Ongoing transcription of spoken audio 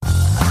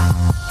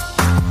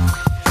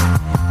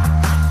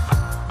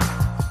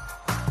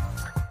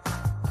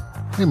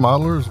Hey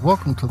modelers,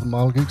 welcome to the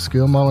Model Geek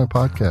Scale Modeling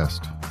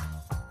Podcast.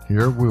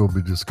 Here we will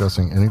be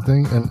discussing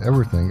anything and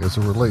everything as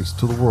it relates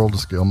to the world of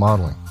scale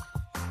modeling.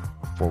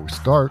 Before we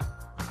start,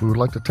 we would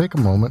like to take a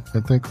moment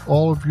and thank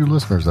all of you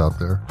listeners out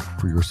there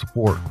for your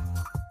support.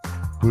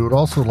 We would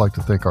also like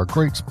to thank our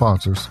great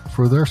sponsors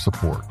for their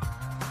support.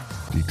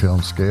 Detail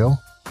and Scale,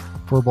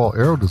 Furball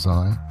Aero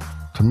Design,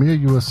 Tamiya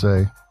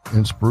USA,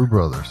 and Sprue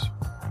Brothers.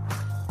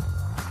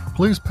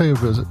 Please pay a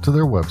visit to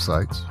their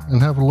websites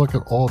and have a look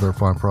at all their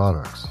fine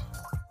products.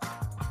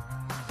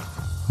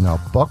 Now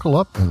buckle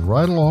up and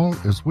ride along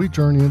as we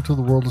journey into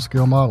the world of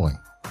scale modeling.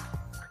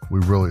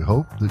 We really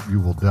hope that you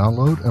will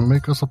download and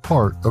make us a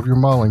part of your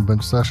modeling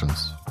bench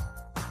sessions.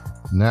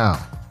 Now,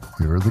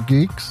 here are the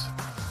geeks,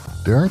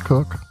 Darren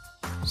Cook,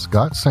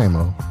 Scott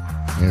Samo,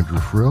 Andrew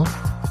Frill,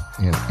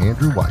 and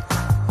Andrew White.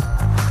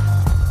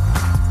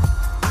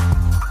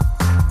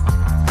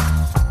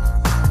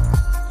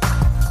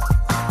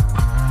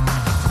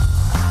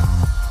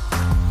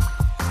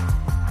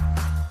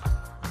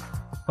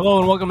 Hello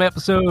and welcome to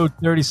episode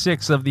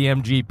 36 of the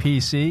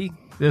MGPC.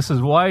 This is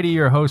Whitey,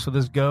 your host for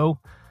this go.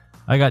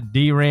 I got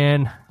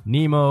D-Ran,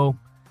 Nemo,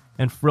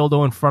 and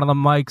Frildo in front of the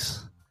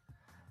mics,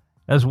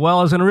 as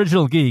well as an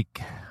original geek,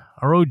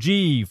 our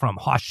OG from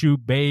Horseshoe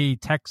Bay,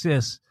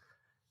 Texas,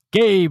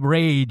 Gabe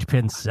Rage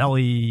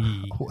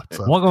Pincelli.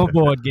 Welcome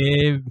aboard,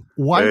 Gabe.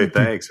 Hey,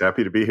 thanks.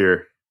 Happy to be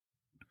here.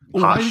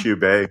 Horseshoe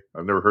Bay.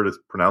 I've never heard it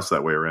pronounced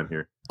that way around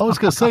here. I was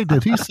going to say,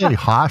 did he say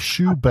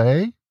Horseshoe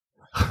Bay?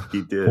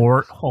 He did.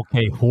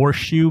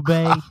 Horseshoe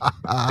Bay.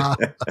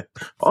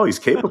 Oh, he's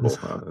capable.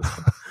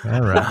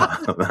 All right.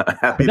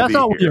 Happy That's to be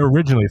not where here. you're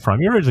originally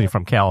from. You're originally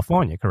from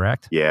California,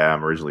 correct? Yeah,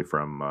 I'm originally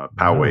from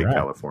Poway, right.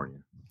 California.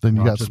 Then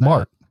you got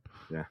smart.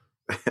 Yeah.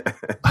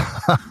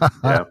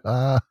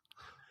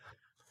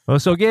 Well,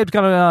 so Gabe's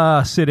going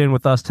to sit in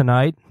with us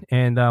tonight,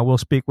 and we'll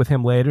speak with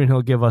him later, and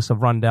he'll give us a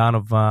rundown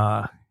of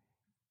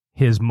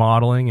his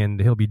modeling,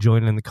 and he'll be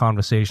joining in the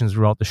conversations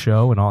throughout the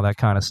show and all that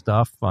kind of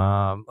stuff. Like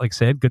I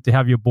said, good to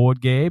have you aboard,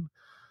 Gabe.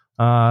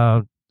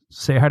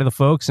 Say hi to the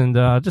folks, and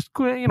just,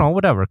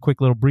 whatever, a quick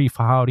little brief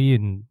howdy,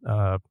 and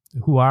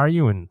who are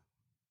you, and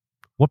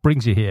what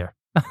brings you here?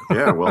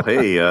 Yeah, well,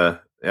 hey,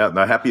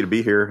 happy to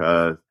be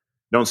here.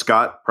 Known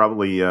Scott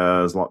probably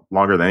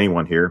longer than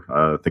anyone here.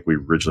 I think we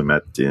originally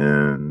met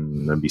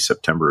in maybe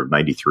September of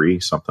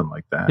 '93, something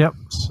like that. Yep.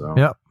 So,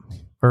 Yep.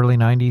 Early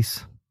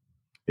 90s.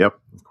 Yep.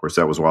 Of course,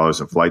 that was while I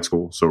was in flight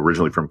school. So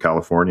originally from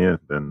California,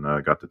 then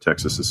got to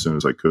Texas as soon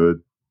as I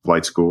could,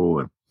 flight school,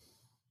 and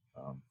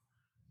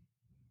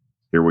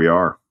here we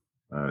are.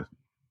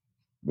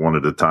 One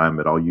at a time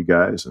met all you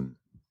guys, and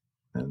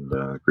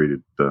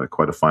created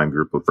quite a fine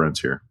group of friends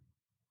here.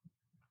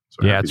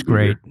 So Yeah, it's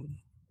great.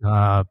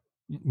 I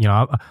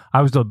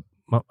was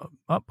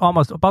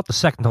almost about the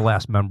second to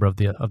last member of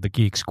the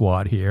Geek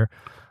Squad here.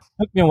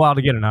 Took me a while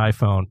to get an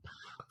iPhone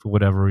for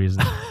whatever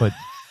reason, but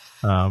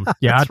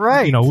That's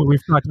right.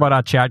 We've talked about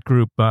our chat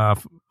group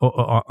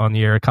on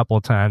the air a couple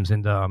of times,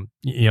 and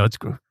it's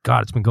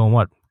been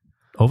going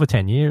over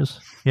 10 years.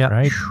 Yeah,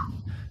 right.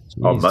 It's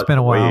been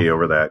a while. Way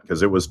over that,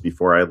 because it was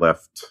before I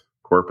left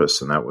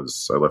Corpus, and I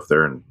left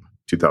there in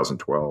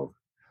 2012.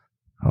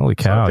 Holy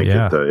cow! So I think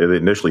yeah, it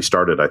initially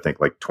started, I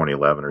think, like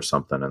 2011 or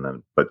something, and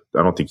then, but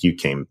I don't think you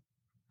came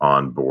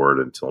on board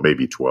until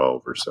maybe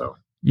 12 or so.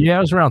 Yeah,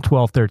 it was around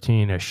 12,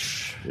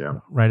 13-ish. Yeah.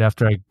 Right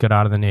after I got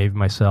out of the Navy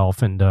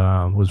myself and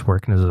was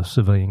working as a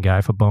civilian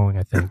guy for Boeing,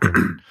 I think.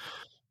 And,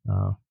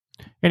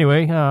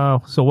 anyway,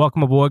 so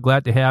welcome aboard.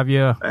 Glad to have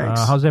you.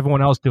 Thanks. How's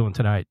everyone else doing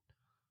tonight?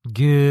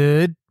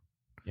 Good.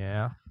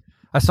 Yeah.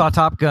 I saw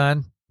Top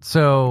Gun,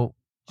 so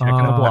Checking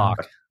the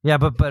block. Yeah,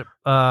 but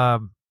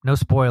no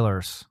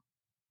spoilers.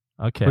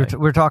 Okay. We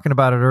were talking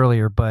about it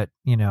earlier, but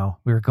we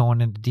were going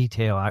into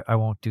detail. I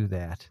won't do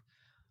that.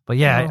 But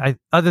yeah,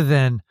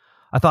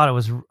 I thought it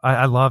was.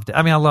 I loved it.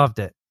 I mean, I loved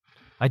it.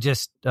 I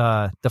just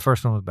the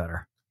first one was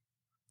better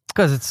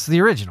because it's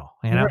the original.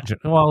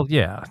 Well,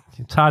 yeah,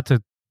 it's hard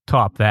to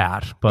top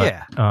that, but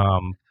yeah.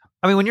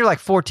 I mean, when you're like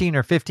 14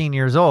 or 15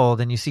 years old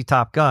and you see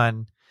Top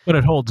Gun, but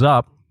it holds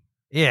up.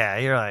 Yeah,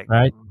 you're like,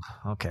 right?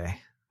 Okay,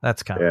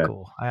 that's kind of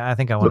cool. I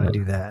think I want to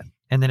do that.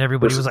 And then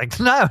everybody was like,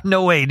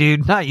 no way,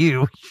 dude, not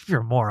you. You're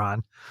a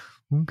moron.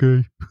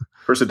 Okay.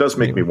 First, it does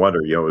make me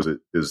wonder, was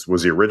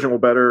the original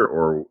better,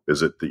 or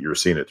is it that you're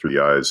seeing it through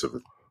the eyes of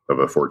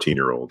a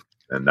 14-year-old,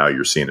 and now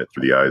you're seeing it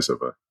through the eyes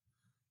of a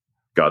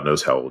God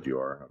knows how old you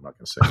are? I'm not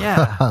going to say.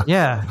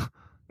 Yeah.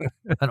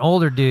 An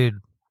older dude.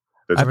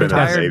 That's been in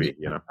the Navy,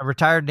 A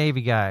retired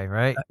Navy guy,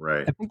 right?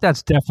 Right. I think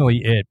that's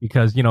definitely it,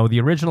 because, the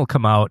original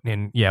come out,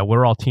 and yeah,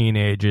 we're all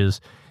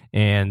teenagers.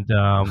 And,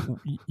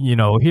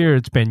 here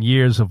it's been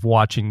years of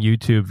watching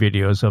YouTube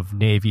videos of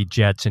Navy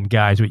jets and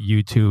guys with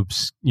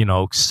YouTubes,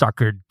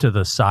 suckered to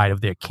the side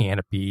of their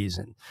canopies.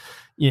 And,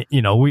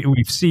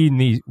 we've seen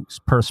these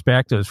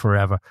perspectives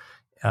forever,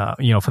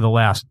 for the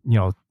last,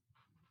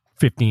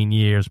 15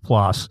 years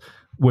plus.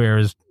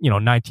 Whereas,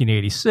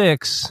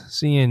 1986,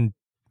 seeing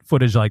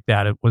footage like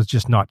that, it was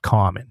just not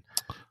common.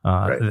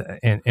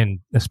 And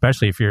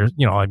especially if you're,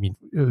 I mean,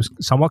 it was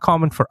somewhat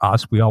common for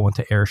us. We all went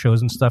to air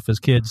shows and stuff as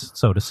kids.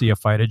 So to see a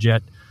fighter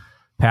jet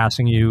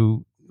passing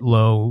you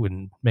low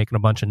and making a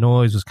bunch of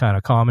noise was kind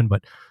of common.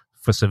 But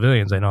for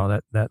civilians, I know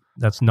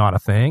that's not a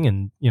thing.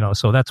 And,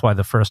 so that's why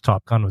the first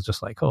Top Gun was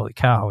just like, holy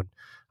cow. And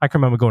I can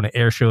remember going to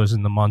air shows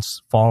in the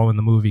months following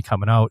the movie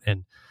coming out.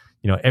 And,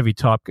 every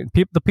Top Gun,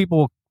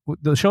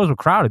 the shows were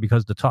crowded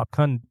because the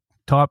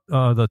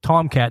the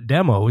Tomcat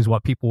demo is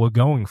what people were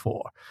going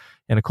for.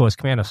 And of course,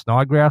 Commander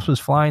Snodgrass was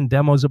flying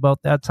demos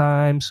about that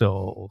time.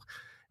 So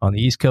on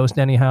the East Coast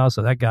anyhow,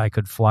 so that guy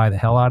could fly the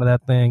hell out of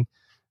that thing.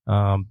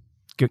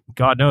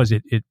 God knows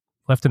it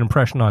left an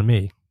impression on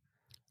me.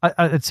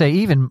 I'd say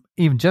even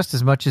just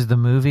as much as the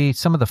movie,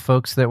 some of the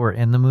folks that were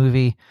in the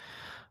movie,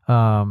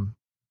 one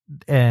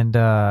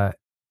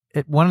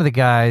of the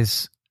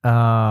guys,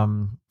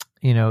 Heater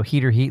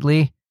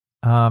Heatley,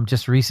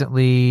 just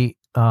recently,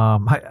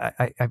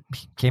 I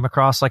came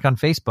across like on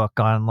Facebook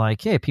on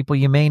like, hey, people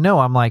you may know.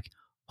 I'm like,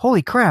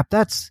 holy crap,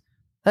 I'm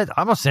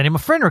gonna send him a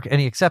friend request,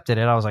 and he accepted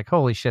it. I was like,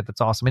 holy shit,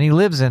 that's awesome. And he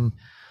lives in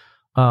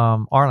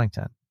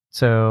Arlington,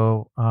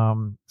 so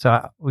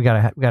we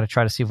gotta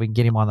try to see if we can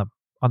get him on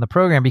the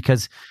program,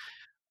 because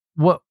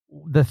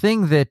the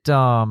thing that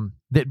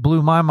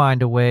blew my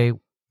mind away,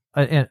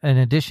 in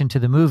addition to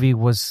the movie,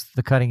 was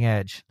The Cutting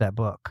Edge, that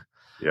book.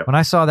 Yeah. When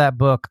I saw that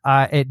book,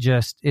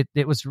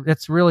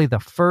 it's really the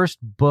first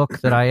book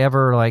that I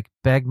ever like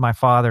begged my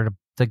father to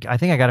I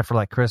think I got it for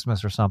like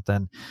Christmas or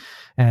something.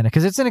 And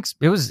because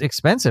it was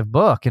expensive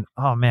book, and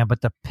oh man,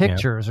 but the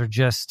pictures are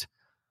just,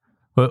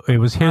 well, it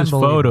was his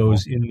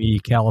photos in the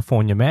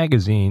California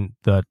magazine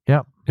that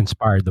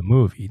inspired the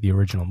movie, the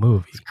original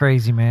movie. It's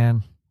crazy,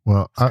 man.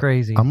 Well, it's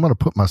crazy. I'm going to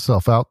put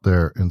myself out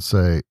there and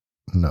say,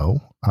 no,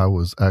 I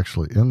was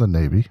actually in the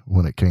Navy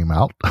when it came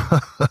out.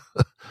 The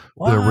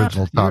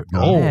original Top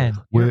Gun.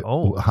 You're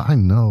old. I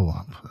know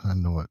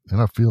it,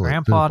 and I feel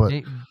Grandpa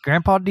it.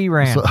 Grandpa D.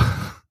 Rand.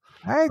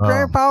 Hey,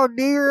 Grandpa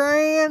D.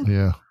 Rand.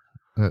 Yeah,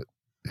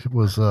 it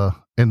was.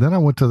 And then I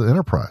went to the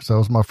Enterprise. That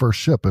was my first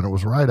ship, and it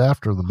was right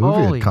after the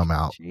movie had come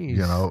out.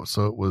 Geez.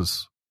 So it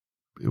was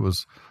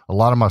a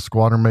lot of my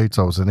squadron mates.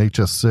 I was in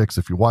HS6.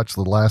 If you watch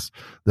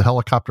the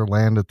helicopter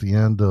land at the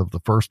end of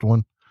the first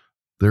one,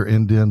 they're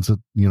Indians,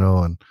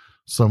 and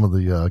some of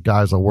the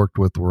guys I worked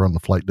with were on the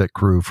flight deck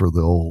crew for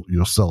the old,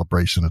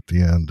 celebration at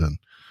the end.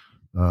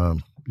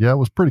 And, it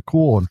was pretty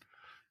cool.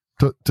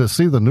 And to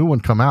see the new one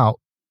come out,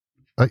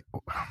 I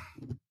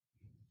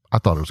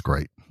thought it was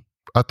great.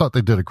 I thought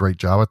they did a great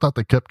job. I thought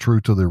they kept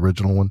true to the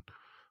original one,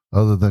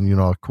 other than,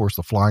 of course,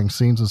 the flying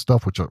scenes and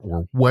stuff, which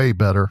were way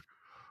better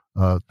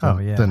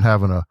than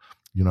having a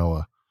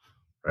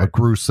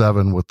GRU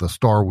 7 with the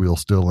Star Wheel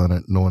still in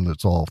it, knowing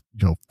it's all,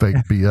 fake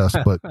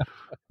BS. But,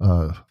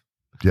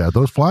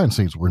 those flying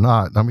scenes were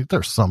not. I mean,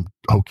 there's some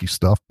hokey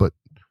stuff, but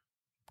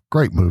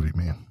great movie,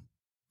 man.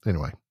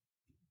 Anyway.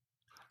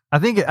 I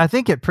think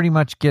it pretty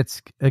much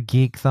gets a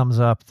geek thumbs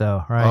up,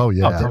 though, right? Oh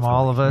yeah, from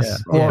all of us.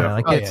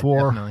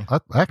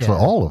 Actually,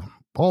 all of them,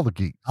 all the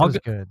geeks. It was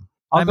good.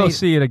 I'll go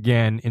see it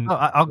again.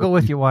 I'll go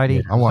with you,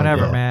 Whitey.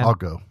 Whenever, man. I'll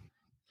go.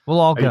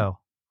 We'll all go.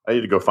 I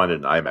need to go find it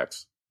in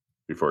IMAX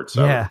before it's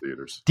out in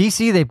theaters.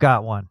 DC, they've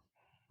got one.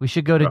 We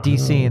should go to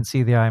DC and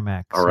see the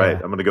IMAX. All right,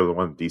 I'm going to go to the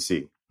one in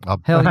DC.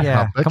 Hell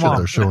yeah! I bet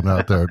they're showing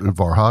out there at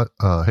Uvar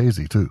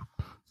Hazy too.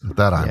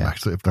 That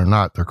IMAX. If they're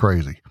not, they're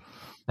crazy.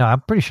 No,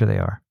 I'm pretty sure they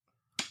are.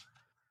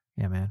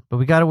 Yeah, man. But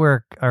we got to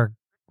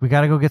we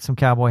got to go get some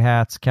cowboy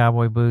hats,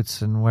 cowboy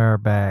boots, and wear our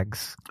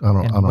bags.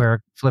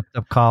 Wear flipped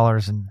up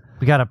collars, and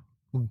we got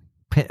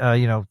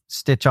to,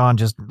 stitch on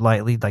just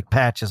lightly, like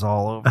patches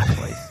all over the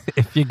place.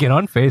 If you get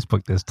on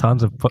Facebook, there's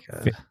tons of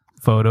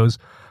photos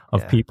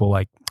of people,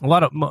 like a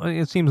lot of,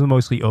 it seems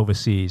mostly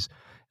overseas.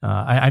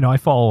 I know I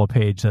follow a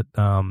page that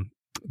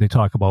they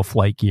talk about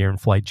flight gear and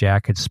flight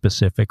jackets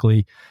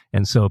specifically,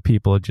 and so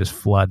people are just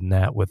flooding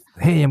that with,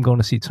 hey, I'm going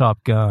to see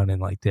Top Gun,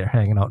 and like they're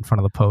hanging out in front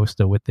of the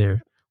poster with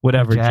their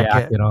whatever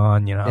jacket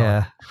on,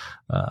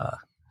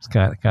 it's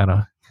kind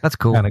of that's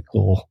cool, kind of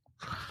cool.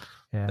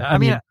 Yeah, I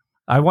mean,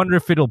 I wonder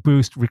if it'll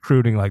boost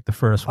recruiting like the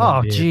first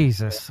one. Oh,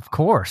 Jesus, of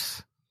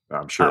course.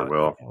 I'm sure it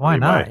will. Why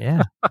not?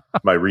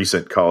 My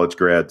recent college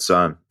grad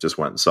son just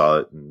went and saw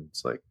it, and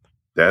it's like,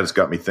 Dad's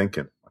got me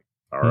thinking.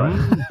 All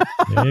right.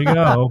 There you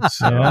go.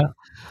 Yeah.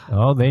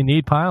 Oh, they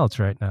need pilots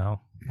right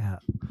now. Yeah.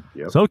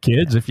 Yep. So,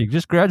 kids, if you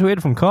just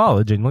graduated from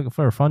college and looking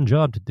for a fun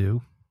job to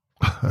do.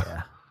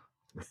 Yeah.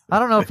 I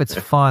don't know if it's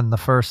fun the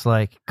first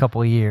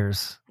couple of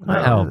years.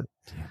 A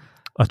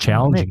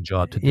challenging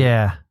job to do.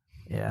 Yeah.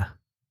 Yeah.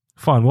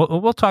 Fun.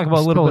 We'll talk about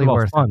a little bit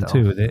about fun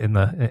too in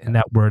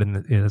that word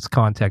in its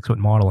context with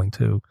modeling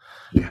too.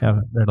 Yeah. I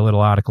read a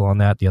little article on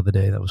that the other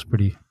day that was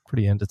pretty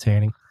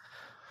entertaining.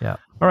 Yeah.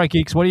 All right,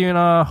 geeks.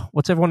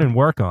 What's everyone in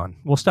work on?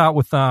 We'll start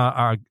with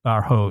our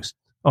host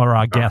or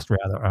our guest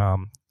rather,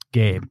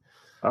 Gabe.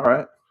 All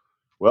right.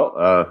 Well,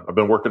 I've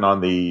been working on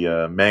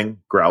the Meng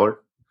Growler,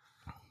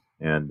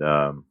 and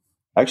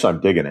actually, I'm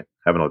digging it.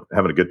 Having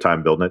a good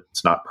time building it.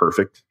 It's not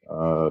perfect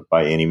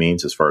by any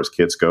means as far as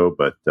kits go,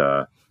 but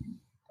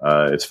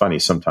it's funny.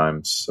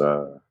 Sometimes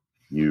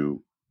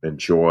you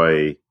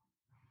enjoy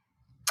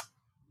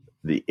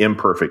the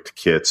imperfect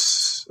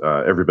kits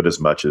every bit as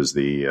much as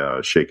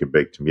the shake and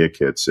bake Tamiya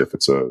kits, if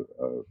it's a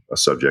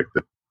subject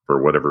that,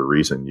 for whatever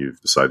reason,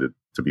 you've decided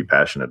to be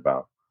passionate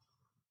about.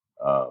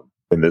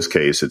 In this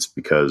case, it's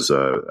because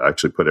I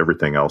actually put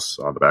everything else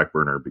on the back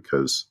burner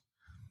because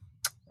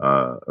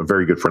a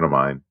very good friend of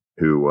mine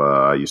who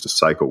I used to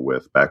cycle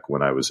with back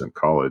when I was in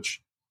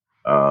college,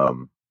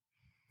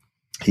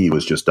 he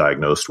was just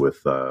diagnosed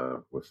with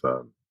a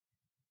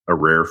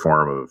rare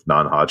form of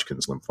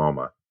non-Hodgkin's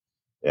lymphoma,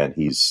 and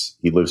he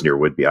lives near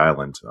Whidbey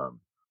Island.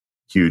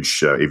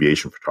 Huge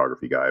aviation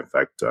photography guy. In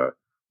fact,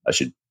 I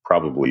should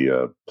probably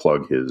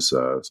plug his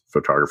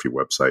photography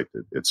website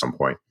at some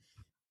point.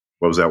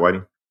 What was that,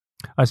 Whitey?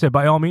 I said,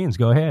 by all means,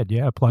 go ahead.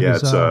 Yeah, plug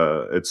his.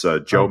 It's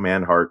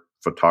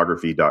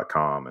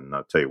joemanhartphotography.com, and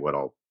I'll tell you what,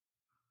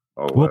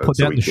 we'll put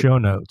that in the show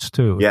notes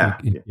too. Yeah,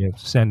 if you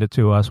send it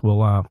to us,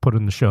 we'll put it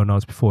in the show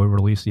notes before we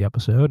release the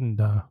episode, and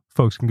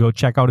folks can go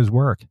check out his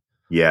work.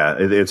 Yeah,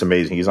 it's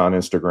amazing. He's on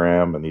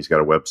Instagram, and he's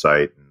got a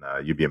website, and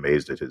you'd be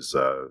amazed at his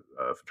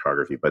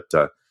photography. But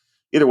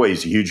either way,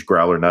 he's a huge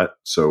growler nut.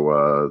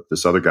 So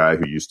this other guy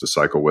who used to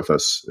cycle with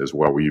us as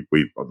well, we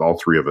all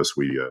three of us,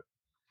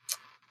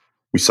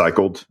 we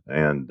cycled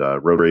and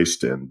road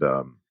raced and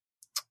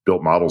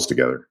built models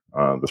together,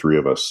 the three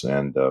of us.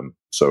 And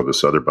so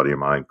this other buddy of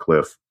mine,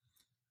 Cliff,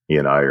 he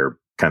and I are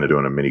kind of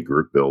doing a mini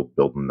group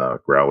building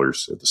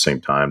growlers at the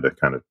same time to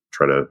kind of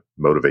try to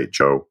motivate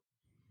Joe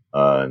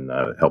and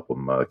help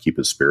him keep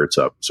his spirits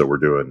up. So we're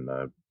doing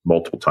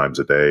multiple times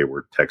a day.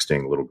 We're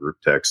texting a little group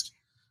text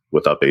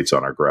with updates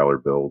on our growler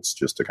builds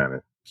just to kind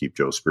of keep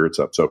Joe's spirits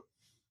up. So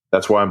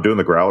that's why I'm doing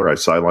the growler. I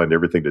sidelined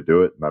everything to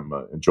do it, and I'm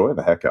enjoying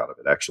the heck out of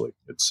it. Actually,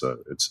 it's a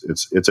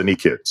neat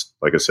kit.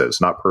 Like I said,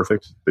 it's not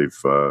perfect.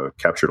 They've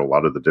captured a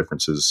lot of the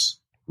differences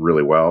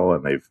really well,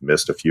 and they've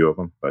missed a few of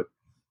them, but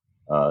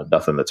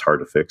nothing that's hard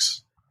to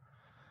fix.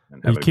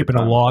 Are you keeping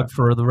a log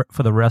for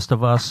the rest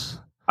of us?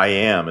 I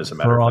am, as a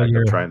matter of fact.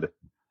 I'm trying to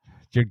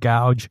your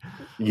gouge.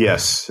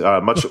 Yes,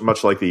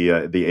 much like the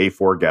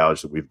A4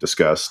 gouge that we've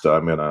discussed.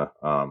 I'm gonna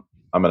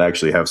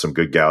actually have some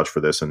good gouge for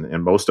this,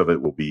 and most of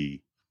it will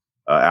be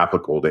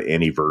applicable to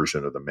any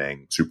version of the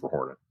Meng Super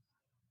Hornet.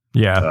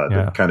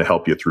 To kind of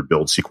help you through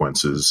build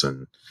sequences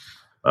and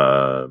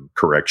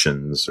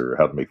corrections, or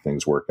how to make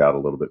things work out a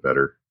little bit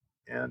better.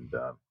 And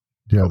I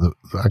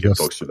guess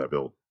folks through that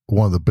build.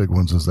 One of the big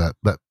ones is that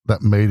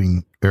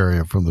mating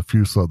area from the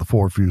fuselage, the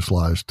forward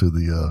fuselage to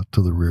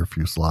the rear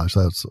fuselage.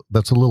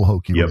 That's a little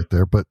hokey right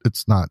there, but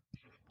it's not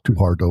too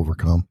hard to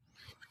overcome.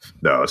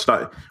 No, it's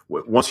not.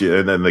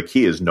 And then the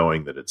key is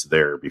knowing that it's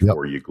there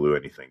before you glue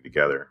anything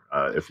together.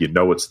 If you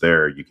know it's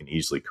there, you can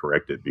easily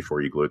correct it before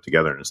you glue it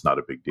together, and it's not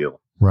a big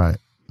deal. Right.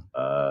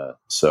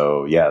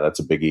 So that's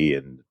a biggie,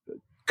 and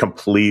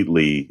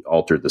completely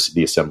altered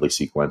the assembly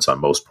sequence on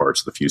most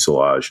parts of the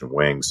fuselage and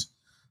wings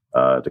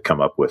to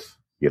come up with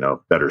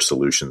better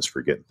solutions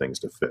for getting things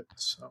to fit.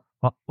 So.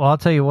 Well, I'll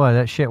tell you what,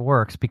 that shit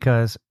works,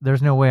 because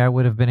there's no way I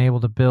would have been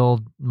able to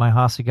build my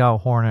Hasegawa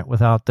Hornet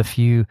without the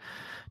few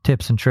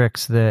tips and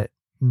tricks that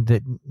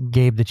you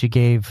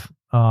gave,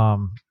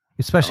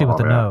 especially with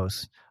the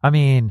nose. I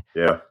mean,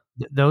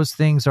 those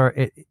things are.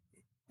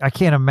 I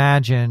can't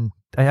imagine.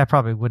 I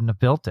probably wouldn't have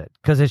built it,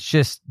 because it's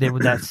just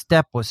that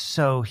step was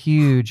so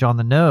huge on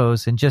the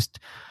nose, and just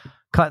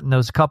cutting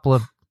those couple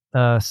of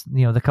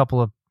the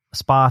couple of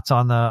spots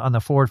on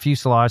the forward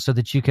fuselage so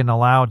that you can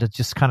allow to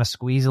just kind of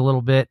squeeze a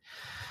little bit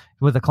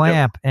with a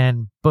clamp,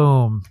 and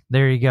boom,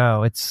 there you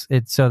go. It's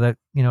so that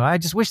I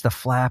just wish the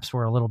flaps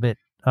were a little bit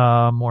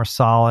more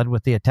solid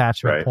with the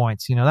attachment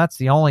points. That's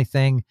the only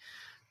thing.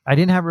 I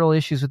didn't have real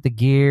issues with the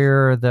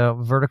gear, the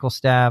vertical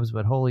stabs,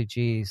 but holy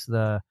geez,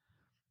 the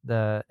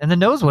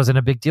nose wasn't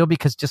a big deal,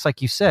 because just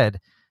like you said,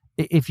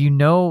 if you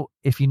know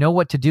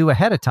what to do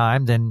ahead of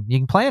time, then you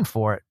can plan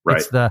for it.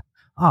 Right. It's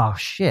oh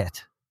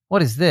shit,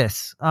 what is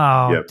this? If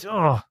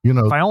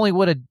I only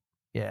would have.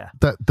 Yeah,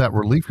 that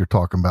relief you're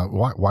talking about.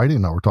 Whitey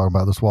and I were talking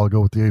about this a while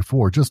ago with the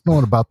A4. Just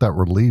knowing about that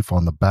relief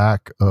on the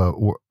back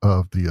of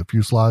the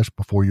fuselage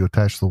before you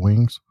attach the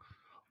wings,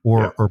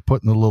 or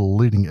putting the little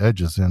leading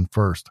edges in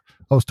first.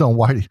 I was telling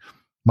Whitey,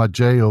 my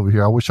J over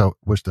here, I wish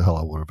the hell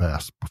I would have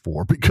asked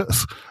before,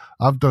 because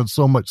I've done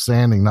so much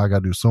sanding now. I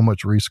got to do so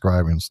much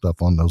rescribing and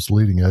stuff on those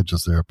leading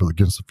edges there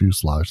against the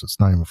fuselage. It's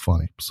not even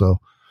funny.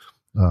 So,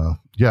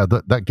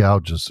 that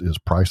gouge is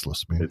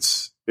priceless, man.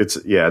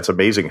 It's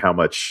amazing how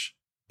much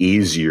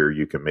easier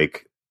you can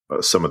make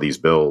some of these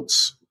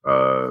builds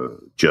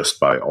just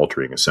by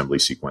altering assembly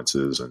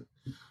sequences and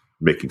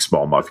making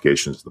small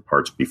modifications to the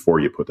parts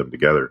before you put them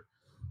together.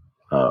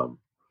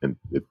 And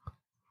it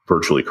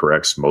virtually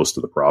corrects most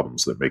of the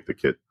problems that make the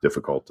kit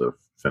difficult to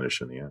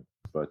finish in the end.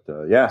 But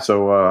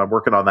so I'm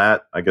working on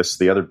that. I guess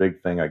the other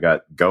big thing I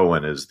got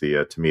going is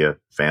the Tamiya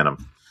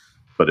Phantom,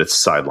 but it's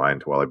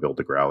sidelined while I build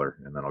the growler,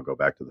 and then I'll go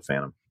back to the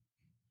Phantom.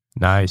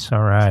 Nice.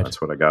 All right. So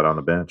that's what I got on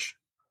the bench.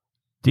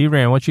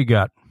 D-Ran, what you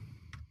got?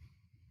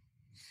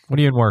 What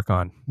are you in work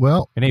on?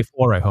 Well, an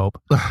A4, I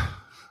hope.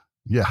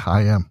 Yeah,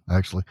 I am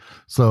actually.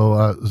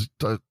 So,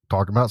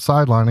 talking about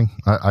sidelining,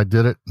 I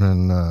did it,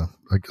 and I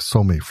guess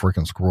so many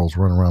freaking squirrels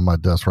running around my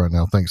desk right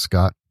now. Thanks,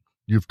 Scott.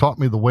 You've taught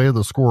me the way of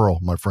the squirrel,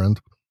 my friend.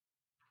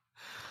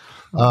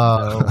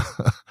 No.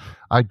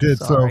 I did.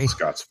 Sorry. So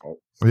Scott's fault.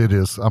 it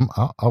is.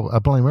 I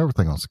blame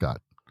everything on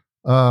Scott.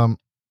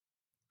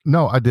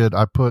 No, I did.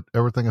 I put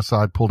everything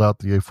aside, pulled out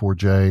the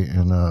A4J,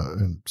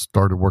 and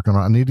started working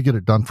on. I need to get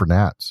it done for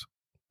Nats.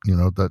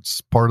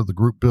 That's part of the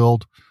group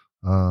build,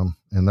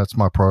 and that's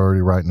my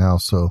priority right now.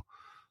 So,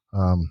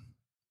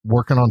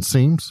 working on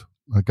seams.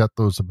 I got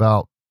those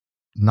about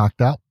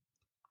knocked out.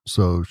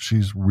 So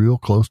she's real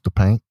close to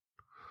paint.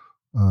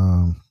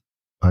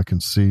 I can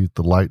see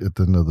the light at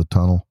the end of the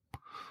tunnel.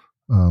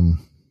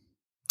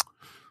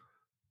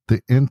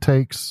 The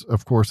intakes,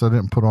 of course, I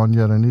didn't put on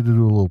yet. I need to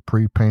do a little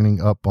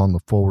pre-painting up on the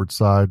forward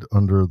side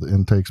under the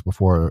intakes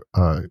before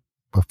I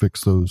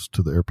affix those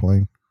to the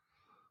airplane.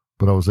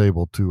 But I was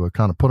able to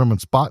kind of put them in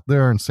spot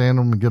there and sand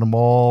them and get them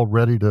all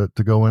ready to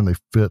go in. They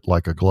fit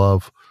like a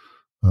glove.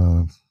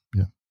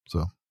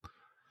 So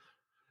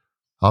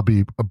I'll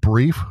be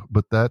brief,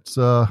 but that's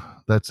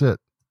it.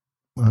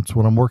 That's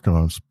what I'm working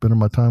on. Spending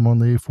my time on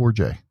the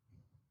A4J.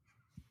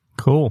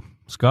 Cool.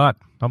 Scott,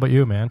 how about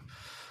you, man?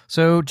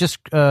 So just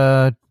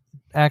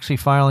actually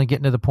finally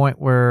getting to the point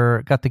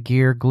where got the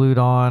gear glued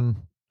on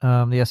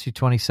the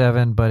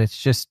SU-27, but it's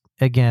just,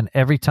 again,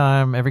 every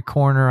time, every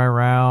corner I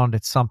round,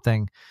 it's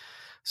something.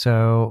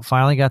 So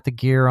finally got the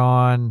gear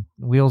on,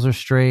 wheels are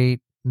straight,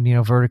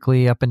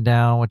 vertically up and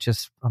down, which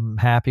I'm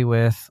happy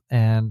with.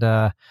 And,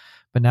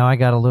 but now I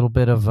got a little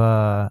bit of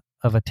a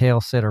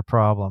tail sitter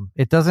problem.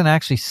 It doesn't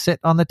actually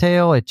sit on the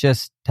tail. It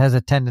just has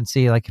a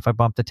tendency, like if I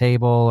bump the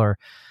table or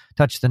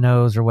touch the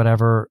nose or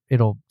whatever,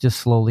 it'll just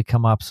slowly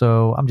come up.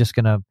 So I'm just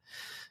going to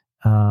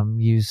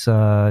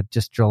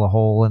just drill a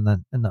hole in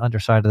the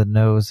underside of the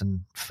nose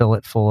and fill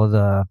it full of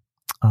the,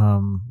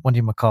 what do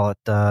you call it?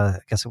 I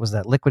guess it was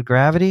that liquid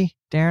gravity,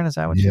 Darren. Is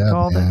that what you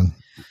called it?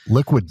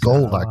 Liquid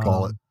gold, I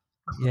call it.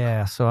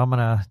 Yeah. So I'm going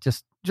to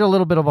just drill a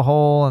little bit of a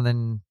hole and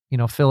then,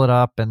 fill it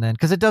up, and then,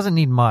 cause it doesn't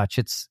need much.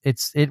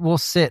 It will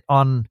sit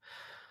on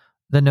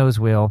the nose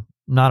wheel.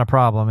 Not a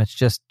problem. It's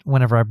just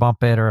whenever I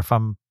bump it, or if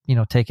I'm,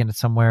 taking it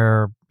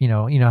somewhere, you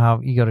know how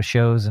you go to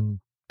shows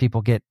and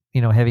people get,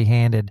 heavy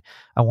handed.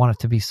 I want it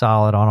to be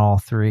solid on all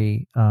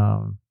three,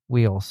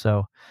 wheels.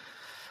 So,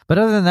 but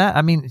other than that,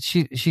 I mean,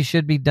 she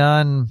should be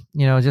done,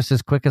 just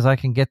as quick as I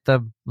can get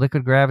the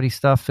liquid gravity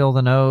stuff, fill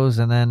the nose,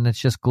 and then it's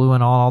just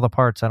gluing on all the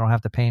parts. I don't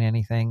have to paint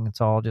anything.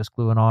 It's all just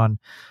gluing on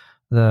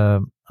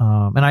the,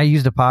 and I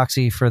used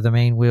epoxy for the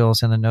main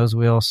wheels and the nose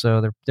wheels.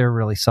 So they're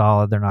really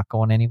solid. They're not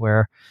going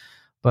anywhere.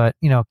 But,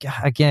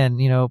 again,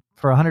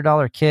 for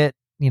 $100 kit,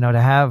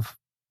 to have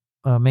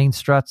main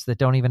struts that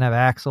don't even have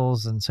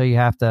axles. And so you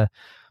have to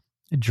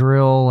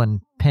drill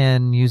and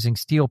pin using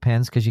steel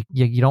pins because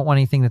you don't want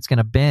anything that's going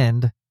to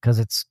bend because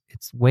it's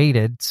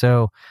weighted.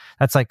 So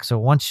that's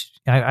once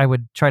I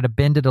would try to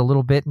bend it a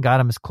little bit and got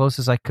them as close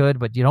as I could,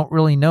 but you don't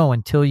really know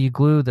until you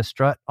glue the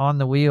strut on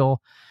the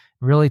wheel,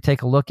 really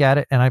take a look at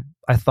it. And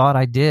I thought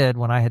I did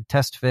when I had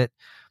test fit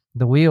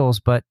the wheels,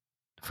 but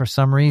for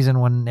some reason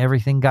when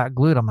everything got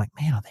glued, I'm like,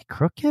 man, are they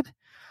crooked?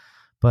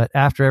 But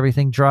after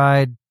everything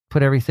dried,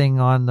 put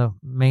everything on the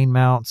main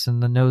mounts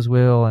and the nose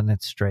wheel, and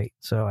it's straight.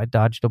 So I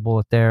dodged a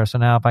bullet there. So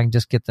now if I can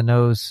just get the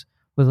nose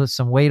with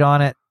some weight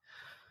on it,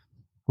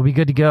 we'll be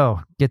good to go.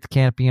 Get the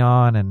canopy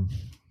on and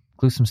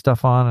glue some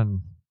stuff on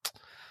and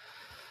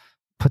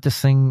put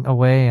this thing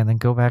away and then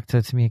go back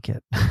to Tamiya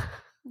kit.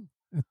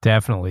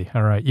 Definitely.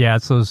 All right. Yeah,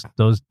 it's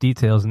those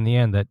details in the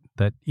end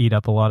that eat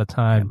up a lot of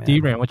time. Yeah,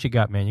 D-Ran, what you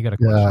got, man? You got a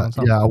question on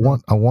something? Yeah,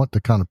 I want to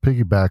kind of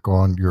piggyback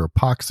on your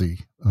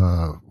epoxy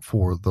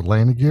for the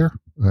landing gear,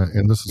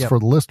 and this is for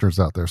the listeners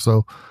out there.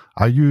 So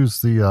I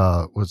use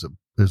the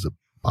is it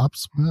Bob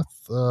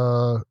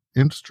Smith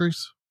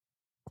Industries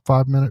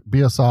 5-minute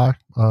BSI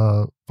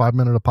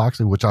 5-minute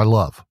epoxy, which I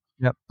love.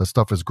 Yep, the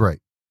stuff is great.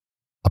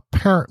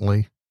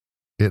 Apparently,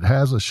 it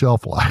has a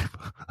shelf life.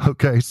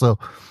 Okay, so.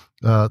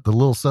 The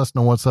little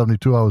Cessna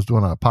 172 I was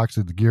doing, I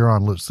epoxied the gear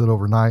on, let it sit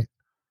overnight.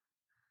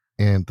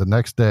 And the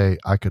next day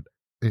I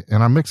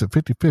mix it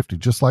 50-50,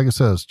 just like it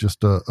says,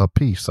 just a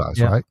pea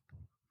size, right?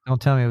 Don't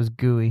tell me it was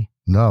gooey.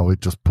 No, it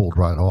just pulled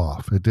right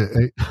off. It did.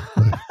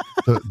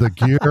 The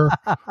gear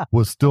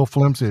was still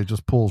flimsy. It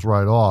just pulls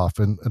right off.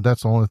 And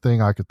that's the only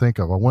thing I could think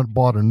of. I went and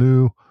bought a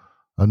new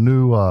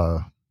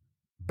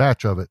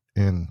batch of it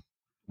in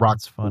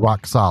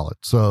rock solid.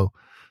 So,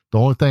 the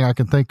only thing I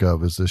can think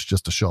of is it's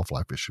just a shelf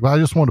life issue. But I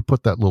just want to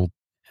put that little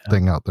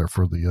thing out there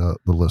for the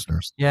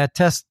listeners. Yeah,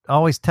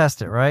 always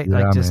test it, right?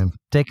 Yeah, like just man.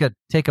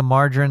 take a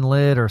margarine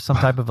lid or some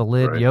type of a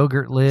lid, Right.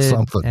 yogurt lid,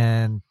 Something.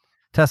 and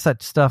test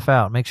that stuff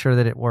out. Make sure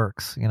that it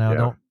works.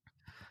 Don't.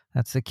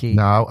 That's the key.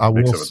 Now I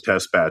Mix will. up a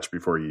test batch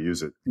before you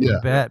use it. Yeah, You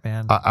bet,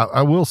 man.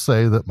 I will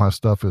say that my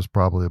stuff is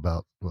probably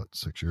about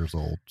 6 years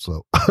old.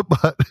 So,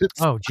 but it's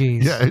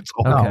Geez. yeah, it's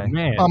old. Okay. Oh,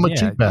 man. I'm a yeah,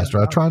 cheap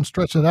bastard. I try and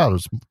stretch it out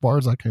as far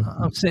as I can.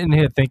 I'm sitting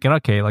here thinking,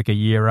 okay, like a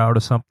year out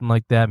or something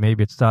like that.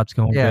 Maybe it stops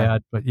going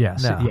bad. But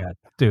yes, No. yeah,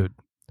 dude,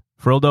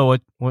 Frodo,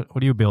 what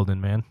are you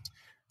building, man?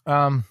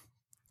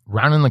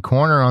 Rounding the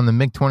corner on the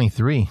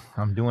MiG-23.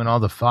 I'm doing all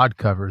the FOD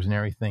covers and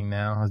everything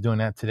now. I was doing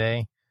that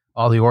today.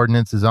 All the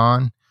ordnance is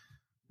on.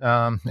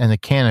 And the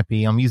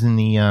canopy. I'm using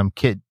the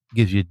kit,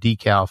 gives you a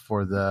decal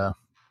for the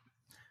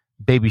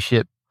baby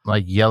ship,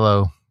 like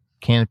yellow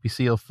canopy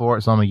seal for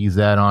it. So I'm going to use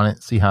that on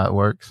it, see how it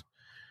works.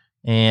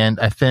 And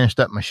I finished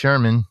up my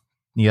Sherman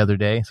the other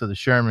day. So the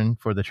Sherman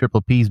for the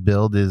Triple P's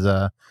build is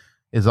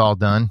all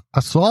done. I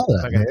saw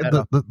that,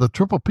 man. The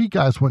Triple P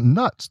guys went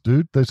nuts,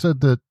 dude. They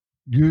said that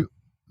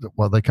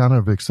they kind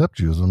of accept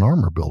you as an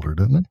armor builder,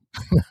 didn't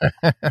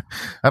they?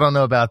 I don't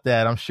know about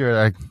that. I'm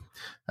sure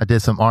I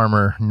did some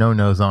armor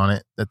no-nos on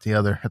it that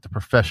the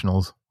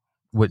professionals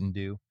wouldn't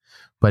do,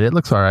 but it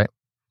looks all right.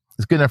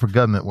 It's good enough for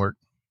government work.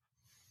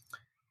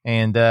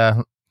 And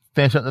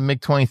finish up the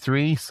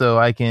MiG-23 so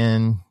I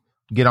can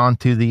get on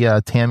to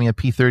the Tamiya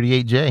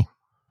P-38J.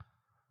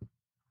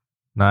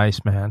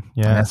 Nice, man.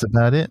 Yeah. And that's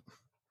about it.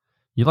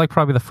 You're like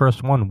probably the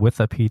first one with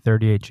a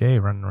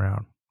P-38J running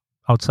around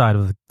outside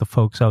of the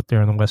folks out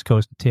there on the west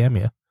coast of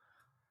Tamiya,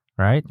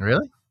 right?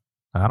 Really?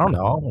 I don't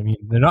know. I mean,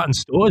 they're not in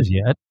stores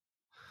yet.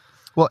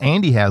 Well,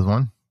 Andy has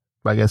one,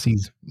 but I guess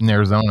he's in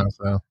Arizona.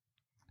 So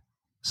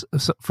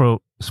for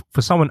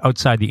someone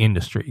outside the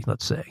industry,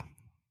 let's say.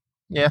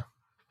 Yeah.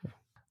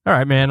 All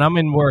right, man. I'm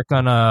in work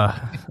on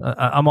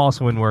I'm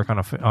also in work on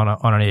an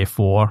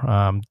A4.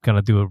 I'm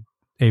gonna do a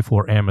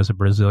A4M as a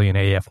Brazilian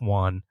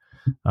AF1.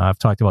 I've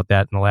talked about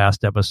that in the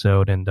last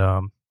episode, and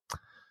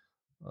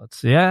let's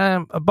see.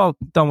 I'm about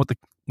done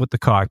with the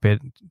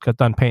cockpit. Got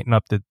done painting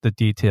up the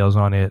details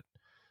on it.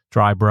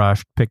 Dry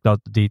brush, picked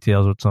out the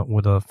details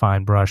with a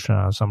fine brush,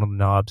 some of the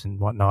knobs and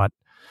whatnot.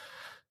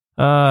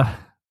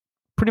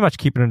 Pretty much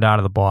keeping it out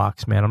of the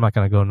box, man. I'm not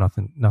going to go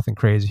nothing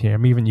crazy here.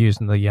 I'm even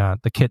using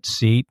the kit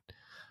seat,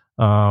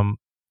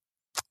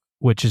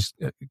 which is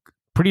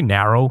pretty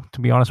narrow, to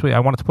be honest with you.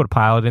 I wanted to put a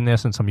pilot in there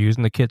since I'm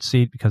using the kit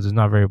seat because it's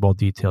not very well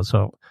detailed.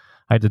 So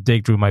I had to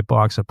dig through my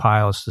box of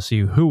pilots to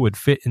see who would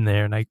fit in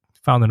there, and I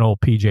found an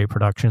old PJ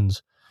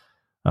Productions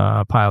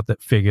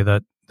pilot figure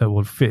that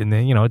would fit in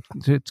there. You know,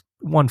 it's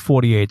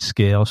 1/48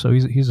 scale, so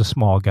he's a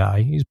small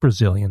guy. He's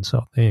Brazilian,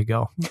 so there you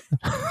go.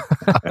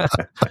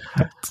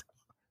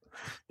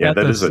 Yeah,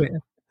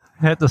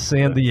 had to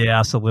sand the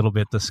ass a little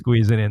bit to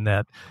squeeze it in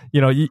that.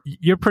 You know,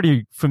 you're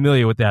pretty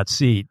familiar with that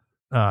seat,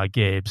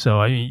 Gabe.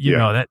 So I mean, you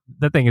know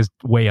that thing is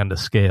way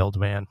underscaled,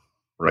 man.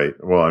 Right.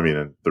 Well, I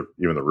mean,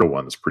 even the real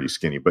one is pretty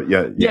skinny. But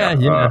yeah.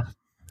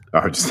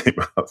 I was just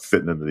thinking about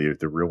fitting into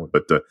the real one,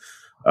 but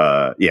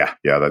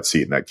that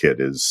seat in that kit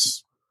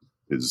is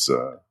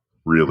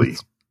really.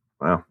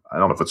 Well, I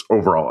don't know if it's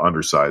overall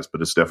undersized,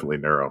 but it's definitely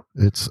narrow.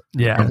 It's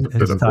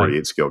a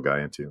 48 scale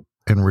guy into.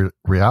 In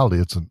reality,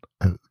 it's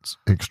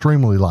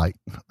extremely light.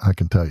 I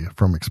can tell you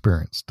from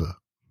experience to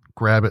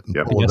grab it and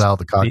pull it out of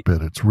the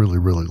cockpit. It's really,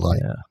 really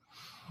light. Yeah.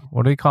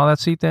 What do you call that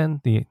seat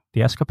then? The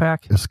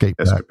Escapac? Escape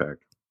Pack.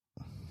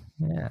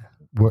 Yeah.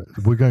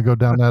 We're going to go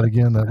down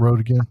that road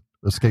again?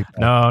 Escape Pack.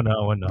 No,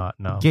 we're not.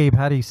 No. Gabe,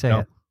 how do you say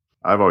it?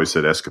 I've always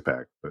said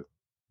Escapac,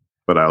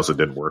 but I also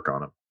didn't work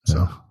on them.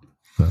 So.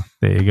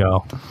 There you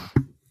go.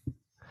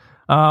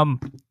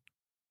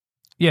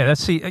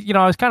 Let's see. You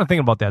know, I was kind of thinking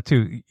about that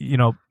too. You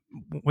know,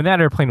 when that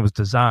airplane was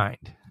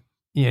designed,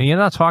 you know, you're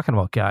not talking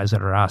about guys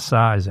that are our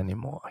size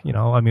anymore. You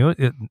know, I mean,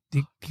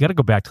 you got to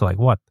go back to like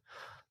what,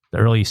 the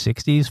early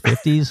 60s,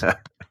 50s,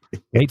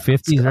 late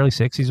 50s, early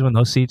 60s when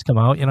those seats come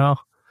out. You know,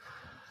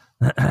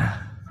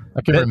 I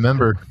can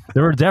remember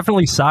there were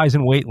definitely size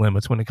and weight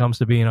limits when it comes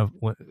to being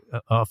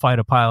a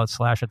fighter pilot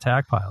 /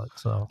 attack pilot.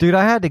 So, dude,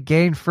 I had to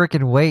gain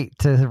freaking weight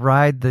to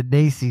ride the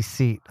Nacy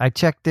seat. I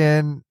checked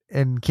in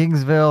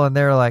Kingsville, and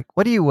they were like,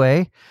 "What do you weigh?"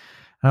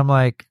 And I'm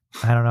like,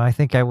 "I don't know. I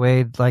think I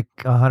weighed like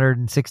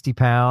 160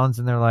 pounds."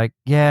 And they're like,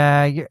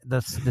 "Yeah,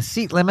 the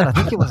seat limit. I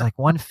think it was like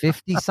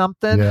 150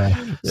 something."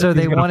 Yeah. So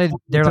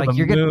they're like,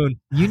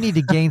 you need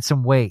to gain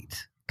some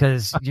weight,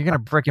 because you're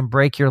going to freaking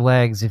break your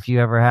legs if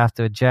you ever have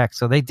to eject.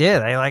 So they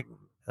did.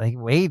 They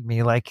weighed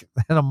me like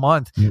in a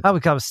month. Yeah. I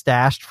was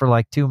stashed for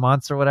like 2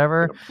 months or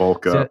whatever.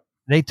 Bulk up.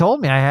 They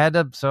told me I had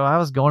to. So I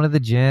was going to the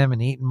gym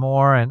and eating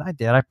more, and I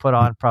did. I put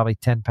on probably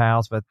 10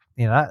 pounds. But,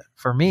 you know,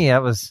 for me,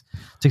 that was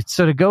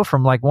to go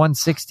from like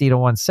 160 to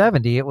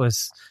 170. It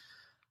was,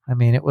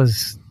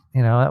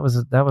 you know,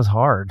 that was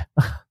hard.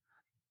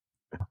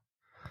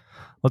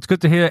 Well, it's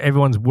good to hear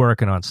everyone's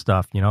working on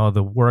stuff. You know,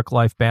 the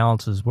work-life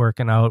balance is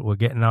working out. We're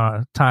getting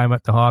our time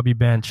at the hobby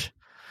bench.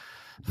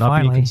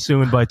 Not being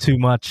consumed by too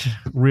much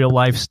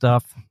real-life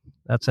stuff.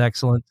 That's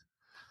excellent.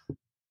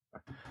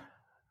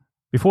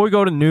 Before we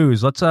go to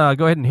news, let's go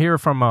ahead and hear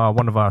from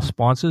one of our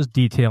sponsors,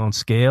 Detail and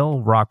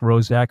Scale, Rock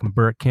Rozak and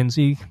Bert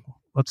Kinsey.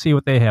 Let's see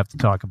what they have to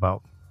talk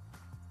about.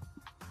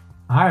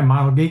 Hi,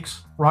 Model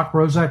Geeks. Rock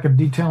Rozak of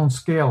Detail and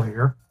Scale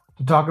here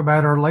to talk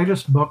about our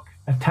latest book,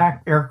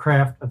 Attack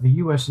Aircraft of the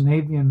U.S.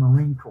 Navy and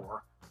Marine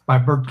Corps by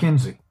Bert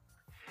Kinsey.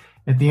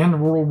 At the end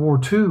of World War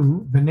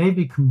II, the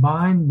Navy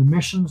combined the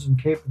missions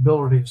and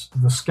capabilities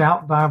of the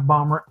Scout dive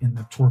bomber and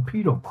the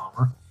torpedo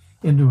bomber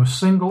into a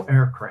single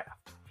aircraft.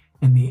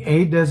 and the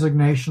A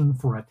designation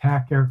for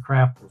attack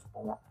aircraft was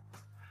born.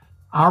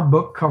 Our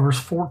book covers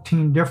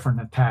 14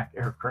 different attack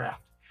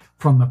aircraft,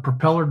 from the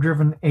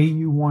propeller-driven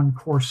AU-1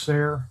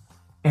 Corsair,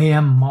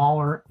 AM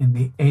Mauler, and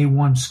the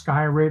A-1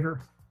 Sky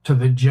Raider, to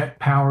the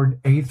jet-powered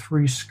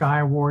A-3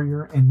 Sky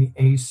Warrior and the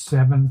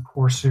A-7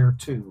 Corsair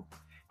II,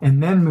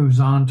 and then moves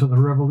on to the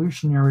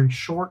revolutionary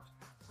short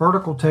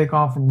vertical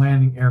takeoff and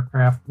landing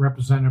aircraft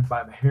represented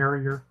by the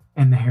Harrier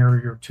and the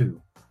Harrier II.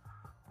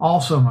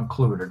 Also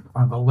included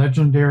are the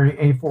legendary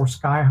A-4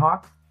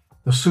 Skyhawk,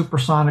 the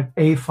supersonic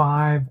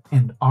A-5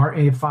 and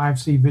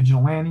RA-5C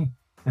Vigilante,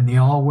 and the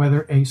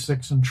all-weather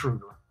A-6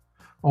 Intruder.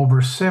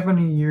 Over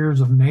 70 years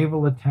of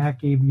naval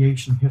attack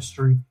aviation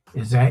history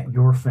is at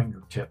your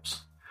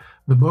fingertips.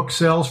 The book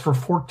sells for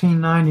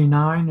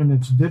 $14.99 in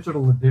its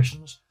digital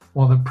editions,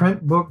 while the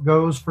print book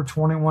goes for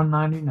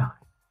 $21.99.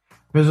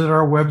 Visit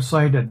our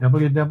website at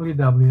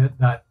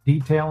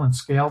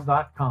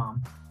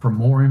www.detailandscale.com for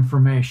more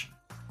information.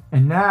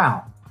 And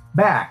now,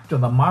 back to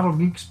the Model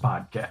Geeks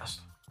podcast.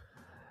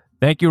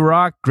 Thank you,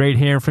 Rock. Great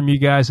hearing from you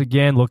guys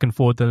again. Looking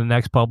forward to the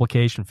next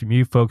publication from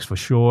you folks for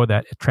sure.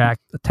 That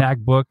attack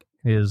book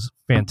is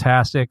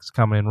fantastic. It's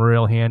coming in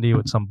real handy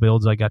with some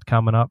builds I got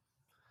coming up.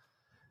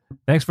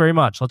 Thanks very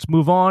much. Let's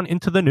move on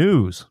into the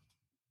news.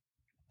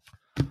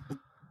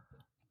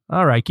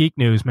 All right, geek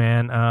news,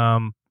 man.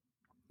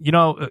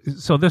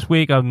 So this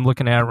week I'm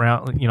looking at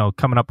around,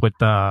 coming up with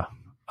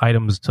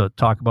items to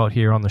talk about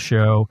here on the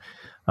show.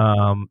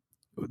 The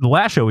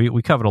last show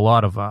we covered a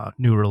lot of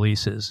new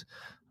releases.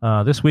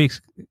 This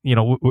week's,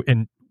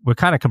 and we're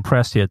kind of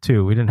compressed here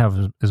too. We didn't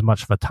have as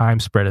much of a time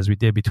spread as we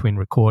did between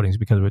recordings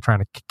because we're trying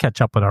to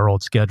catch up with our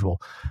old schedule.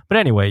 But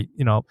anyway,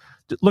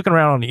 looking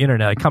around on the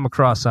internet, I come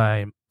across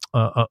a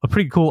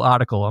pretty cool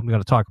article I'm going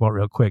to talk about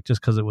real quick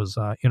just because it was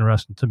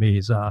interesting to me.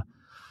 Is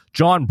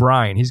John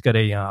Bryan. He's got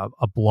a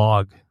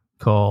blog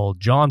called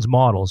John's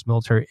Models,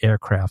 Military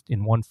Aircraft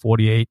in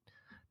 148,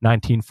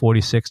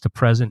 1946 to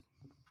present.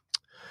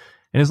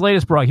 In his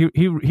latest blog,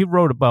 he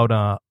wrote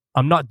about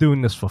I'm Not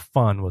Doing This for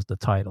Fun was the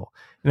title.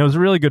 And it was a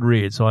really good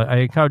read, so I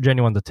encourage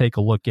anyone to take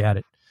a look at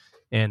it.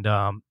 And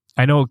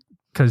I know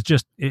because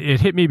just it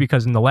hit me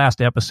because in the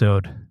last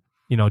episode,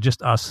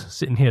 just us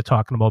sitting here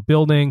talking about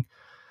building,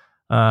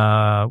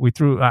 we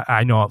threw,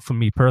 I know for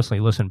me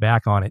personally, listen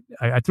back on it,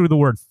 I threw the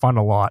word fun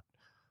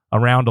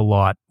around a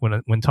lot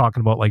when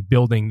talking about like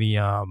building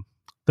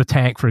the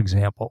tank, for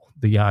example,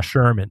 the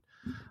Sherman.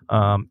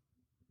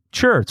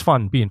 Sure, it's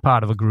fun being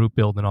part of a group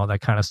build and all that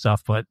kind of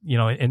stuff, but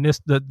in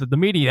this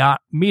the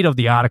meat of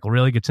the article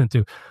really gets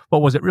into, well,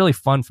 was it really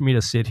fun for me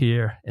to sit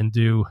here and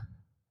do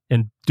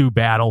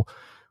battle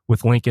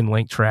with Lincoln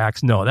Link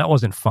tracks? No, that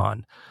wasn't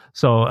fun.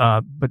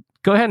 So, but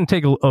go ahead and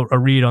take a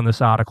read on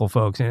this article,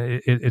 folks.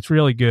 It's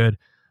really good.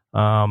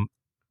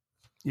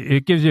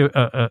 It gives you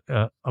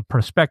a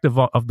perspective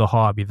of the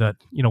hobby that,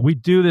 we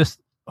do this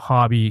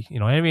hobby,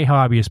 any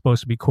hobby is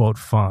supposed to be, quote,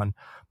 fun,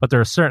 but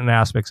there are certain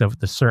aspects of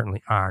it that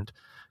certainly aren't.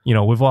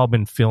 We've all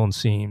been filling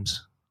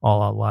seams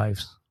all our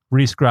lives,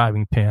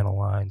 rescribing panel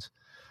lines,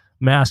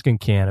 masking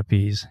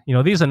canopies.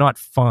 These are not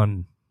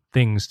fun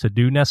things to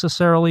do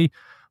necessarily,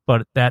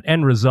 but that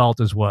end result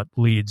is what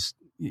leads,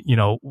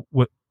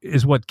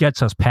 is what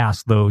gets us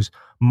past those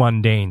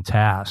mundane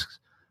tasks,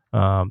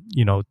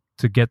 to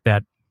get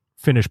that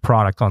finished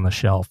product on the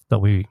shelf that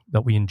we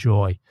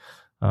enjoy.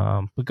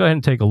 But go ahead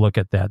and take a look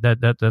at that.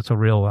 That's a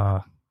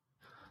real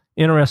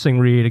interesting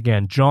read.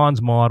 Again,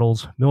 John's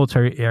Models,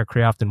 Military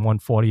Aircraft in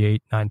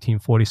 148,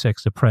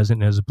 1946 to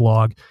present in his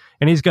blog.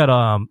 And he's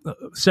got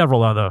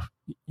several other,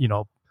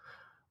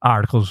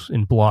 articles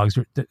and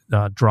blogs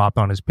that drop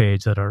on his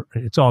page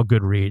it's all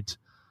good reads.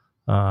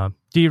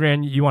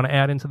 D-Ran, you want to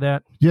add into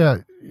that? Yeah,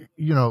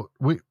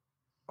 we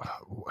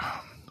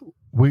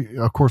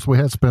of course we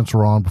had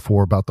Spencer on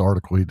before about the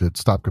article he did,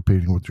 Stop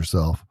Competing with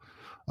Yourself.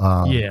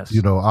 Yes.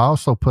 I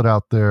also put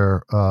out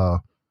there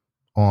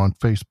on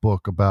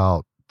Facebook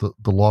about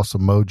the loss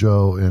of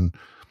mojo, and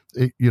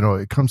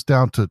it comes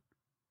down to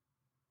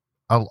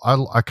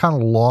I kind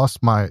of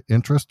lost my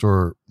interest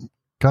or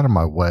kind of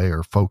my way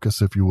or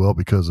focus, if you will,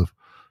 because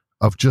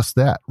of just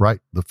that, right?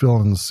 The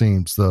filling in the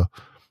seams, the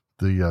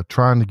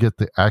trying to get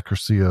the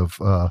accuracy of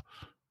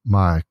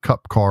my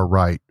cup car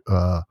right,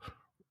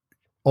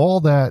 all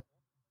that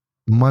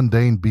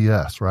mundane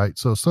BS, right?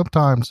 So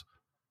sometimes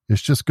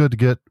it's just good to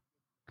get,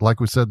 like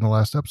we said in the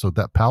last episode,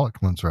 that palette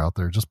cleanser out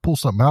there. Just pull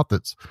something out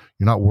that's,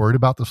 you're not worried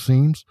about the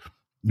seams.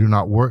 You're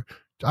not worried.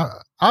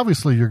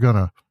 Obviously, you're going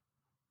to,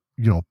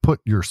 put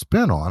your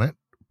spin on it,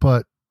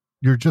 but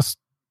you're just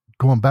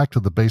going back to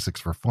the basics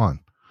for fun.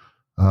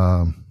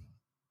 I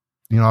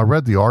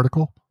read the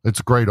article. It's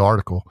a great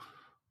article,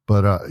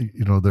 but,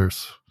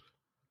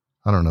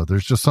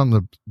 there's just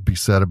something to be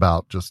said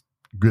about just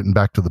getting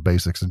back to the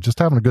basics and just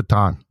having a good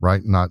time,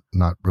 right? Not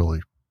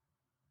really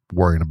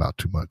worrying about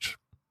too much.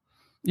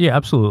 Yeah,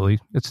 absolutely.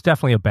 It's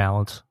definitely a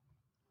balance,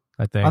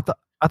 I think.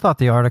 I thought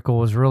the article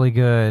was really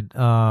good.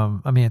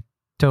 It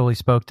totally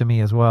spoke to me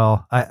as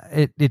well.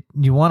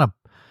 You want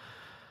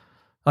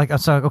to,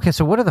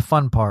 so what are the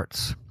fun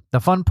parts? The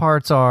fun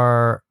parts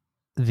are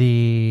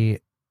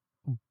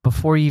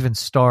before you even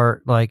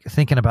start like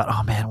thinking about,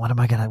 oh man,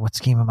 what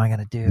scheme am I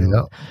gonna do?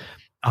 Yep.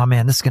 Oh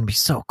man, this is gonna be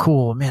so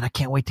cool. Man, I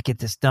can't wait to get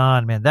this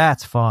done. Man,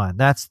 that's fun.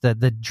 That's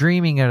the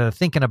dreaming or the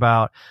thinking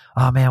about,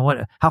 oh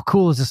man, how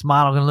cool is this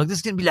model gonna look? This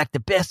is gonna be like the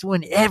best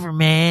one ever,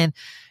 man.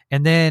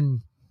 And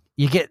then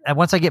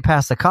once I get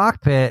past the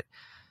cockpit,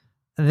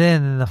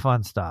 then the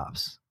fun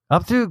stops.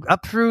 Up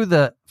through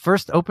the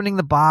first opening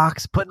the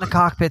box, putting the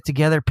cockpit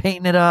together,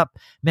 painting it up,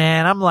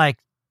 man, I'm like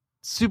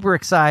super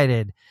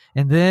excited.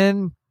 And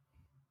then,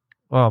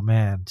 oh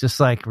man, just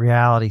like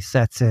reality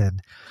sets in,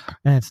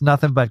 and it's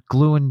nothing but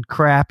gluing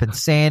crap and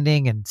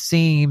sanding and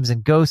seams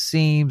and ghost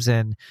seams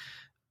and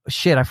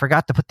shit. I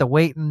forgot to put the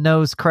weight and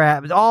nose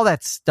crap, all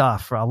that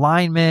stuff for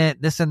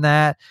alignment, this and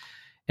that.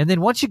 And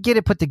then once you get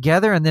it put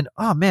together, and then,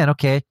 oh man,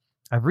 okay,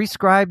 I've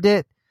rescribed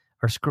it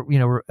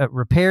or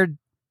repaired,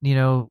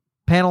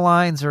 panel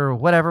lines or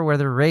whatever,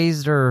 whether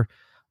raised or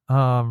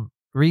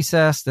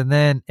recessed, and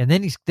then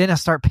I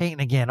start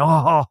painting again.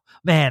 Oh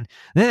man,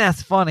 then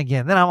that's fun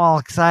again. Then I'm all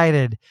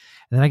excited,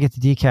 and then I get the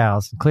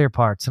decals and clear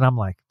parts, and I'm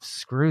like,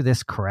 screw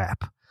this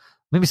crap.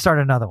 Let me start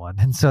another one.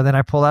 And so then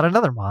I pull out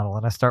another model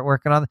and I start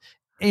working on,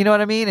 you know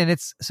what I mean? And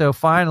it's so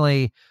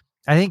finally,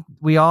 I think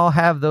we all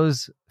have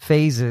those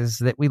phases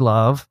that we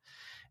love,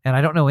 and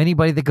I don't know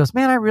anybody that goes,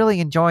 man, I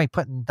really enjoy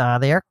putting the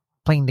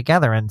airplane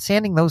together and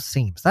sanding those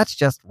seams. That's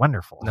just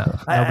wonderful. No,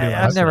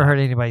 I've never heard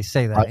anybody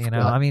say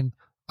that.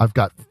 I've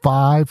got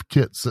 5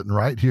 kits sitting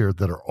right here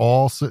that are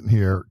all sitting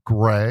here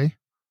gray.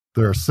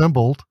 They're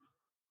assembled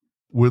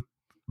with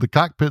the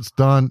cockpits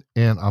done,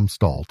 and I'm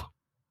stalled.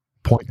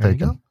 Point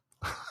taken.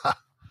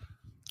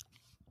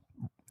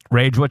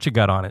 Rage, what you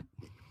got on it?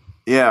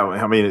 Yeah,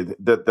 I mean,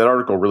 that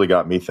article really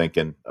got me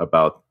thinking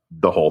about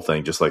the whole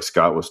thing, just like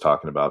Scott was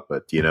talking about.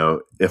 But,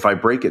 if I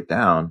break it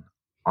down,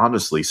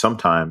 honestly,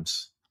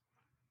 sometimes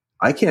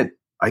I can't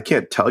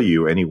tell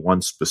you any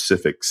one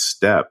specific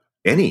step,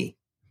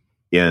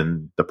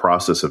 in the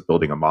process of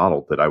building a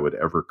model that I would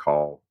ever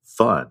call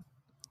fun.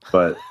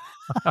 But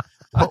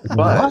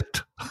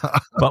what?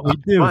 But we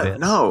do this.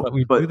 No, but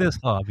we do this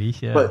hobby.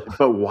 Yeah.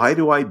 But why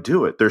do I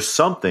do it? There's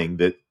something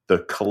that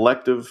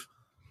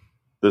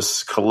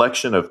this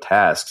collection of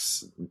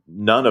tasks,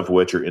 none of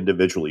which are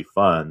individually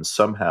fun,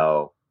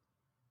 somehow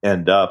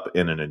end up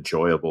in an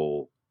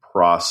enjoyable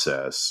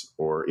process.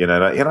 And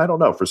I don't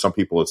know. For some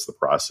people, it's the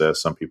process.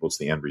 Some people, it's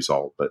the end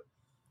result. But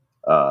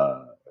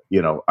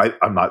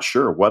I'm not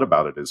sure what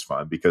about it is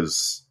fun,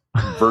 because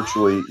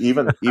virtually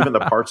even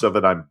the parts of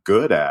it I'm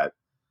good at,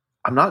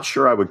 I'm not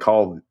sure I would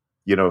call,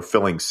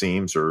 filling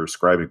seams or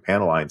scribing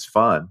panel lines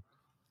fun,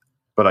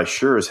 but I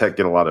sure as heck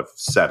get a lot of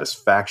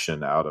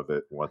satisfaction out of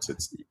it once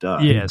it's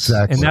done. Yes.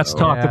 Exactly. And that's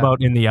talked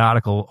about in the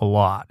article a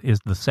lot, is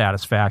the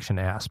satisfaction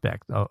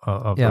aspect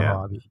of the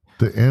hobby.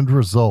 The end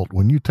result,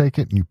 when you take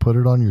it and you put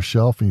it on your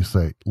shelf and you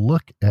say,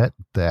 look at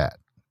that.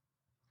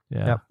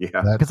 Yeah.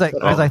 Because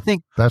I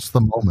think that's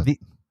the moment.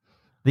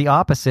 The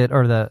opposite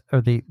or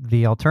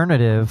the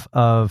alternative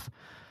of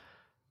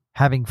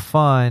having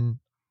fun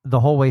the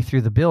whole way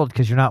through the build,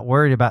 because you're not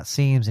worried about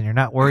seams and you're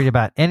not worried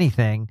about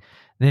anything,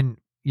 then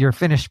your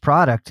finished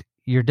product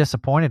you're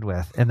disappointed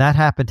with. And that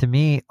happened to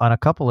me on a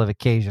couple of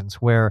occasions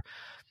where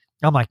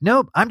I'm like,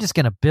 nope, I'm just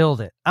going to build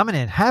it. I'm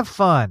going to have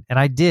fun. And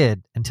I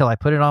did, until I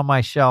put it on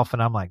my shelf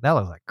and I'm like, that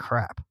looks like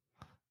crap.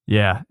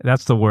 Yeah,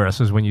 that's the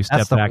worst, is when you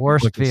step back and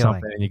look at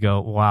something and you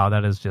go, wow,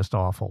 that is just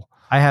awful.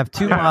 I have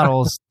 2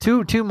 models,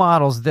 two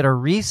models that are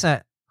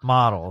recent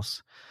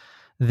models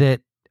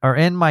that are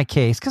in my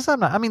case, because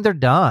they're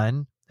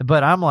done,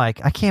 but I'm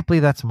like, I can't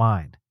believe that's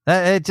mine.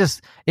 I'm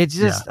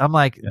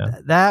like,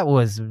 that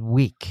was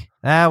weak.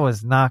 That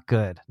was not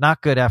good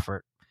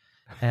effort.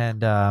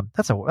 And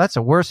that's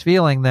a worse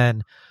feeling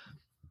than,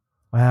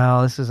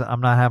 well,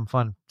 I'm not having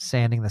fun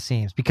sanding the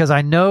seams, because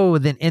I know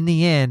that in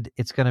the end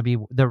it's going to be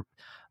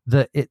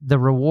the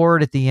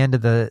reward at the end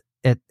of the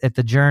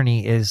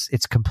journey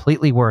it's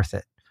completely worth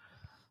it.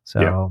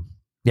 So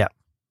yeah,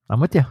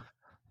 I'm with you.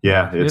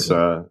 Yeah, it's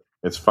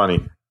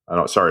funny. I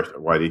don't. Sorry,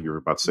 Whitey, you were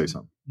about to say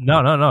something.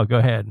 No, go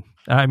ahead.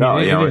 I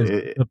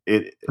mean,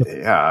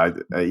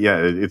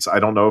 it's. I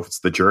don't know if it's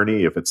the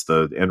journey, if it's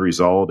the end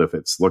result, if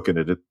it's looking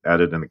at it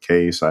in the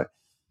case. I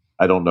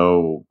don't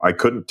know. I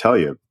couldn't tell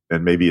you.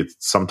 And maybe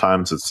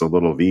sometimes it's a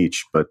little of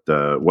each. But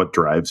what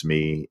drives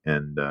me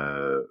and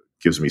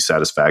gives me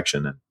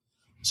satisfaction and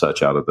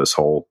such out of this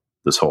whole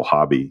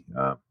hobby.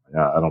 I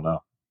don't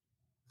know.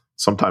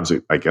 Sometimes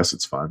I guess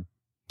it's fun.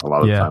 A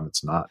lot of the time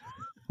it's not.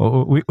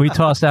 Well, we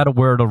toss that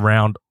word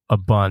around a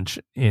bunch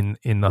in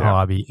the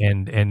hobby,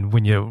 and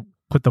when you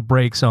put the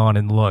brakes on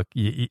and look,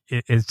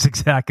 it's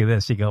exactly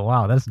this. You go,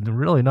 wow, that's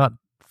really not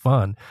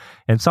fun.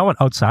 And someone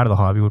outside of the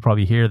hobby would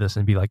probably hear this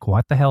and be like,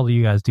 what the hell do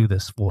you guys do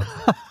this for?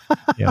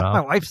 My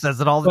wife says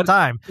it all the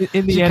time.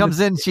 She comes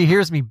in, she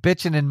hears me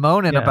bitching and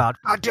moaning about,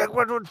 oh, Jack,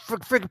 what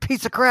freaking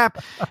piece of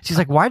crap. She's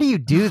like, why do you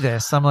do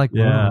this? I'm like,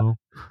 whoa.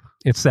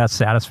 It's that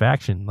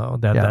satisfaction, though.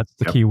 That's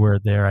the key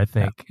word there, I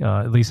think.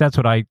 At least that's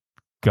what I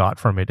got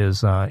from it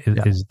is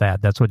that.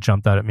 That's what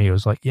jumped out at me. It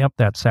was like, yep,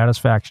 that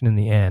satisfaction in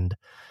the end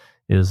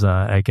is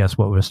I guess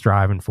what we're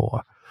striving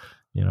for,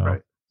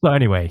 Right. So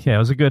anyway, yeah, it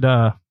was a good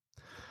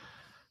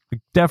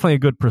definitely a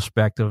good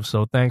perspective,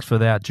 so thanks for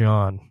that,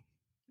 John.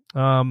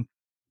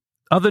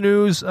 Other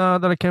news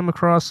that I came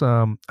across,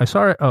 I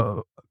saw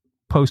a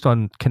post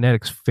on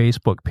Kinetic's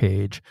Facebook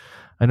page.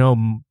 I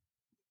know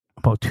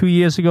about 2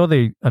 years ago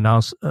they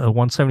announced a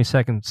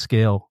 1/72nd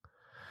scale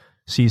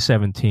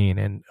C-17,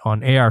 and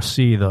on ARC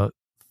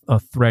a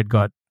thread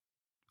got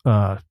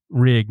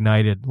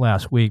reignited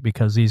last week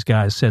because these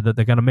guys said that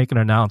they're going to make an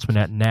announcement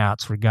at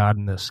NATS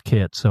regarding this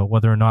kit. So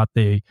whether or not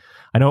I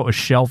know it was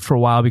shelved for a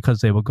while because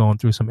they were going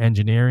through some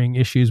engineering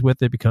issues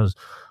with it, because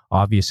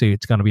obviously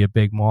it's going to be a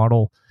big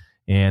model.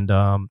 And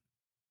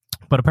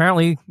but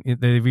apparently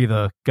they've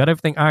either got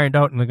everything ironed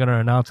out and they're going to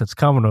announce it's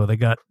coming, or they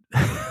got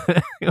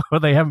or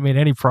they haven't made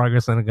any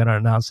progress and they're going to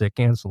announce they're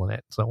canceling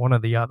it. So one or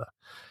the other.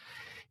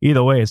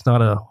 Either way, it's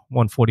not a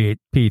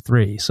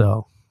 148P3.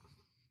 So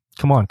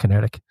come on,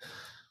 Kinetic.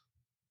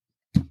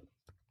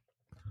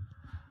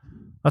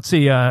 Let's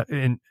see.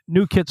 In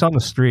new kits on the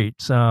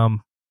streets.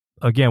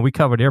 Again, we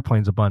covered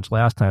airplanes a bunch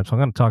last time, so I'm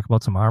going to talk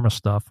about some armor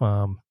stuff.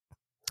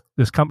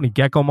 This company,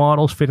 Gecko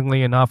Models,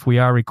 fittingly enough, we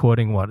are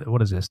recording,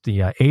 what is this? The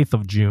 8th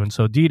of June.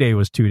 So D-Day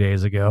was 2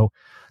 days ago,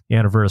 the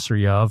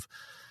anniversary of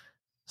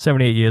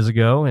 78 years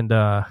ago. And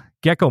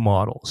Gecko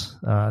Models,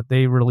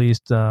 they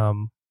released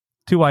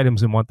 2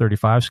 items in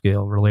 135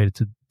 scale related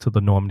to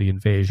the Normandy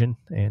invasion.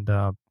 And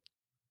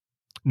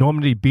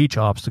Normandy beach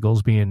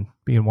obstacles being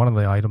one of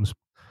the items.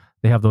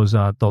 They have those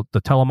the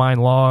Telemine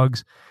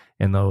logs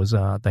and those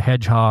the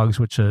hedgehogs,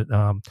 which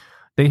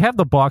they have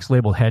the box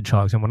labeled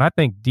hedgehogs. And when I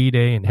think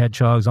D-Day and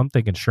hedgehogs, I'm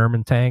thinking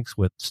Sherman tanks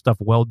with stuff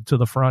welded to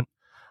the front.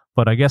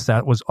 But I guess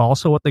that was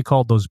also what they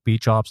called those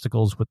beach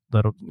obstacles with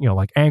that,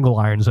 like angle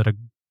irons that are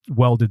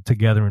welded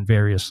together in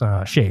various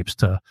shapes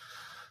to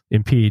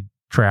impede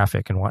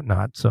traffic and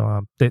whatnot.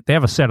 So they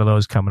have a set of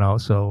those coming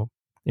out. So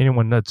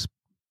anyone that's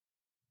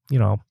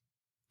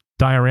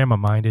diorama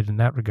minded in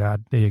that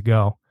regard, there you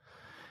go.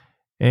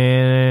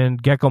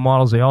 And Gecko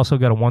Models, they also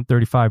got a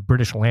 135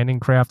 British landing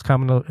craft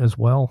coming out as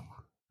well.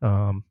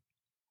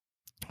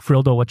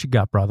 Frildo, what you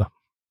got, brother?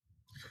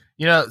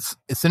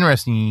 It's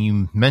interesting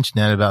you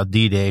mentioned that about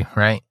D-Day,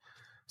 right?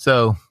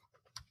 So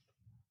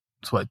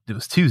it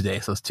was Tuesday.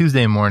 So it's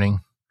Tuesday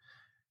morning.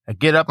 I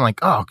get up, I'm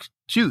like, oh,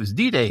 shoot, it's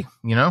D-Day,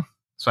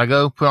 So I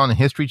go put on the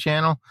History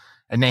Channel,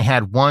 and they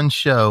had one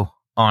show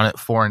on it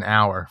for an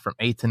hour from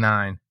 8 to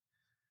 9.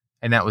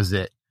 And that was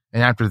it.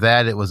 And after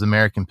that, it was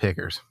American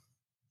Pickers.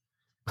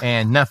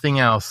 And nothing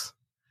else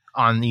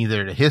on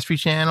either the History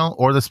Channel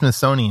or the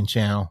Smithsonian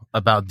Channel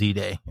about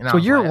D-Day. So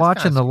you're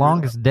watching The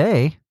Longest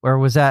Day, or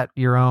was that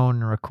your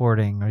own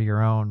recording or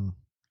your own?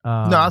 No,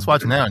 I was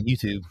watching that on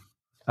YouTube.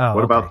 Oh,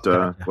 what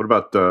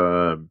about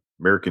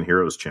American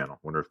Heroes Channel?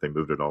 Wonder if they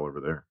moved it all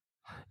over there.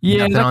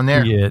 Yeah, on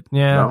there. Yeah,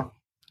 no.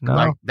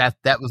 Like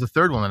that was the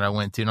third one that I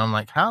went to, and I'm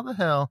like, how the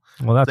hell?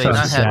 Well, that's they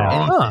not sad.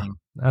 have anything?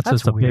 That's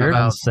just a weird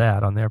and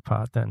sad on their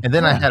part. Then, and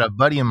then I had a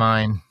buddy of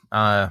mine,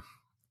 an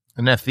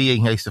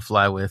FV I used to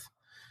fly with,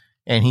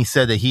 and he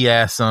said that he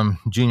asked some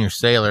junior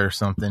sailor or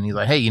something. He's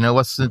like, hey,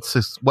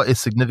 what is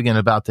significant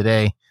about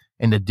today?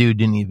 And the dude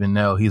didn't even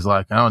know. He's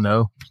like, I don't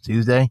know,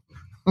 Tuesday.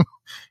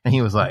 And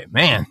he was like,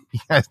 man,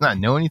 you guys not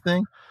know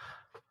anything?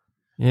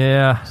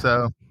 Yeah.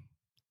 So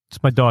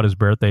it's my daughter's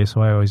birthday,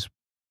 so I always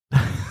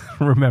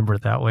remember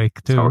it that way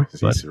too.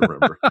 It's always easy to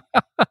remember.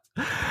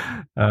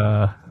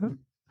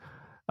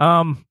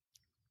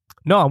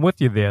 No, I'm with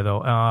you there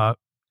though. A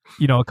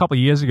couple of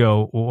years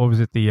ago, what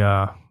was it?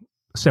 The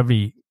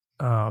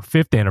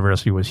 75th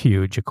anniversary was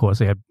huge. Of course,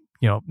 they had,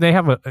 they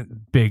have a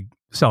big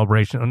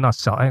celebration.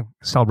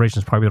 Celebration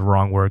is probably the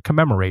wrong word.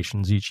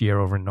 Commemorations each year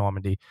over in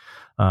Normandy.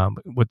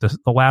 With the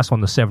last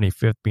one, the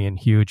 75th, being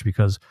huge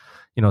because,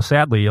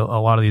 sadly, a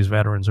lot of these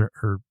veterans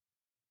are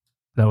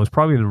that was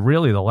probably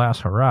really the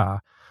last hurrah.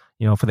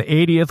 For the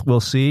 80th, we'll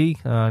see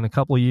in a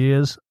couple of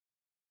years.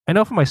 I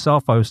know for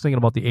myself, I was thinking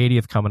about the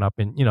 80th coming up,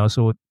 and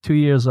so 2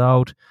 years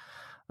out.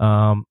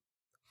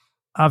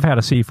 I've had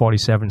a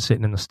C-47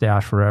 sitting in the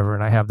stash forever,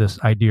 and I have this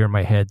idea in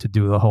my head to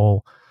do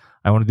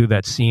I want to do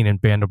that scene in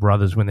Band of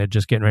Brothers when they're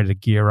just getting ready to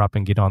gear up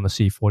and get on the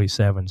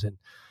C-47s. And,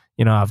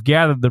 I've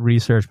gathered the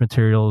research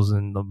materials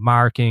and the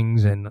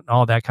markings and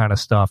all that kind of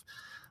stuff,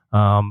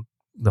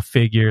 the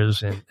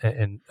figures,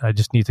 and I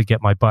just need to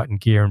get my butt in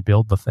gear and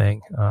build the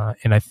thing.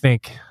 And I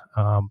think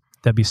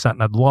that'd be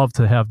something I'd love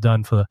to have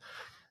done for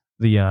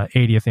the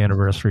 80th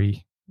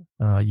anniversary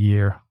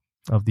year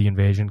of the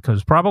invasion,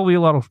 because probably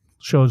a lot of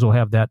shows will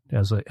have that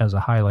as a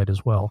highlight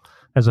as well,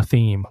 as a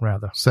theme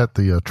rather. Is that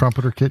the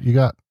trumpeter kit you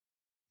got?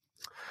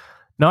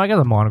 No, I got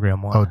the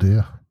monogram one. Oh, do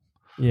you?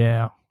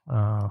 Yeah.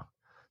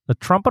 The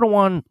trumpeter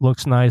one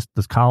looks nice.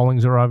 The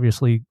cowlings are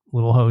obviously a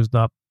little hosed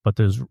up, but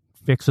there's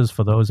fixes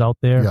for those out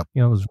there. Yep.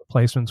 There's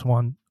replacements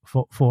one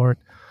for it.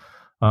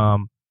 I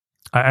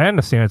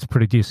understand it's a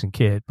pretty decent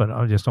kit, but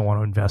I just don't want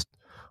to invest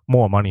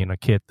more money in a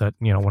kit that,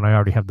 when I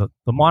already have the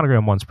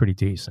monogram one's pretty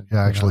decent.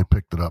 Yeah, I actually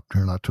picked it up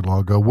here not too long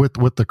ago with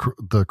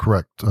the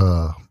correct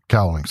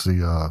cowlings,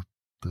 the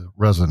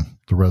resin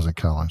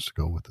cowlings to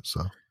go with it.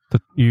 So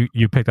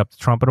You picked up the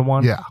trumpeter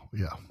one? Yeah.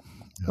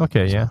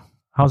 Okay, yeah.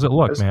 How's it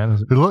look, man?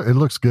 It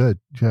looks good.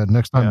 Yeah,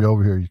 next time you're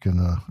over here, you can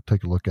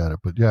take a look at it.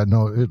 But yeah,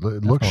 no, it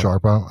looks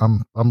sharp.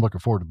 I'm looking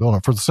forward to building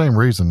it for the same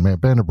reason, man.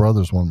 Band of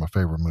Brothers is one of my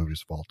favorite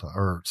movies of all time,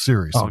 or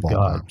series of all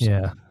time. So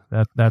yeah,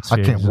 that's.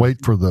 I can't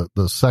wait for the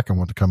second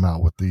one to come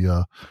out with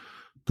the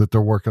that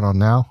they're working on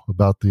now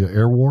about the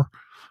air war.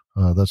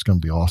 That's going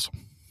to be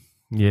awesome.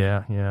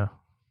 Yeah.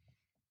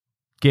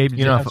 Gabe, did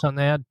you have something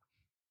to add?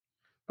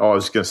 Oh, I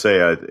was going to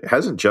say,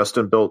 hasn't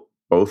Justin built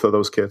both of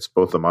those kits,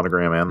 both the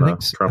monogram and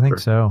the trumpeter? I think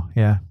so.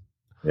 Yeah.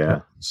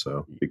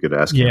 So you could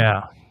ask him.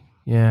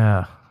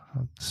 Yeah.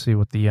 Let's see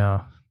what the.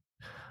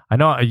 I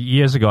know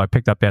years ago I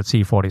picked up that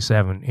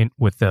C-47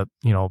 with the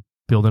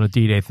building a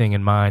D-Day thing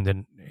in mind,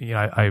 and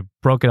I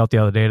broke it out the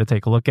other day to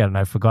take a look at it, and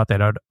I forgot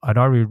that I'd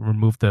already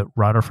removed the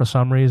rudder for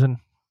some reason.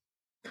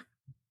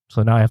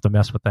 So now I have to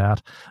mess with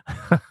that.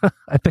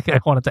 I think I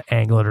wanted to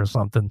angle it or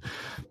something.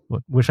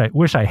 Wish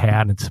I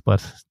hadn't,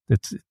 but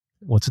it's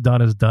what's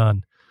done is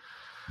done.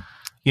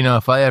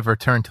 If I ever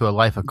turn to a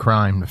life of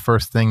crime, the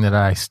first thing that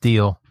I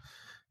steal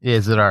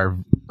is at our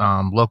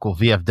local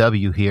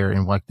VFW here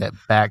in like that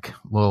back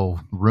little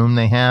room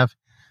they have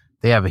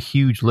a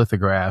huge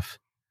lithograph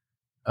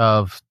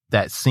of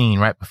that scene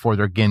right before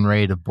they're getting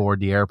ready to board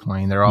the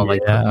airplane. They're all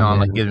like putting on,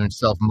 like giving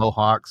themselves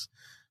mohawks.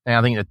 And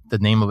I think that the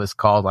name of it's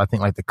called, like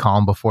the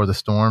calm before the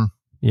storm.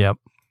 Yep.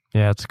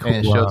 Yeah, it's cool.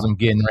 And it shows them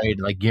getting ready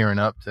to gearing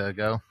up to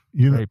go.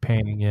 Very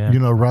painting, yeah.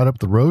 Right up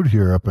the road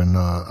here up in,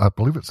 I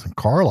believe it's in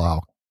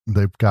Carlisle,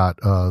 they've got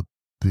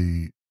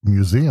the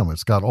museum.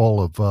 It's got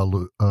all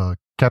of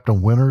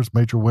Captain Winters,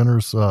 Major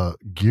Winters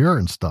gear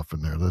and stuff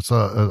in there. There's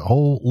a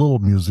whole little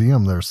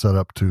museum there set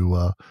up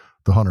to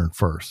the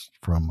 101st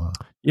from.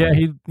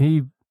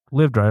 He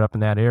lived right up in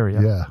that area.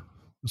 Yeah,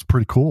 it's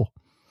pretty cool.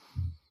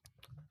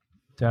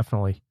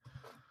 Definitely.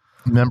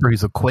 Remember,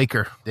 he's a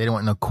Quaker. They don't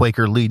want no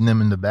Quaker leading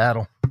them into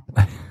battle.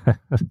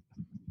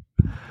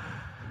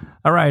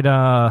 All right.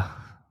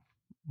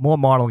 More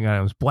modeling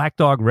items. Black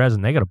Dog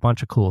Resin. They got a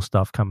bunch of cool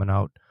stuff coming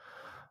out.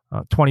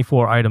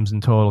 24 items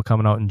in total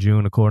coming out in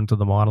June, according to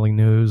the Modeling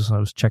News. I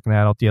was checking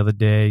that out the other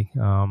day.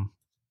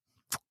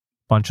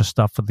 Bunch of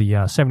stuff for the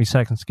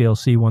 72nd scale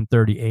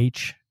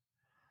C-130H.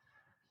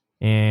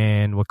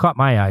 And what caught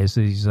my eye is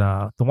these,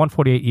 the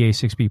 148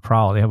 EA6B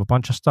Prowler. They have a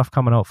bunch of stuff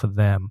coming out for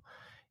them.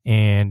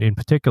 And in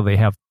particular, they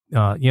have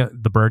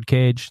the bird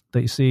cage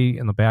that you see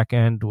in the back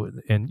end,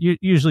 and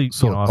usually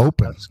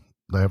open.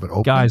 They have it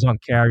open. Guys on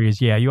carriers,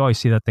 you always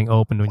see that thing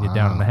open when you're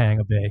down in the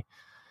hangar bay.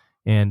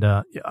 And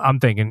I'm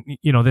thinking,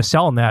 they're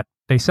selling that.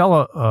 They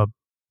sell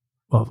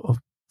a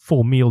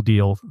full meal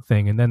deal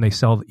thing, and then they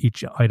sell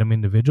each item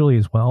individually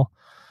as well.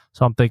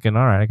 So I'm thinking,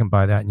 all right, I can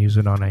buy that and use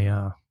it on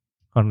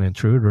an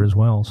intruder as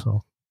well.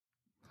 So.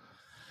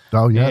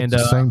 Oh yeah, it's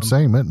the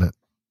same, isn't it?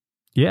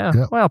 Yeah,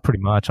 well, pretty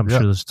much. I'm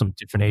sure there's some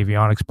different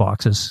avionics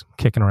boxes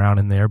kicking around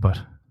in there, but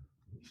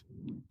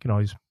you can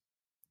always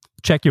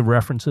check your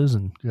references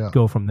and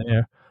go from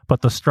there.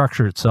 But the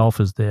structure itself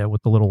is there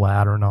with the little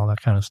ladder and all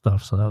that kind of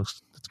stuff, so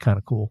it's kind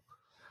of cool.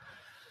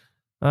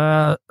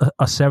 A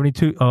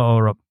 72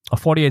 or a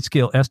 48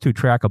 scale S2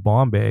 tracker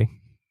bomb bay.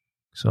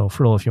 So,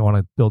 Frill, if you want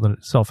to build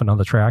yourself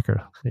another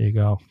tracker, there you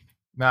go.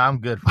 No,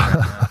 I'm good for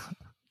that.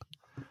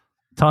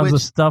 Tons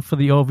of stuff for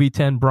the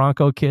OV10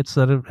 Bronco kits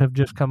that have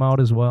just come out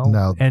as well.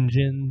 Now,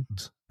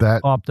 engines,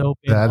 popped open.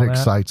 That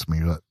excites me.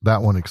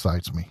 That one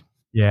excites me.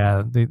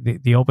 Yeah,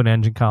 the open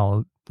engine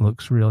column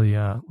looks really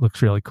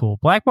cool.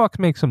 Black Box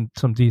makes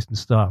some decent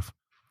stuff.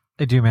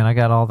 They do, man. I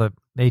got all the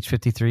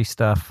H53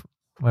 stuff,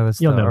 whether it's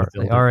the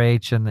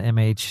RH and the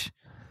MH.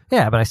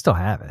 Yeah, but I still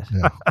have it.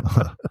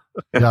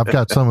 Yeah, I've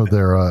got some of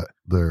their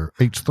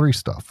H3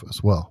 stuff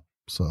as well.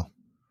 So.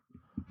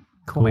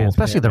 Cool, man.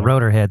 Especially the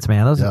rotor heads,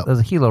 man.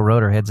 Those Hilo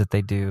rotor heads that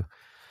they do.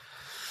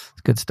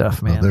 It's good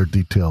stuff, man. They're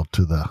detailed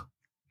to the.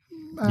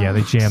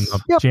 They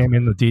jam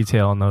in the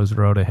detail on those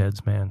rotor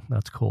heads, man.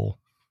 That's cool.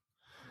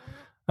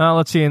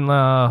 Let's see. And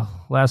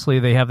lastly,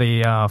 they have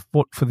the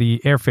for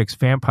the Airfix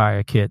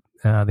Vampire kit.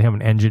 They have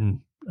an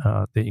engine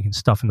that you can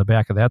stuff in the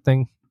back of that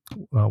thing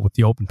with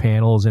the open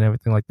panels and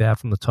everything like that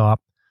from the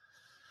top.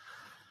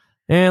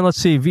 And let's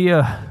see,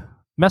 via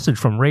message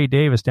from Ray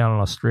Davis down in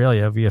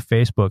Australia via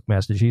Facebook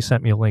message. He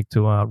sent me a link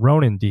to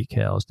Ronin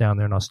decals down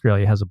there in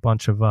Australia. It has a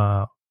bunch of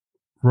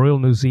Royal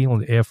New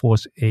Zealand Air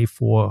Force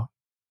A4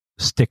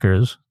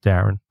 stickers,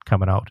 Darren,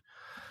 coming out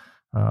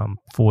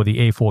for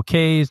the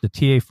A4Ks, the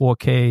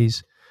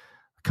TA4Ks,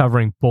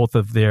 covering both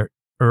of their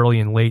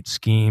early and late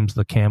schemes,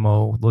 the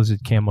camo,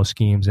 lizard camo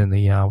schemes, and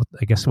the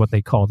I guess what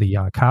they call the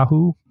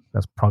Kahu.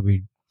 That's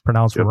probably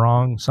pronounced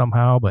wrong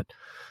somehow, but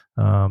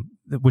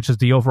which is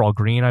the overall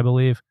green, I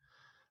believe.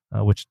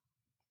 Which,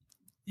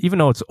 even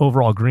though it's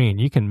overall green,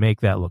 you can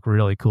make that look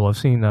really cool. I've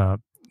seen, one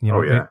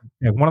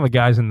of the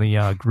guys in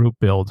the group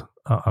build.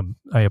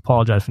 I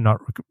apologize for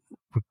not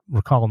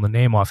recalling the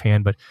name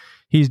offhand, but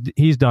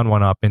he's done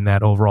one up in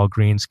that overall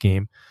green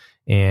scheme,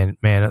 and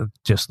man, it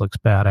just looks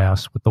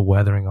badass with the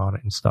weathering on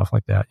it and stuff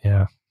like that.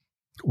 Yeah,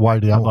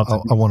 Whitey, I'd love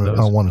to I want do to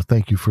those. I want to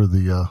thank you for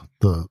the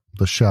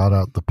shout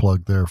out, the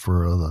plug there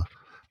for the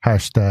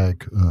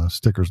hashtag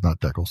stickers, not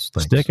decals.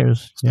 Thanks.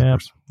 Stickers.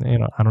 Stickers.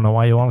 Yeah. I don't know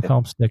why you want to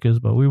call them stickers,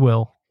 but we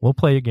will. We'll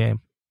play a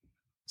game.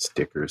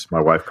 Stickers.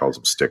 My wife calls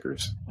them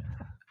stickers.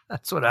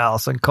 That's what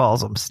Allison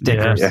calls them,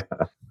 stickers. Yeah.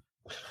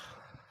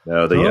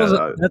 No,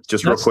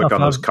 just real quick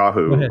on those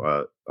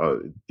Kahu,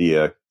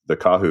 the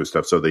Kahu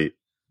stuff. So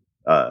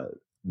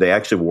they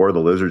actually wore the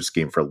lizard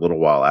scheme for a little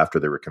while after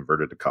they were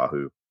converted to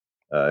Kahu.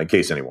 In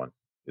case anyone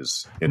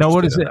is interested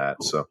what is in it?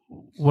 that. So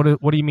What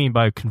do you mean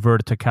by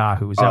converted to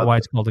Kahu? Is that why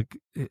it's called a?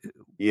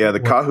 yeah, the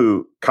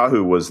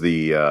Kahu was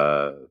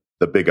the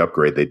big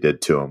upgrade they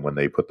did to them when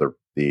they put the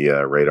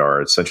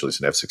radar. Essentially, it's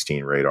an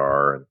F-16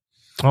 radar, and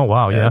Oh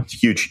wow, yeah.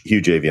 huge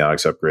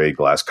avionics upgrade,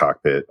 glass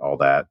cockpit, all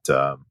that.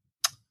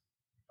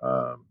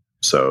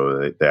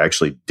 So they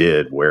actually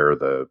did wear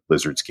the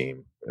lizard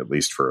scheme at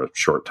least for a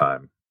short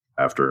time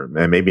after,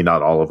 and maybe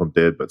not all of them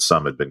did, but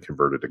some had been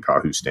converted to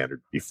Kahu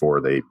standard before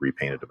they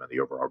repainted them in the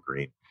overall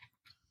green.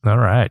 All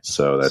right.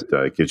 So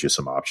that gives you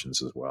some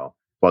options as well.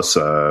 Plus,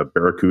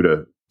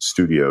 Barracuda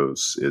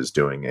Studios is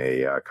doing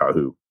a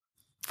Kahu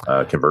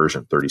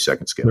conversion,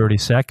 30-second scale.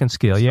 30-second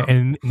scale, yeah.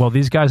 And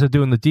these guys are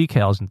doing the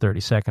decals in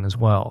 30-second as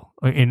well.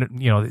 And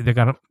they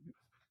got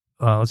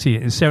let's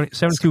see,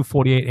 72,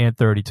 48, and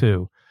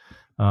 32.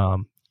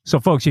 So,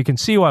 folks, you can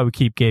see why we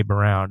keep Gabe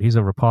around. He's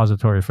a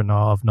repository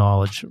of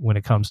knowledge when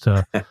it comes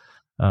to,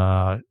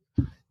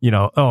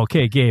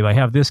 okay, Gabe, I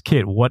have this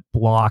kit. What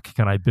block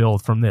can I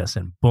build from this?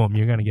 And boom,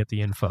 you're going to get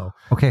the info.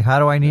 Okay, how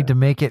do I need to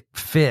make it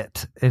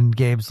fit? And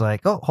Gabe's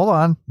like, oh, hold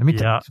on. Let me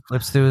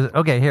flips through.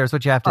 Okay, here's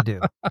what you have to do.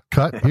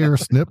 Cut here,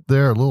 snip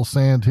there, a little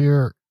sand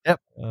here.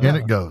 Yep. And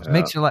it goes.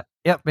 Makes your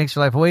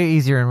life way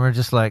easier. And we're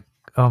just like,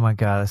 oh my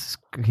God,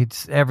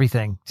 it's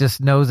everything.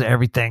 Just knows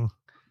everything.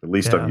 At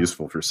least I'm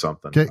useful for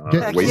something.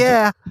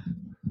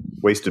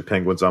 Wasted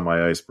penguins on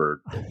my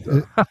iceberg.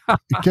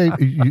 Gabe,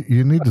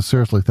 you need to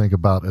seriously think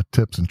about a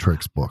tips and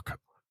tricks book.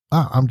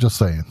 I'm just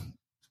saying.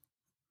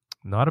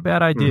 Not a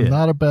bad idea.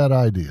 Not a bad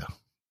idea.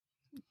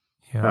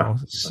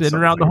 Sitting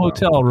around the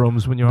hotel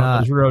rooms when you're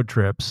on those road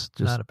trips.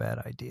 Just not a bad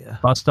idea.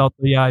 Bust out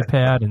the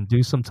iPad and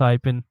do some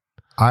typing.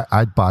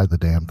 I'd buy the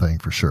damn thing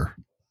for sure.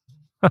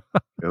 At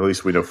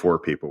least we know 4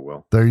 people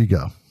will. There you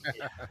go.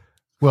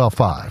 Well,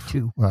 5.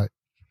 2. Right.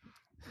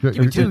 Give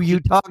me 2,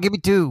 Utah. Give me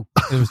 2.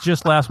 It was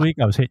just last week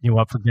I was hitting you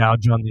up for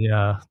gouge on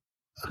the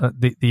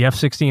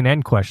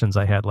F-16N questions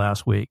I had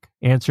last week.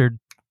 Answered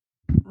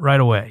right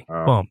away.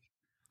 Boom.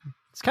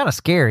 It's kind of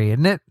scary,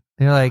 isn't it?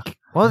 You're like,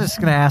 well, I'm just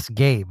going to ask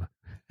Gabe.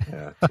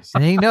 Yeah,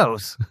 and he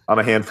knows. On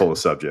a handful of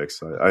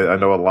subjects. I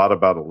know a lot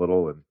about a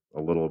little and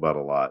a little about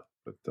a lot.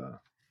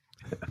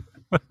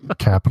 But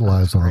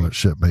capitalize on it,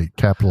 shipmate.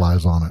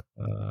 Capitalize on it.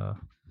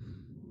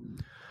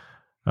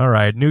 All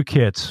right, new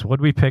kits. What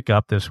did we pick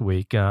up this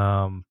week?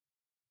 Before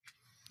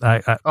you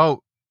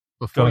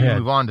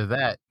move on to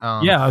that,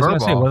 I was going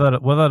to say,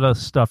 what other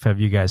stuff have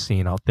you guys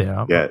seen out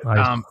there? Yeah,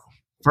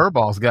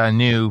 Furball's got a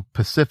new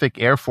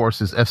Pacific Air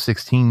Force's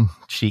F-16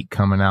 sheet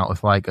coming out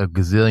with like a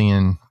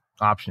gazillion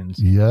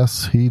options.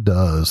 Yes, he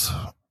does.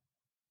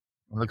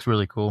 It looks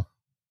really cool.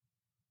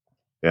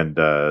 And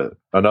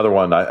another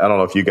one, I don't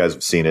know if you guys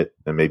have seen it,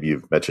 and maybe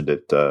you've mentioned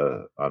it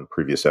on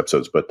previous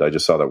episodes, but I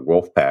just saw that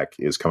Wolfpack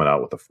is coming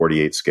out with a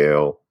 48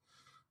 scale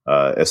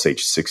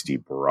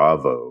SH-60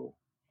 Bravo.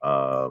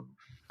 No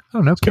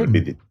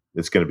kidding.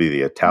 It's going to be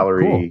the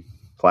Italeri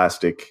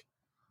plastic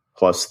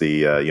plus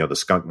the the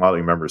Skunk model.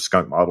 You remember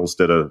Skunk Models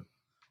did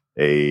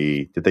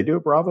did they do a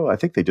Bravo? I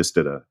think they just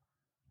did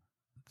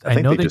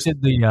I know they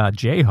did the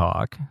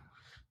Jayhawk.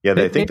 Yeah,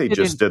 I think they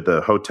just did the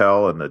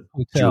Hotel and the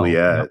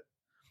Juliet.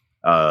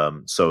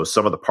 Yep. So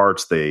some of the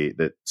parts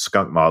that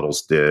Skunk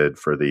Models did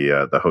for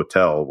the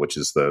Hotel, which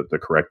is the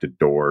corrected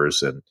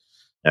doors and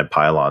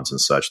pylons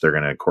and such, they're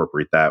going to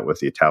incorporate that with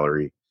the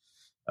Italeri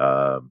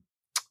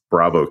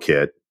Bravo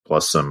kit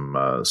plus some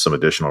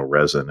additional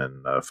resin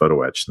and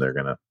photo etch. And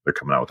they're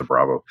coming out with the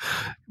Bravo.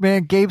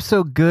 Man, Gabe's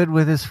so good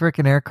with his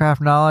freaking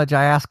aircraft knowledge.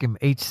 I ask him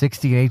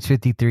H-60 and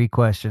H-53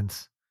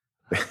 questions.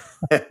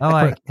 I'm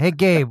like, hey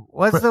Gabe,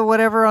 what's the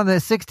whatever on the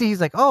 60? He's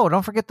like, oh,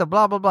 don't forget the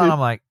blah blah blah. I'm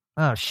like,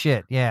 oh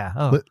shit, yeah.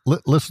 Oh.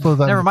 Let's throw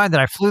that. Never mind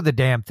that I flew the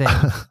damn thing.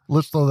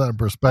 Let's throw that in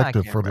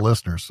perspective for the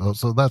listeners.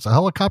 So that's a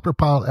helicopter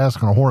pilot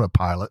asking a Hornet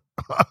pilot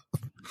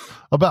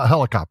about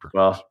helicopter.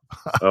 Well,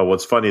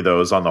 what's funny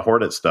though is on the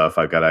Hornet stuff,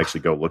 I've got to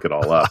actually go look it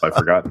all up. I've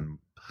forgotten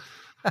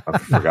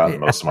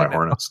most of my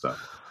Hornet stuff.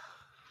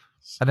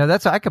 I know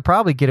I could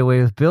probably get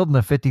away with building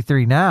a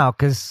 53 now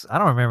because I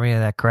don't remember any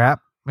of that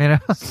crap.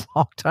 It's a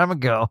long time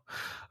ago.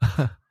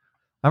 I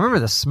remember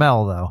the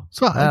smell though.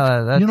 So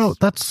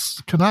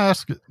can I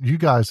ask you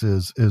guys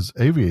as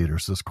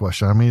aviators this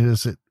question? I mean,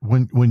 is it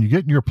when you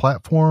get in your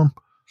platform,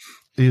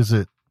 is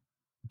it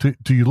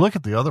do you look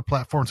at the other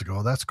platforms and go,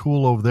 oh, that's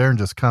cool over there, and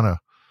just kind of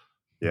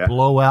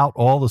blow out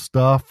all the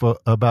stuff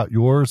about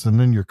yours, and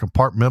then you're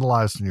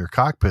compartmentalized in your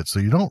cockpit, so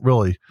you don't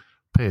really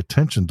pay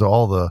attention to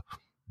all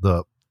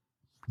the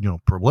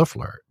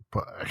proliferate.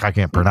 I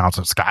can't pronounce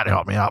it. Scott,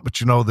 help me out. But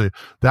the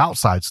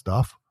outside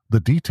stuff. the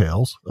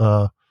details.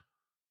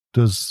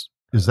 Is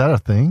that a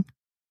thing?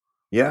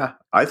 Yeah,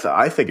 I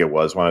think it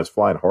was when I was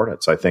flying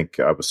Hornets. I think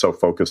I was so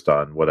focused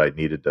on what I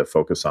needed to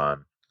focus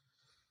on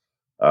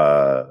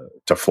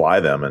to fly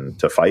them and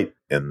to fight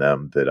in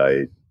them that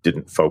I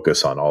didn't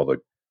focus on all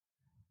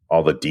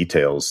the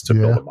details to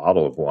build a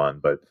model of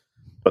one.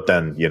 But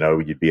then,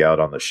 you'd be out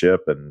on the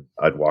ship and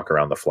I'd walk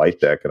around the flight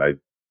deck and I'd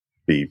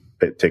be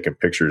taking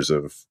pictures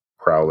of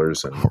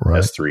prowlers and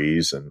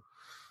S3s and,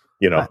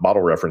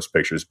 model reference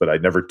pictures, but I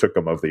never took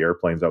them of the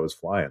airplanes I was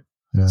flying.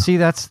 Yeah.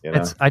 See,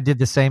 I did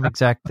the same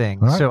exact thing.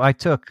 Right. So I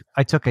took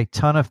a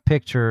ton of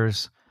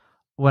pictures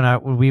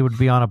when we would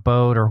be on a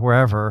boat or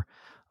wherever,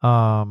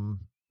 and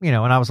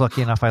I was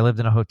lucky enough. I lived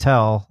in a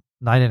hotel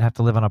and I didn't have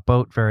to live on a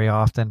boat very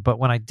often, but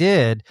when I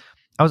did,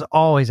 I was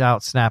always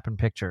out snapping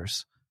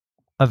pictures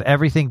of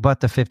everything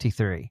but the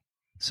 53.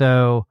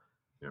 So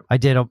I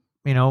did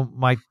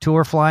my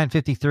tour flying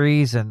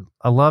 53s and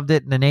I loved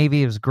it in the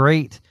Navy. It was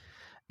great.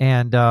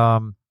 And,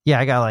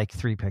 I got like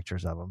 3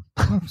 pictures of them.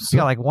 I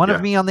got like one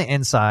of me on the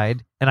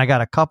inside and I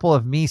got a couple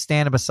of me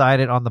standing beside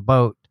it on the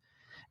boat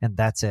and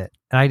that's it.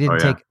 And I didn't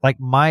take like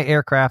my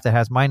aircraft that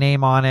has my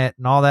name on it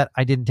and all that.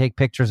 I didn't take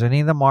pictures of any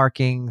of the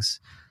markings,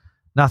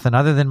 nothing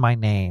other than my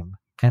name.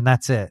 And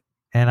that's it.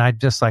 And I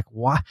just like,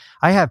 why?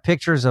 I have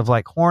pictures of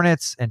like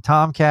Hornets and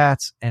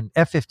Tomcats and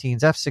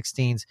F-15s,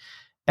 F-16s,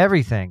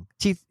 everything,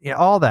 teeth,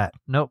 all that.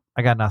 Nope.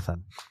 I got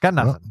nothing.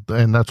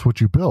 And that's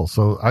what you build.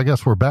 So I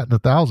guess we're batting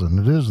 1,000.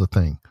 It is the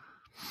thing.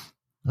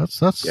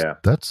 That's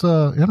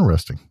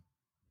interesting.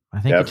 I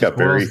think I've got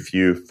very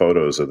few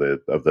photos of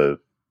the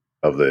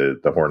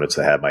Hornets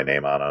that had my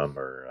name on them,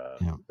 or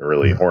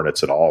really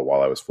Hornets at all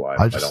while I was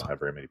flying. I don't have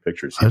very many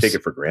pictures. You take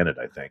it for granted,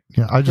 I think.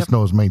 Yeah, I just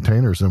know as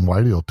maintainers, and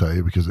Whitey will tell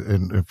you because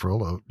in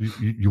Frillo,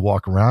 you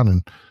walk around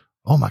and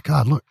oh my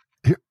God, look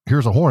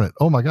here's a Hornet.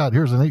 Oh my God,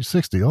 here's an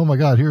 860. Oh my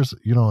God, here's an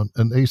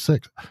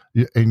A6,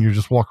 and you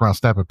just walk around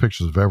snapping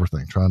pictures of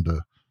everything, trying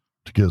to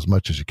get as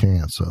much as you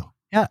can. So.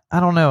 Yeah, I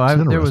don't know.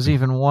 There was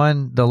even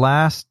the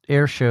last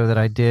air show that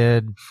I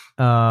did,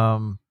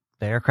 the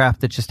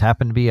aircraft that just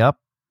happened to be up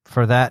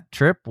for that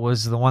trip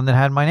was the one that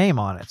had my name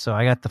on it. So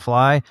I got to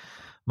fly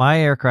my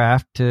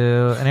aircraft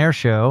to an air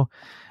show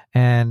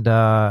and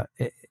I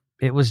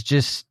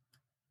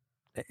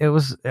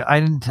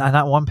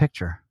not one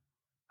picture.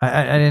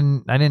 I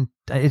didn't,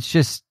 it's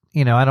just,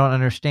 I don't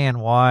understand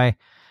why,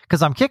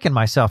 because I'm kicking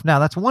myself. Now,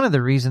 that's one of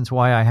the reasons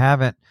why I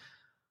haven't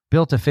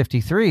built a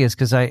 53 is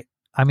because I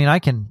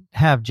can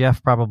have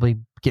Jeff probably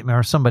get me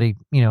or somebody,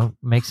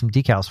 make some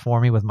decals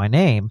for me with my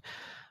name,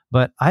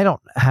 but I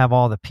don't have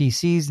all the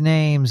PC's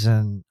names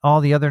and all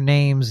the other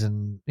names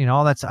and,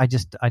 all that's,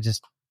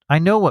 I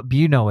know what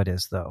it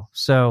is though.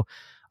 So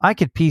I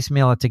could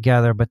piecemeal it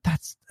together, but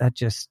that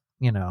just,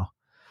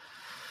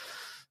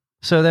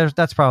 so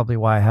that's probably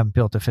why I haven't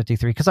built a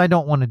 53 because I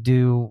don't want to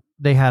do,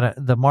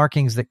 the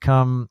markings that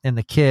come in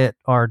the kit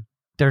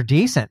they're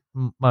decent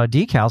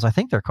decals. I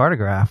think they're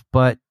cartograph,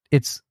 but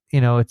it's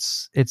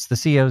the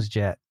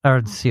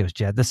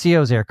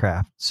CO's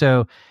aircraft.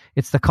 So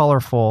it's the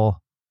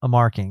colorful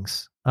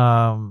markings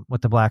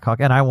with the Black Hawk.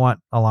 And I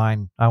want a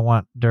line. I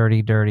want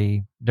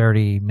dirty,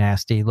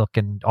 nasty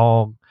looking,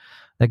 all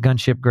the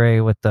gunship gray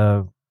with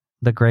the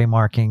gray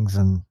markings.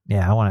 And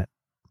I want it.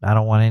 I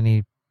don't want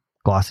any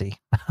glossy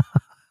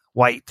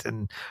white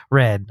and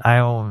red. I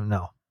don't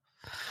know.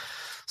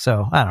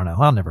 So I don't know.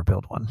 I'll never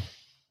build one.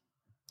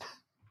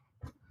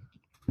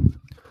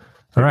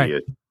 All right.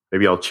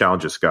 Maybe I'll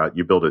challenge you, Scott.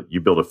 You build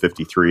a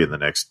 53 in the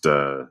next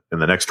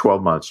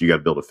 12 months. You got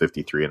to build a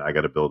 53, and I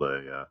got to build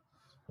an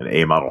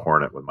A model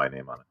Hornet with my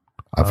name on it.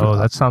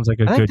 That sounds like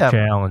a good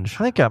challenge.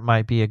 I think that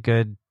might be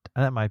good.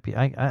 That might be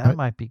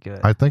good.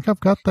 I think I've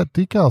got that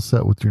decal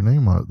set with your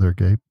name on it there,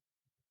 Gabe.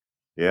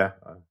 Yeah,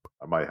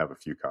 I might have a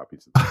few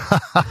copies.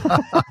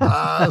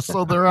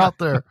 So they're out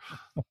there.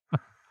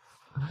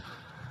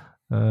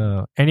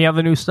 Any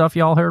other new stuff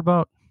y'all heard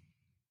about?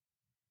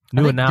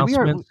 New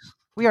announcements?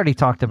 We already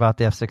talked about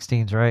the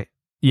F-16s, right?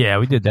 Yeah,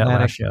 we did that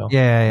last show.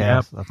 Yeah.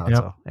 Yep. I thought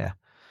so. Yeah.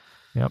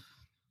 Yep.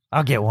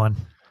 I'll get one.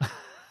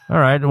 All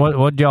right.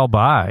 What'd y'all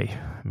buy,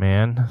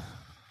 man?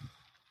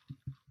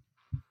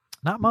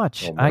 Not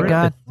much. What?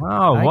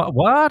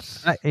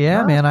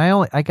 Man.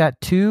 I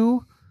got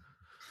two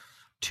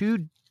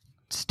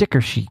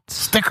sticker sheets.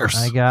 Stickers.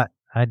 I got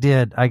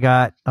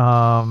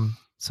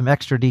some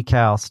extra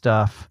decal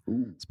stuff,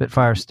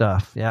 Spitfire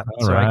stuff. Yeah.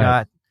 All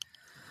right.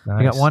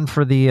 I got one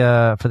for the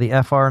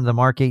FR and the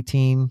Mark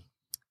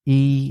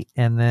 18E,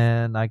 and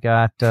then I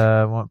got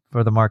one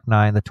for the Mark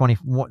 9. The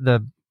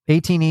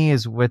 18E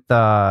is with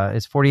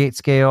is 48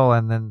 scale,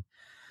 and then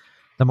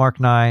the Mark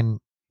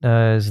 9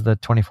 is the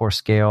 24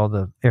 scale,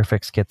 the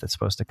Airfix kit that's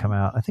supposed to come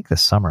out, I think,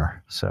 this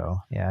summer. So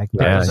I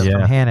got those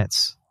from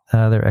Hanitz.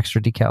 They're extra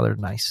decal. They're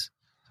nice.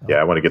 So,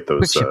 I want to get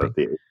those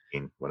the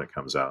 18 when it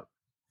comes out.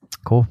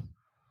 Cool.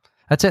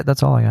 That's it.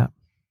 That's all I got.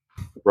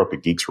 Broke a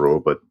geeks rule,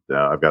 but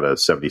I've got a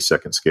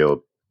 72nd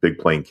scale big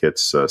plane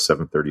kits,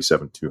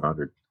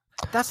 737-200.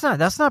 That's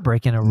not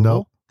breaking a rule.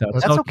 No,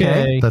 that's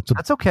okay.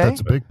 That's okay.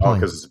 That's a big plane.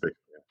 Because it's a big,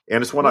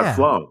 and it's one I've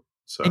flown.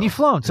 So And you've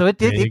flown, so it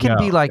There you can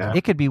go. be like Yeah.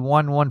 it could be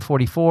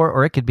 144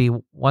 or it could be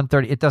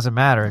 130. It doesn't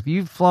matter. If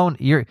you've flown,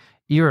 you're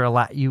you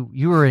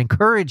were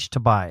encouraged to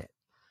buy it.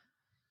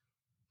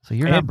 So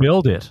you're And not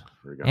build it.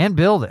 there we go. and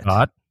build it.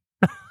 Not.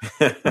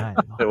 I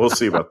know. We'll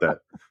see about that.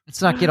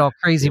 Let's not get all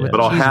crazy with But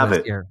the I'll cheese have whiz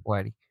it. here,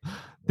 Whitey.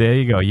 There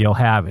you go. You'll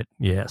have it.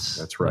 Yes.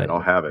 That's right.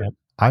 I'll have it.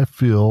 I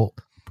feel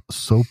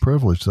so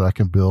privileged that I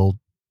can build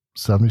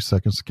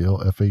 72nd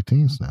scale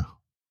F-18s now.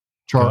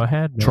 Go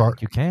ahead. Man.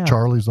 You can.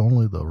 Charlie's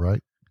only though,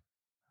 right?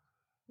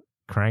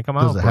 Crank them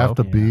out. Does it have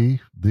to bro.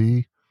 be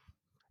the?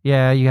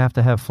 Yeah, you have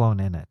to have flown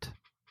in it.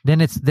 Then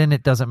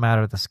it doesn't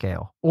matter the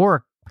scale,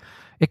 or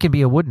it can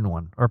be a wooden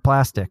one or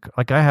plastic.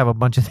 Like I have a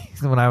bunch of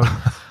these when I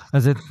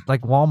was at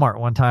like Walmart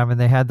one time, and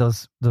they had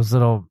those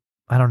little,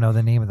 I don't know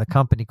the name of the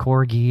company,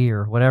 Corgi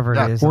or whatever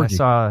Yeah, it is. And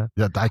Corgi.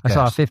 I Die-cast.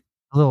 saw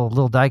a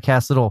little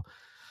die-cast little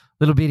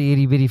bitty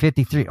itty bitty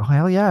 53. Oh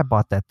hell yeah, I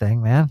bought that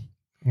thing, man.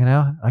 You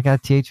know, I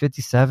got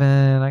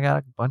TH-57. I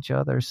got a bunch of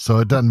others. So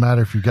it doesn't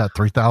matter if you got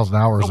 3,000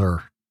 hours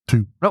or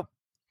two. Nope.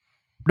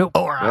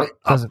 All right.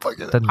 Doesn't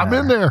I'm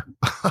in matter.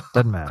 there.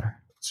 Doesn't matter.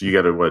 So you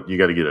got to what? You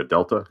got to get a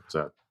Delta. Is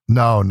that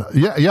No.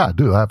 Yeah, I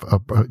do. I have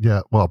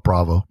well,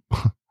 Bravo.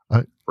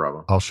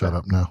 Bravo? I'll shut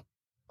up now.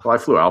 Well, I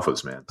flew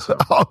Alphas, man. So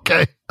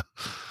Okay.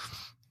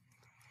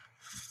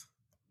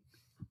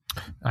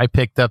 I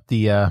picked up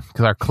the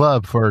because our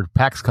club for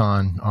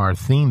PAXCon, our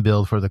theme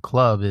build for the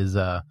club is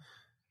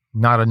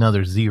not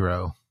another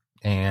zero,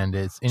 and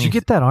it's Did you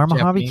get that Arma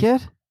Hobby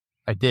Japanese. kit?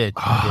 I did.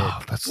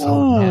 Oh, that's so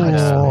Ooh. nice,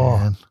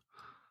 Yeah.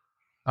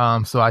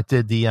 man. So I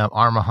did the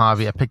Arma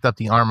Hobby. I picked up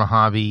the Arma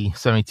Hobby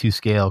 72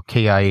 scale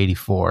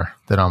KI-84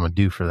 that I'm gonna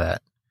do for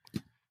that.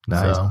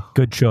 Nice. So,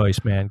 Good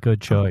choice, man. Good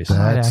choice. That-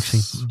 I'd That's-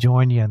 actually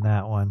join you in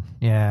that one.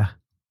 Yeah.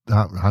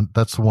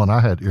 That's the one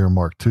I had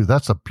earmarked too.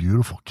 That's a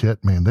beautiful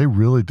kit, man. They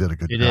really did a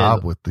good It job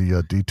is. with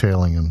the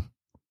detailing and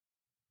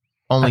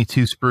only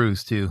 2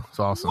 sprues too. It's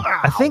awesome.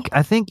 I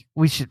think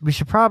we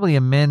should probably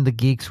amend the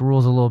Geeks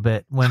rules a little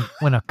bit. When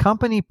a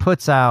company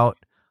puts out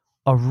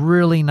a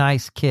really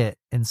nice kit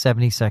in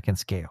 72nd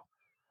scale,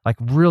 like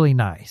really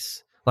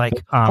nice, like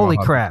holy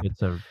crap,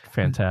 It's a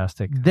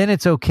fantastic. then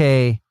it's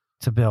okay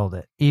to build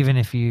it, even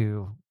if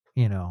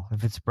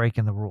if it's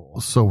breaking the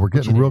rules. so we're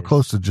getting Which it real is.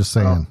 close to just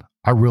saying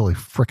I really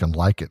freaking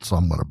like it, so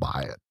I'm going to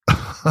buy it.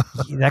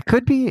 That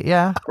could be,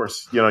 yeah. of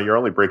course, you're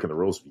only breaking the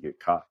rules if you get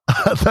caught.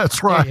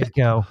 That's There right. you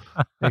go.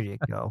 There you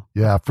go.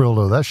 Yeah,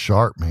 Frildo, that's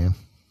sharp, man.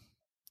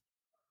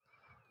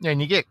 Yeah, and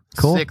you get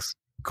Cool. 6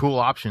 cool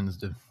options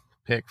to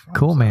pick from.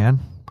 Cool, so. man.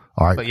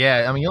 All right. But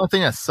yeah, I mean, the only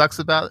thing that sucks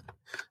about it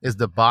is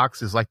the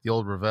box is like the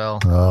old Revell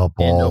Oh, end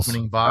balls.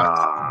 opening box.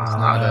 It's Ah,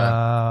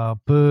 not a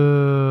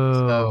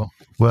Boo. so.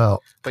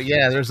 Well, But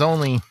yeah,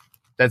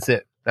 that's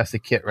it. That's the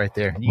kit right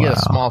there. You get a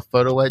Wow. small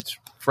photo etch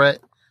fret,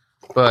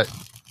 but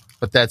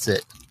that's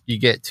it. You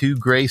get 2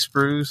 gray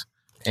sprues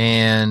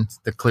and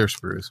the clear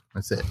sprues.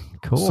 That's it.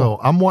 Cool. so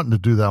I'm wanting to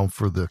do that one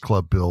for the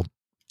club build.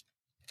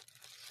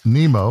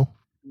 Nemo,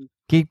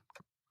 keep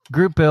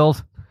group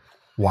build.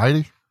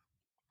 Whitey.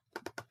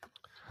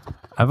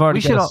 I've already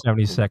We should got a all-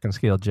 72nd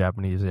scale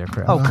Japanese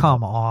aircraft. Oh,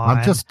 come on.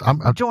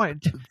 I'm join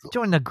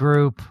the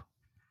group.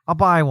 I'll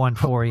buy one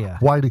for you.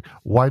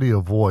 Whitey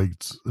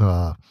avoids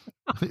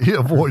he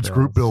avoids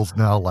group builds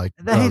now like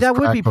Hey, that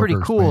would be crack pretty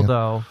hookers, cool man.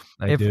 though.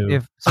 I if do.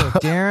 if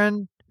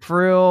Darren,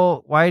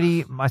 Frill,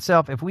 Whitey,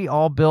 myself, if we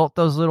all built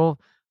those little,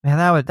 man,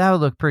 that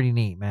would look pretty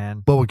neat,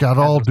 man. But we got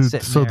all Have them do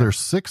sitting so there. there's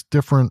 6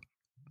 different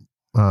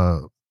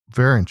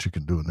variants you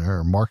can do in there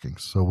or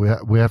markings. So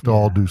we have to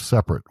all Yeah. do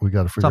separate. We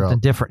got to figure Something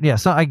out different. Yeah,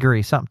 so I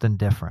agree. Something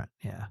different.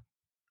 Yeah.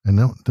 and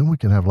then we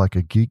can have like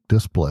a geek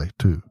display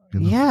too. you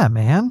know? Yeah,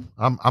 man.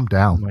 I'm Oh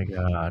down. my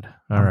god!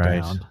 All I'm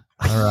right, down.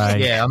 all right.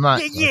 Yeah, I'm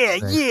not.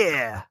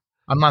 Yeah.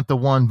 I'm not the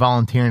one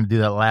volunteering to do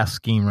that last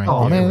scheme right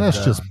Oh there. man, with,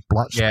 that's just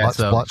blotch, yeah. blotch,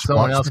 So blotch,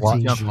 someone blotch, else blotch.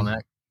 can jump on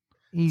that.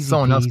 Easy.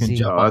 Someone else can peasy.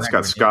 jump. oh, that's got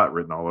Grenade. Scott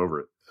written all over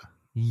it.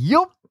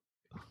 Yup.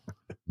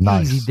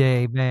 Nice. Easy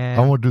day, man.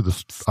 I want to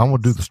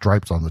do the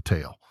stripes on the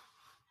tail.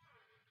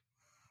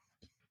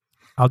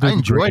 I'll do I the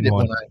enjoyed green it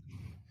one.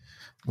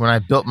 when I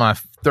built my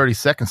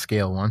 32nd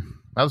scale one.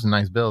 That was a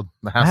nice build.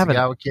 The haven't-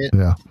 Hasegawa kit.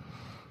 Yeah,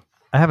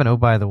 I have an oh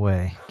by the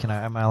way.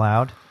 Am I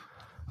allowed?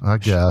 I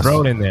guess.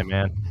 Throw it in there,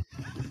 man.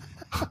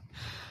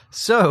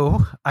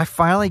 So I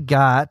finally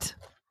got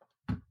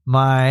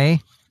my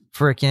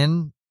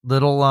freaking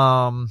little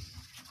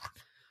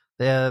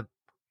the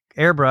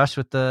airbrush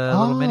with the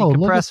little mini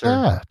compressor. Look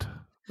at that.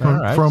 From,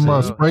 All right, from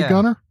so- Spray yeah.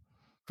 Gunner.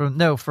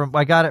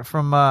 I got it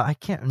from I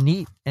can't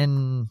neat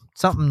and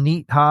something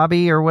neat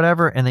hobby or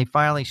whatever, and they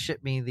finally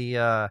shipped me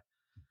the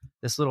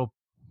this little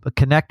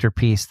connector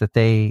piece that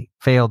they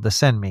failed to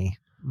send me,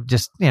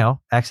 just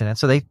accident.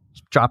 So they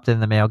dropped it in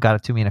the mail, got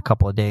it to me in a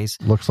couple of days.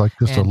 Looks like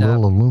just And, a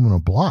little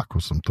aluminum block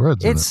with some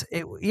threads in it.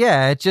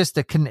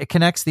 It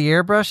connects the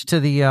airbrush to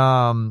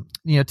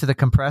the to the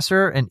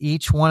compressor, and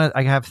each one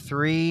I have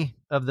 3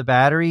 of the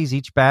batteries.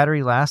 Each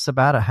battery lasts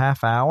about a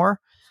half hour,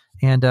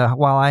 And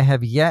while I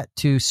have yet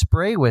to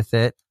spray with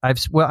it, I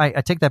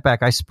take that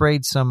back. I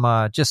sprayed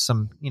some just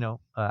some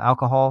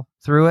alcohol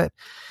through it,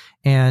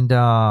 and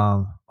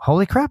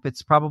holy crap,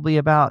 it's probably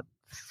about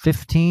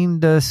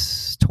 15 to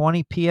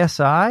 20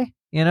 psi.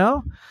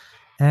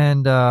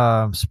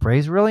 And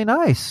sprays really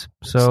nice.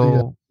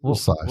 So we'll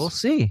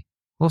see.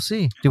 We'll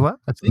see. Do what?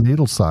 That's the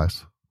needle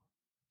size.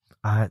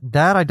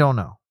 That I don't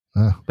know.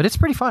 But it's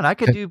pretty fun. I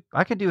could do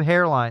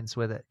hairlines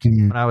with it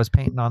when I was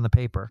painting on the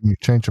paper. Can you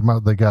change them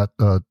out? They got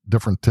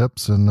different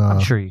tips, and I'm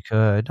sure you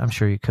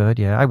could.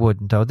 Yeah, I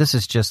wouldn't though. This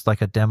is just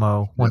like a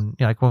demo. When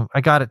when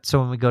I got it, so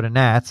when we go to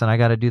Nats and I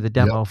got to do the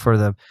demo for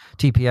the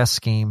TPS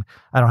scheme,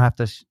 I don't have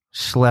to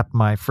schlep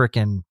my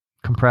freaking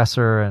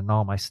compressor and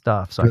all my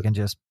stuff, so I can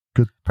just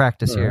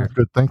practice here.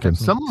 Good thinking.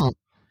 Someone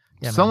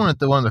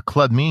at one of the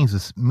club meetings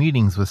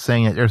was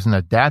saying that there's an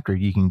adapter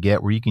you can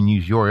get where you can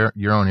use your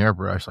own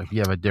airbrush, like you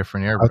have a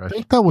different airbrush. I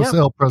think that was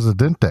El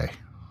Presidente.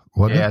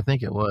 I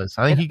think it was.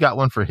 I think he got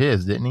one for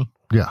his, didn't he?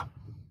 Yeah.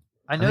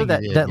 I know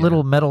that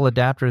little metal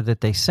adapter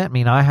that they sent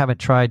me, and I haven't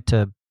tried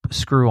to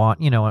screw on,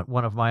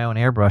 one of my own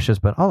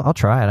airbrushes, but I'll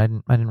try it.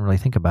 I didn't really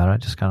think about it. I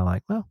just kind of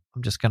like, well,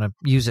 I'm just going to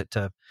use it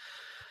to,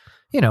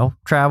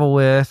 travel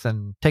with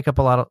and take up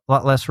a lot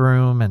less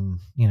room, and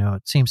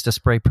it seems to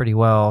spray pretty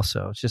well.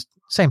 So it's just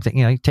same thing.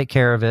 You take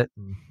care of it,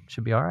 and it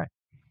should be all right.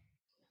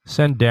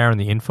 Send Darren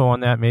the info on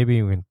that.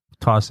 Maybe we can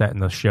toss that in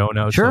the show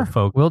notes. Sure, so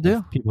folks, will do.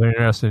 If people are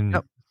interested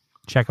in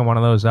checking one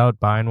of those out,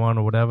 buying one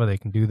or whatever, they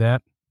can do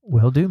that.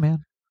 Will do,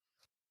 man.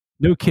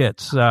 New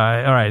kits. All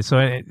right.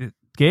 So,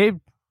 Gabe,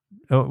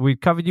 we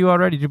covered you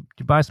already. Did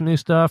you buy some new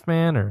stuff,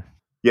 man? Or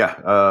yeah,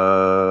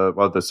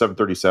 the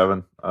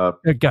 737.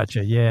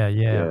 Gotcha. Yeah.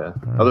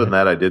 Right. Other than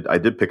that, I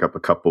did pick up a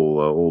couple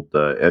old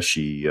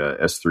SE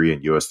S3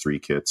 and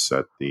US3 kits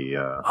at the.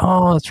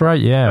 Oh, that's right.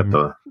 Yeah,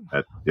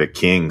 at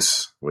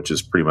King's, which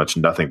is pretty much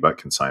nothing but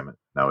consignment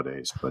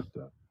nowadays. But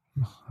so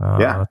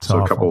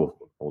awful. A couple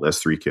old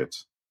S3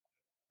 kits.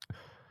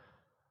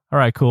 All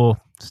right, cool.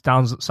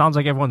 Sounds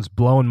like everyone's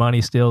blowing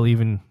money still,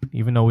 even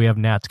though we have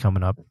Nats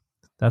coming up.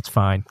 That's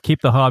fine.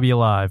 Keep the hobby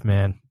alive,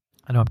 man.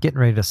 I know I'm getting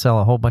ready to sell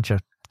a whole bunch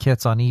of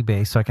kits on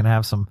eBay so I can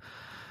have some.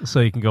 So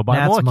you can go buy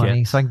Nats more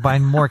money, kits. So I can buy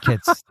more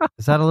kits.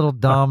 Is that a little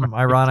dumb,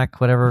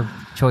 ironic, whatever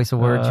choice of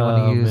words you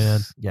want to use? Man.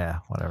 Yeah,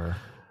 whatever.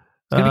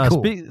 It's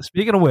gonna be cool.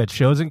 Speaking of which,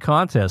 shows and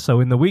contests. So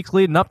in the weeks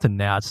leading up to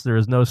Nats, there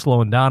is no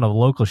slowing down of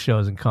local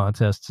shows and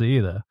contests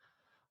either.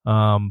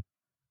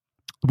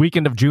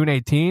 Weekend of June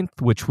 18th,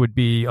 which would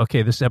be,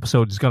 this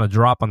episode is going to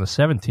drop on the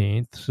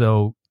 17th.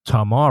 So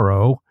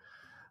tomorrow,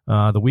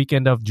 the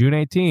weekend of June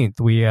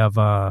 18th, we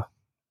have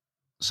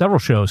several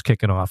shows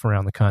kicking off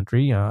around the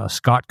country.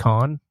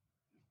 ScottCon,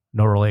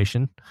 no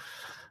relation.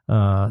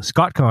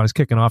 ScottCon is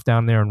kicking off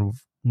down there in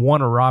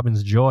Warner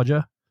Robins,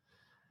 Georgia.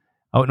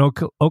 Out in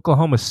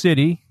Oklahoma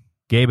City,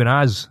 Gabe and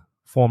I's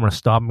former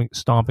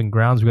stomping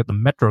grounds, we got the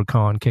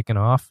MetroCon kicking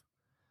off.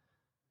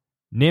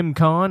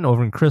 NIMCon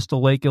over in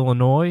Crystal Lake,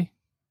 Illinois.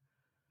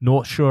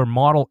 North Shore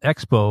Model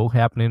Expo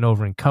happening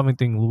over in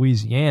Covington,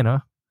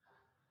 Louisiana.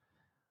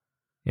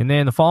 And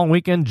then the following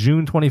weekend,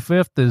 June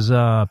 25th, is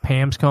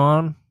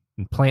PamsCon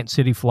in Plant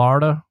City,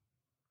 Florida.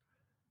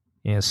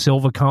 And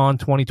SilvaCon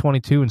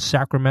 2022 in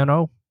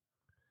Sacramento.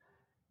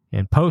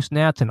 And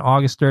post-Nats on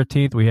August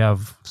 13th, we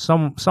have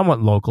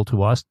somewhat local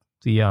to us.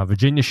 The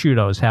Virginia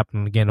Shootout is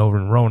happening again over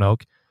in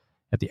Roanoke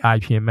at the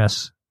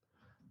IPMS,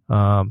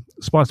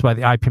 sponsored by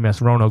the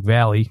IPMS Roanoke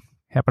Valley,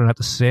 happening at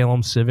the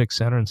Salem Civic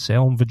Center in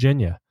Salem,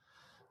 Virginia.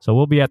 So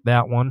we'll be at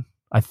that one,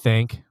 I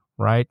think,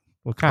 right?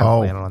 We're kind of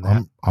planning on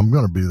that. I'm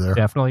going to be there.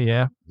 Definitely,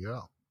 yeah.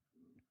 Yeah.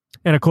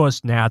 And, of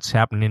course, Nats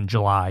happening in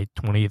July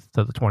 20th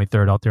to the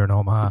 23rd out there in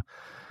Omaha.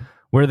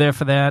 We're there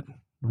for that.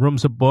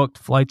 Rooms are booked.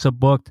 Flights are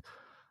booked.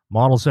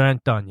 Models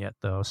aren't done yet,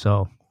 though,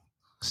 so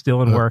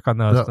still in work on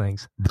those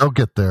things. They'll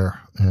get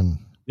there. And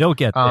you'll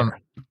get there.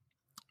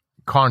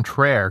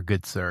 Contraire,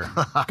 good sir.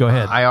 Go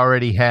ahead. I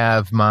already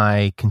have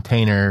my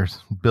containers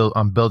built.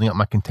 I'm building up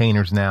my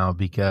containers now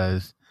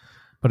because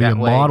that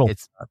way model.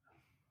 It's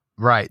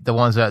right.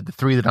 The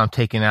 3 that I'm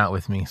taking out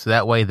with me. So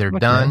that way they're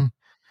done.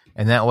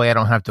 And that way I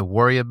don't have to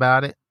worry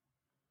about it.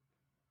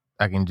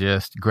 I can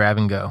just grab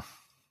and go.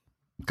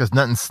 Because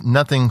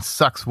nothing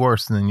sucks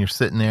worse than you're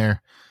sitting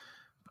there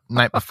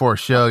night before a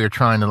show. You're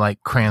trying to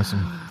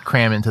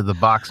cram into the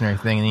box and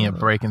everything, and you end up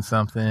breaking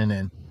something.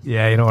 And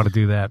yeah, you don't want to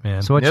do that,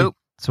 man. So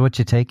what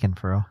you taking,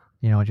 bro?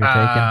 You know what you're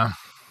taking?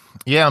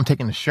 Yeah, I'm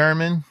taking the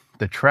Sherman,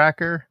 the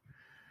Tracker,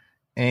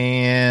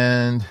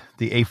 and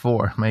the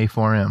A4, my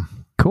A4M.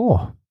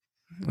 Cool.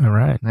 All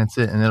right. That's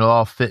it. And it'll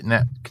all fit in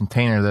that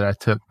container that I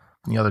took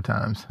the other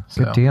times.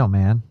 So, good deal,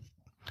 man.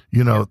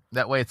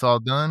 That way it's all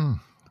done.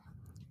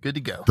 Good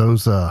to go.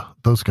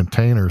 Those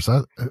containers.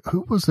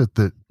 Who was it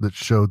that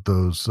showed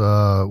those?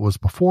 Was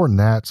before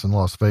Nats in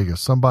Las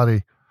Vegas.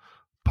 Somebody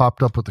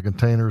popped up with the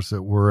containers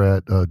that were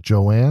at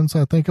Joann's,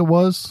 I think it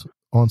was,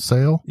 on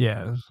sale.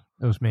 Yeah,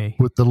 it was me.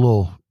 With the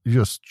little, you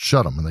just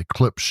shut them and they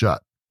clip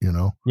shut.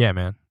 Yeah,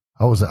 man.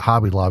 I was at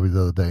Hobby Lobby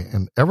the other day,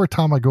 and every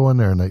time I go in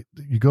there, and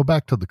you go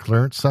back to the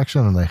clearance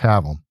section, and they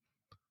have them.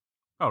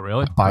 Oh,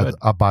 really?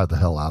 I buy the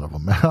hell out of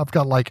them, man. I've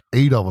got like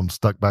 8 of them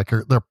stuck back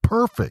here. They're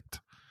perfect.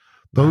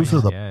 Those are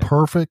the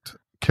perfect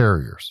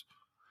carriers.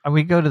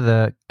 We go to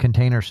the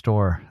Container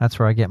Store. That's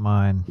where I get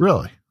mine.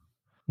 Really?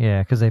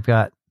 Yeah, because they've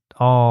got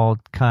all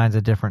kinds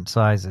of different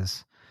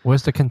sizes.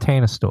 Where's the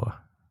Container Store?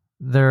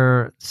 There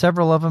are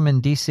several of them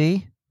in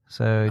DC.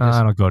 So just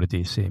I don't go to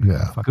DC.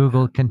 Yeah.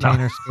 Google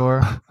Container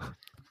Store.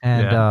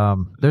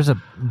 And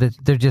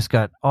they've just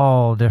got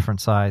all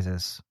different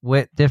sizes,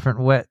 height,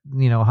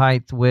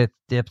 width,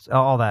 dips,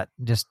 all that,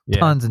 just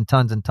tons and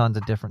tons and tons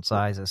of different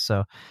sizes.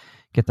 So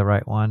get the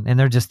right one. And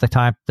they're just the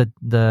type that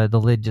the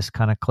lid just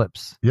kind of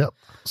clips. Yep.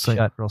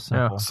 Shut real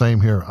simple. Same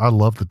here. I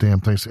love the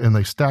damn things. And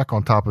they stack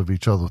on top of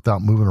each other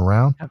without moving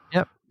around.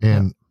 Yep.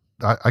 And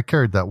I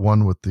carried that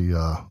one with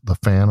the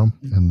Phantom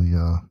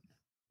and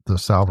the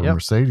Sauber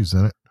Mercedes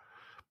in it.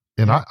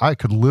 And I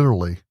could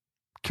literally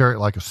carry it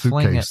like a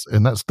suitcase,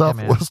 and that stuff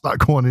was not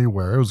going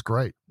anywhere. It was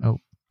great. Oh,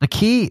 the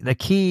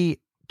key,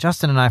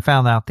 Justin and I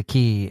found out the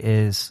key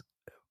is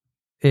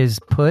once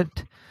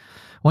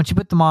you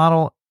put the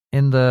model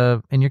in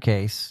your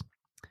case,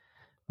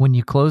 when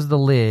you close the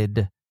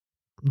lid,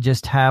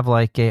 just have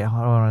like I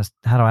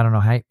don't know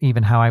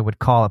how I would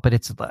call it, but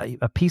it's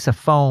a piece of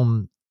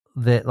foam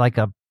that like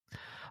a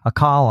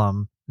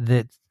column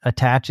that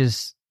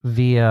attaches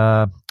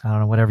via, I don't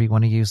know, whatever you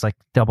want to use, like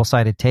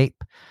double-sided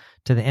tape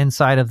to the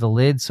inside of the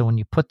lid. So when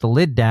you put the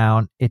lid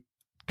down, it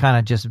kind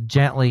of just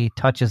gently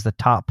touches the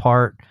top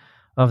part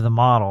of the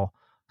model.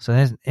 So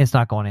it's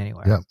not going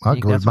anywhere. Yeah, I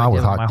glued mine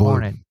with hot glue.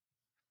 Hornet.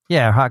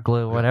 Yeah, hot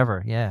glue,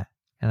 whatever. Yeah.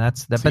 And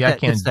that's that.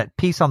 But it's that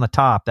piece on the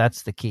top.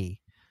 That's the key.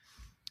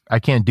 I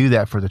can't do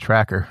that for the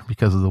tracker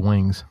because of the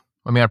wings.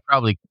 I mean, I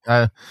probably,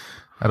 I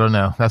don't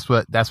know. That's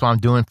why I'm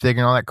doing,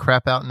 figuring all that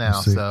crap out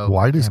now. See, so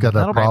Whitey's got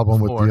that problem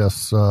with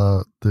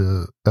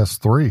the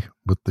S3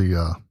 with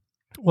the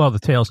the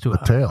tail's too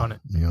high tail on it.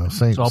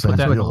 Same So I'll put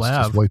that in the deal. It's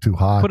lab. just way too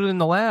high. Put it in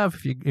the lab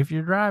if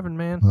you're driving,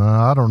 man.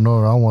 I don't know.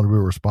 I don't want to be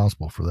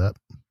responsible for that.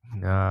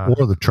 Nah.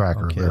 Or the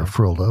tracker there,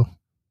 Frildo.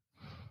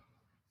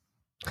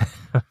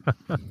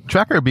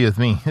 Tracker will be with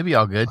me. It'll be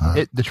all good. All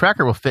right. The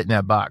tracker will fit in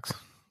that box.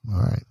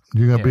 All right.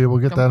 You're going to be able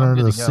to get that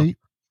under the seat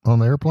on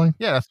the airplane?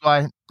 Yeah,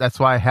 that's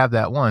why I have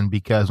that one,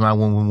 because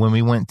when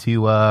we went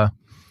to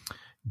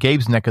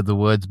Gabe's neck of the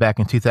woods back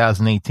in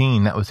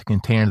 2018, that was a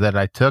container that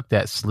I took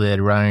that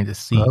slid right into the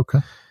seat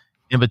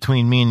in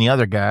between me and the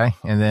other guy,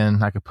 and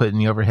then I could put it in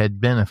the overhead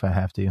bin if I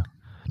have to.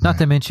 Not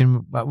to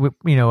mention,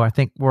 I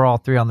think we're all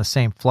three on the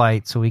same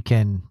flight, so we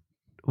can,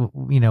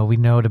 we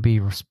know to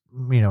be,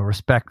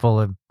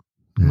 respectful and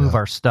move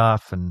our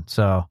stuff, and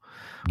so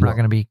we're not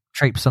going to be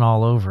traipsing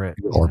all over it.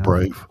 Or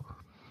brave.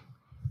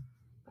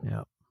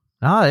 Yeah.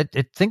 No,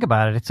 think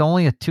about it. It's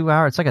only a 2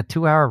 hour. It's like a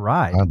 2 hour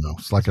ride. I know.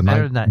 It's like a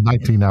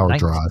 19-hour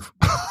drive.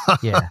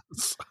 Yeah.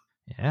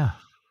 Yeah.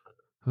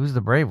 Who's the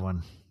brave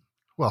one?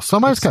 Well,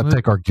 somebody's got to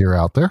take our gear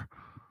out there.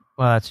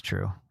 Well, that's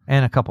true.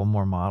 And a couple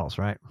more models,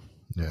 right?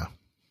 Yeah.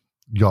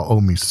 Y'all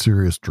owe me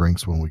serious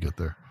drinks when we get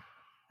there.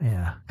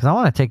 Yeah. Because I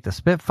want to take the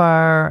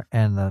Spitfire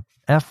and the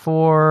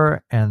F4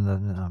 and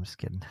no, I'm just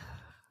kidding.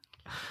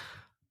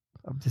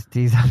 I'm just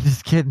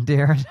kidding,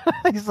 Darren.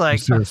 He's like,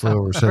 seriously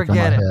over shaking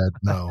my head.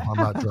 No, I'm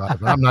not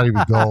driving. I'm not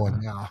even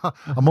going now.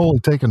 I'm only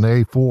taking the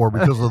A4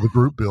 because of the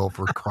group bill,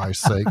 for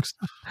Christ's sakes.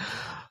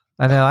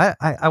 I know.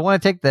 I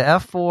want to take the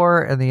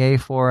F4 and the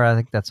A4. I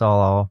think that's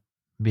all I'll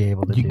be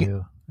able to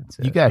do.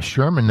 You got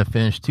Sherman to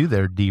finish too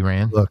there,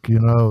 D-Ran. Look,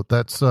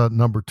 that's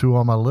number 2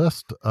 on my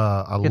list.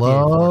 I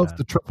love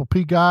the Triple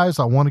P guys.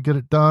 I want to get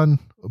it done,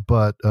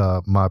 but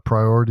my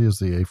priority is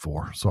the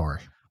A4.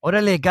 Sorry.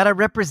 Orale, gotta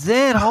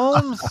represent,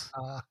 Holmes.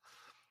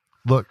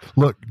 Look,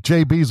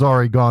 JB's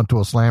already gone to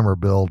a slammer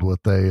build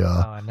with a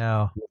I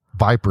know.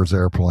 Viper's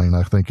airplane,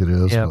 I think it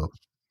is. Yep.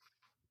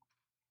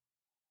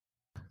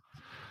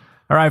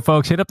 All right,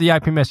 folks, hit up the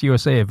IPMS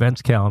USA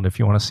events calendar if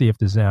you want to see if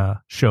there's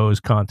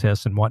shows,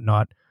 contests, and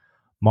whatnot.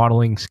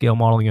 Scale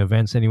modeling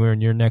events anywhere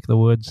in your neck of the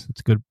woods.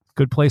 It's a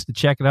good place to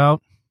check it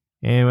out.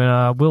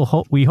 And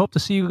we hope to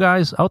see you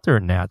guys out there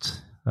at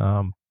NATS.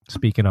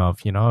 Speaking of,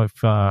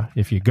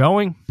 if you're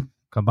going,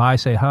 come by,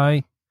 say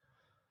hi,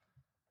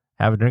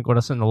 have a drink with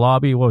us in the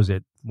lobby. What was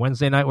it?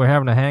 Wednesday night we're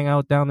having a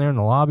hangout down there in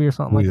the lobby or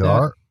something like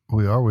that?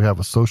 We are. We have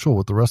a social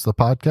with the rest of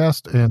the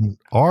podcast, and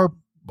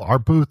our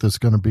booth is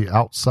going to be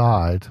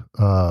outside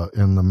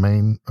in the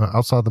main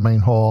outside the main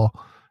hall,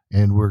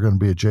 and we're going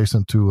to be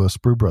adjacent to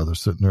Sprue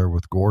Brothers, sitting there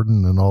with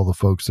Gordon and all the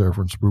folks there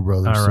from Sprue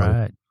Brothers. All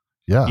right.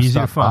 Yeah,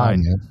 easy to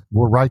find.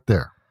 We're right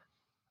there.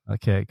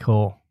 Okay,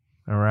 cool.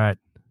 All right.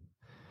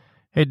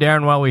 Hey,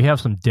 Darren, while we have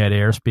some dead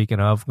air,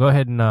 speaking of, go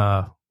ahead and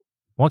why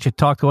don't you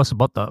talk to us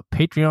about the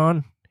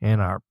Patreon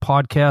and our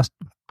podcast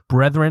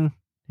brethren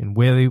and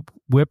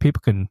where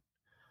people can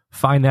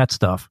find that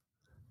stuff.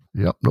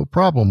 Yep, no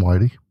problem,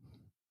 Whitey.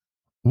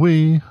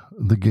 We,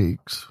 the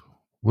geeks,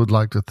 would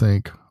like to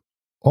thank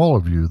all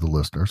of you, the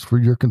listeners, for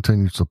your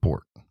continued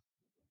support.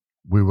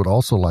 We would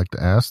also like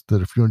to ask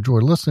that if you enjoy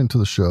listening to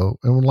the show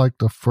and would like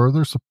to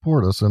further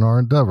support us in our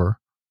endeavor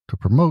to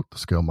promote the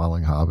scale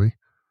modeling hobby,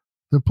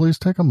 then please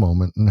take a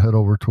moment and head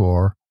over to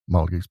our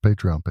Model Geeks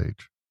Patreon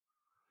page.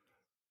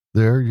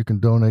 There you can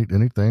donate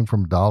anything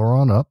from $1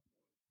 on up,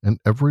 and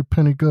every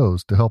penny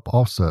goes to help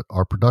offset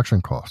our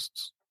production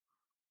costs.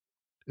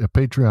 If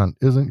Patreon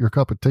isn't your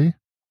cup of tea,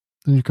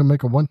 then you can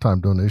make a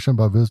one-time donation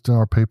by visiting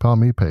our PayPal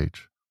Me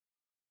page.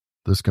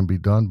 This can be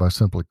done by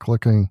simply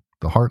clicking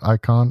the heart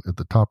icon at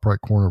the top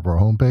right corner of our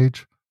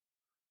homepage,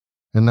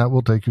 and that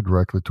will take you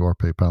directly to our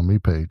PayPal Me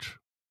page.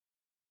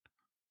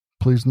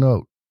 Please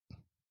note,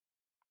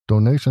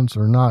 donations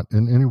are not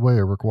in any way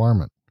a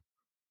requirement.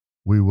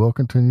 We will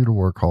continue to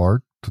work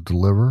hard to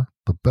deliver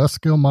the best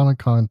scale modeling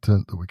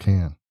content that we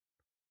can.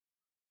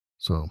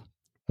 So,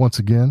 once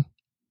again,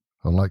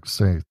 I'd like to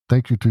say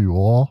thank you to you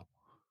all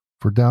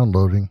for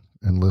downloading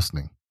and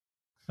listening.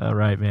 All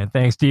right, man.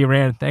 Thanks,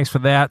 D-Ran. Thanks for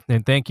that.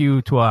 And thank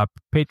you to our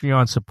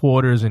Patreon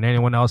supporters and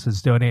anyone else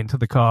that's donating to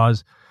the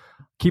cause,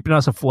 keeping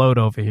us afloat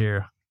over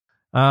here.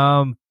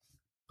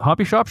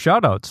 Hobby Shop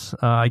shoutouts.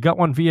 I got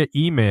one via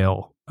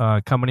email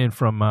coming in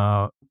from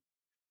our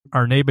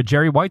neighbor,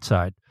 Jerry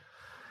Whiteside.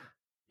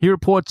 He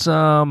reports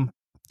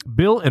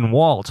Bill and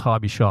Walt's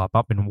Hobby Shop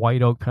up in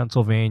White Oak,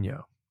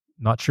 Pennsylvania.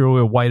 Not sure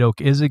where White Oak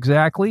is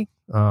exactly,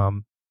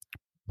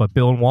 but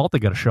Bill and Walt, they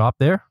got a shop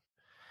there.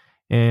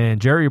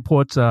 And Jerry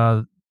reports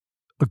a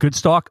good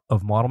stock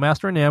of Model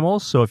Master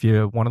enamels. So if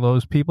you're one of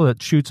those people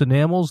that shoots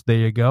enamels, there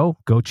you go.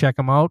 Go check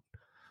them out.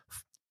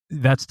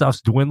 That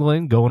stuff's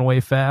dwindling, going away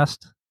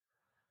fast.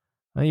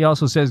 And he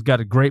also says got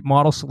a great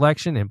model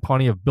selection and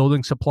plenty of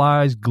building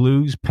supplies,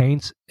 glues,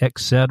 paints,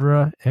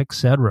 etc.,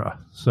 etc.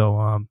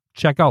 So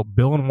check out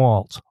Bill and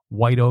Walt's,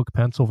 White Oak,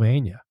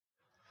 Pennsylvania.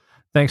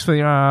 Thanks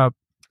for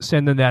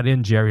sending that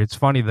in, Jerry. It's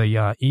funny,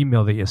 the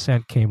email that you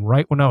sent came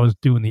right when I was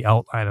doing the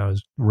outline. I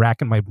was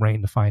racking my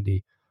brain to find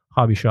a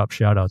Hobby Shop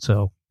shout out,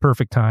 so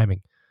perfect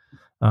timing.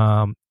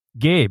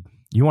 Gabe,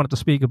 you wanted to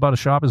speak about a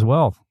shop as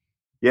well.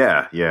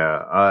 Yeah.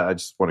 I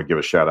just want to give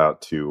a shout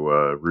out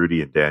to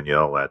Rudy and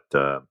Danielle at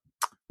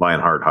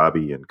Lionheart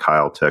Hobby in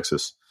Kyle,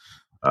 Texas.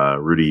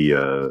 Rudy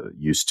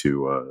used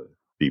to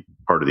be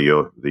part of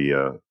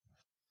the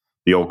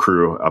old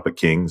crew up at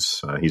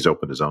King's. He's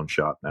opened his own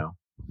shop now.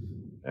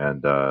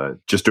 And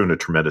just doing a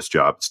tremendous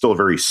job. It's still a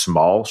very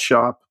small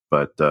shop,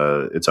 but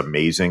it's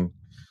amazing.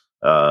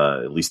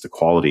 At least the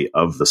quality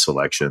of the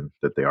selection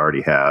that they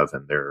already have,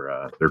 and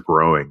they're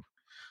growing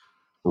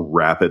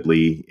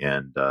rapidly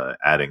and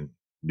adding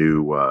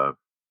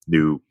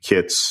new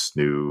kits,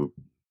 new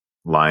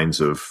lines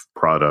of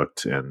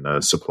product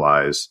and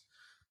supplies.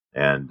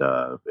 And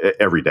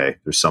every day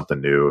there's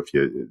something new.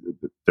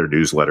 Their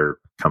newsletter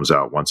comes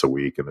out once a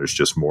week, and there's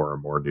just more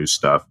and more new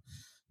stuff.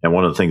 And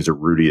one of the things that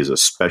Rudy is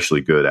especially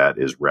good at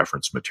is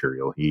reference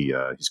material.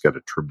 He's got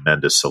a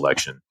tremendous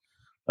selection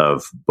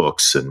of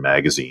books and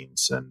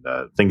magazines and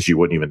things you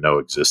wouldn't even know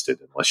existed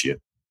unless you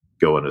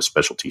go in a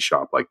specialty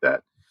shop like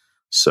that.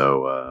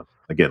 So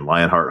again,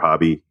 Lionheart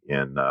Hobby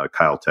in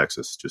Kyle,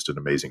 Texas, just an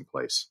amazing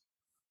place.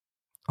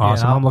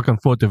 Awesome. Yeah, I'm looking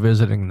forward to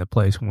visiting the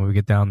place when we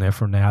get down there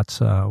for Nats.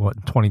 In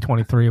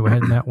 2023, we're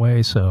heading that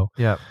way. So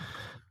yeah,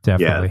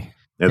 definitely.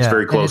 Yeah, it's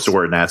very close to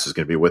where Nats is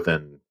going to be,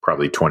 within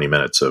probably 20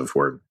 minutes of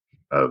where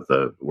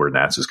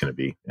Nats is going to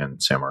be in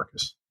San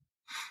Marcos.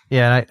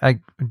 Yeah, and I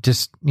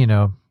just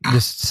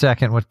just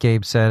second what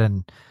Gabe said,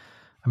 and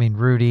I mean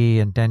Rudy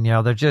and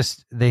Danielle,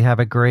 they have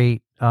a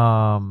great they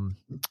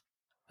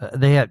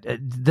have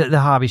the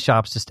hobby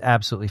shop's just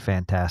absolutely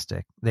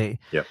fantastic.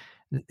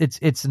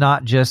 It's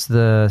not just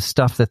the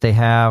stuff that they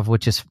have,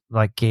 which is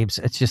like Gabe's,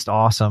 it's just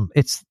awesome.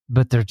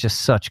 But they're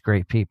just such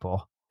great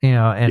people,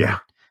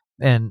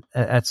 and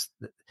that's.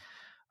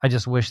 I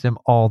just wish them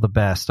all the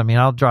best. I mean,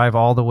 I'll drive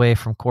all the way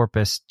from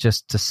Corpus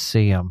just to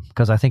see them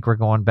because I think we're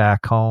going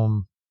back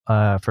home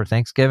for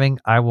Thanksgiving.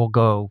 I will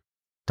go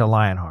to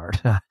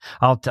Lionheart.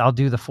 I'll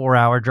do the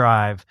 4-hour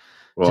drive.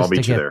 Well, I'll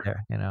meet you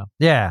there.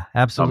 Yeah,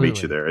 absolutely. I'll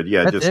meet you there.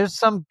 Yeah, there's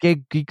some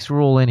Geeks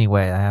rule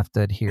anyway. I have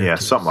to adhere. Yeah,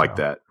 to, something like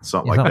that.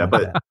 Something like that.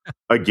 But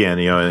again,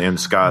 and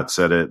Scott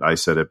said it, I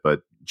said it,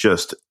 but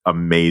just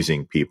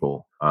amazing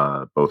people.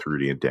 Both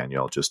Rudy and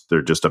Danielle,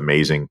 they're just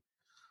amazing,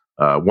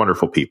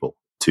 wonderful people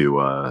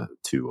to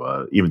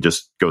even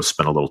just go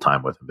spend a little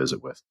time with and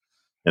visit with.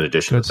 In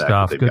addition Good to the fact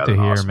stuff. that they've Good got to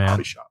an hear, awesome man.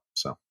 hobby shop.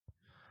 So,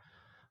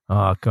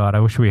 oh God,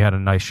 I wish we had a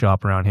nice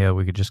shop around here.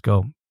 We could just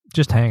go,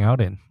 hang out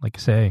in, like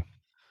you say.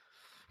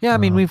 Yeah, I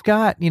mean, we've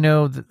got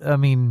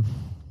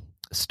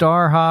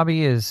Star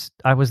Hobby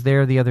I was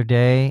there the other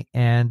day,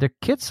 and their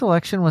kit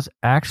selection was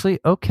actually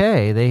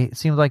okay. It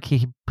seemed like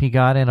he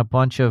got in a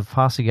bunch of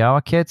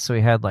Hasegawa kits, so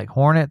he had like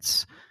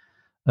Hornets,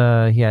 he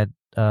had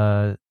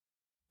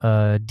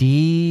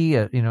D,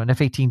 an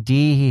F-18D.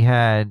 He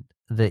had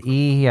the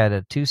E. He had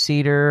a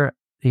 2-seater.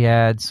 He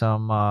had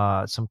some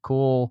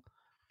cool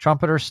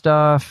trumpeter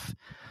stuff,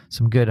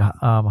 some good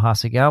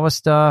Hasegawa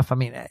stuff. I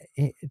mean,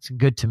 it's a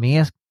good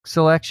Tamiya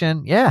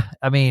selection. Yeah,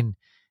 I mean,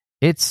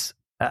 it's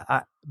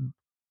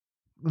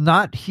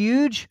not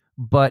huge,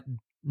 but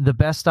the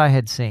best I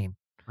had seen.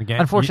 Again,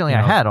 unfortunately,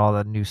 I had all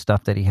the new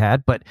stuff that he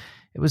had, but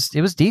it was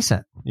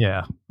decent.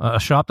 Yeah, a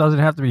shop doesn't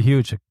have to be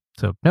huge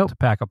to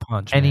pack a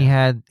punch. And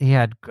man. he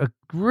had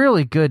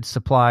really good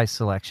supply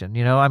selection.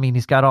 I mean,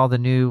 he's got all the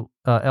new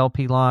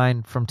LP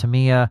line from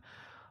Tamiya,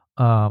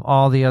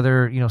 all the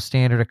other,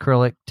 standard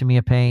acrylic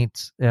Tamiya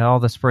paints, all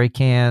the spray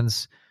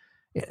cans,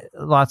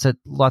 lots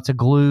of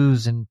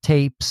glues and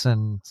tapes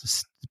and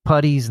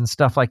putties and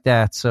stuff like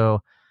that.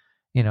 So,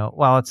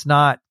 while it's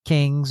not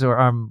King's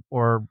or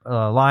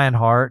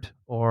Lionheart,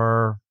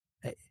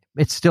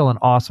 it's still an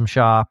awesome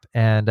shop.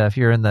 And if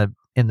you're in the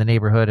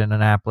neighborhood in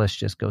Annapolis,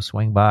 just go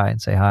swing by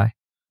and say hi.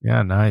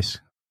 Yeah, nice.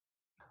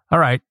 All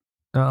right.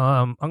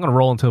 I'm going to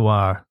roll into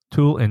our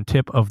tool and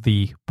tip of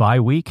the bye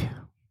week,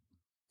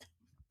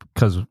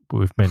 because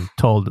we've been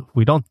told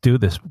we don't do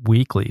this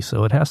weekly,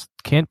 so it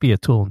can't be a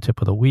tool and tip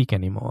of the week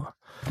anymore.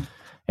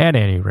 At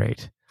any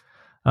rate,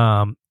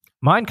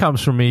 mine came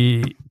to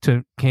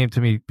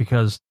me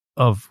because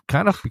of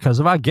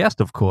our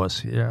guest, of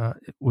course.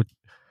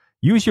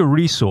 Use your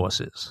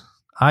resources,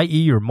 i.e.,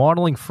 your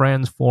modeling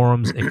friends,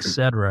 forums,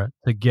 etc.,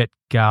 to get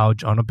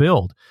gouge on a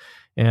build.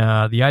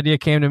 The idea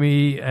came to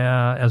me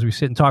as we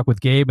sit and talk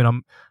with Gabe,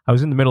 and I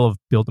was in the middle of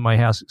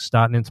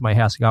starting into my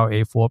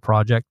Hasegawa A4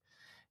 project,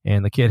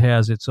 and the kit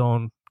has its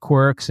own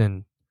quirks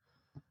and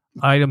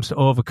items to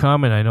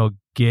overcome. And I know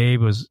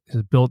Gabe has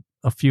built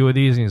a few of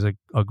these, and he's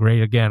a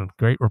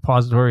great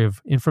repository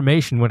of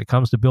information when it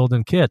comes to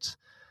building kits.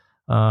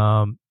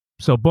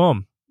 So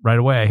boom, right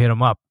away I hit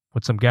him up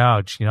with some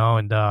gouge,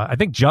 and I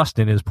think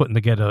Justin is putting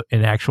together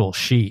an actual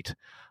sheet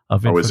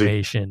of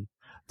information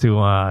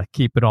to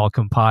keep it all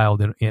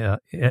compiled and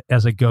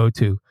as a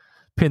go-to,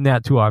 pin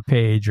that to our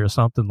page or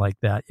something like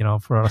that,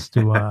 for us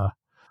to,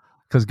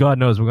 because God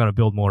knows we're going to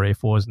build more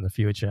A4s in the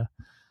future.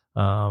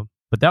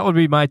 But that would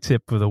be my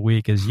tip for the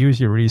week: is use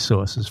your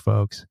resources,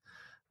 folks.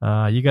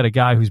 You got a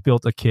guy who's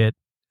built a kit.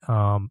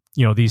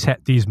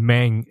 These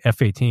Meng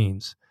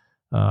F-18s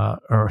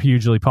are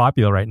hugely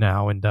popular right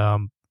now, and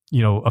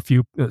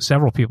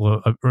several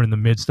people are in the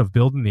midst of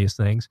building these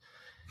things,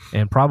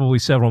 and probably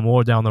several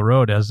more down the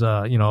road as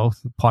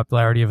the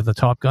popularity of the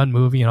Top Gun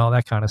movie and all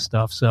that kind of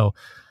stuff. So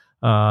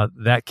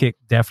that kit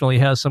definitely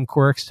has some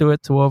quirks to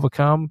it to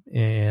overcome,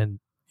 and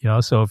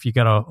so if you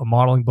got a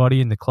modeling buddy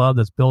in the club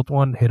that's built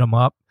one, hit them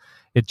up.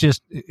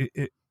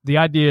 The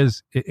idea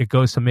is it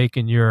goes to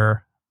making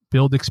your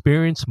build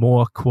experience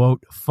more,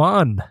 quote,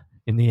 fun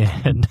in the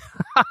end.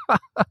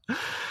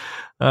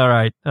 All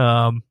right.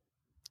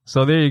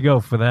 So there you go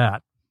for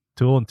that.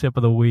 Tool and tip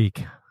of the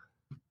week.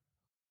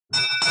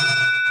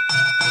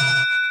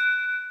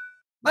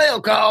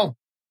 Mail call.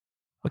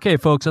 Okay,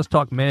 folks, let's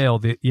talk mail.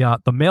 The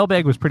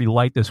mailbag was pretty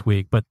light this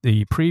week, but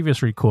the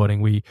previous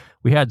recording, we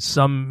had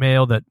some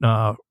mail that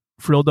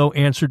Frildo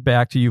answered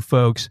back to you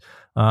folks,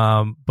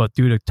 but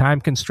due to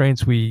time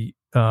constraints, we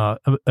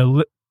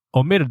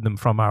omitted them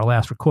from our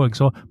last recording.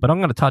 But I'm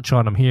going to touch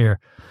on them here.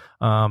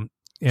 A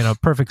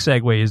perfect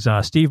segue is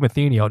Steve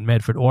Matheny out in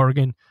Medford,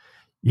 Oregon.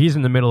 He's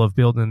in the middle of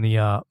building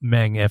the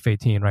Meng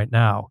F-18 right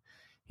now.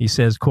 He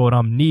says, quote,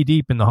 "I'm knee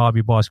deep in the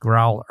Hobby Boss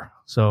Growler."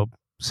 So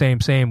same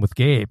with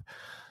Gabe.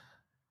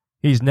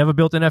 He's never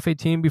built an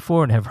F-18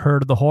 before and have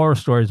heard of the horror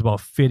stories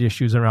about fit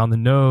issues around the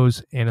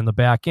nose and in the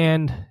back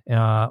end.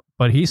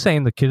 But he's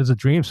saying the kit is a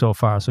dream so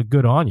far, so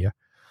good on you.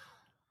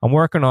 I'm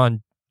working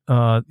on,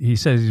 he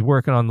says he's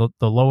working on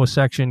the lower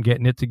section,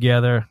 getting it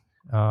together.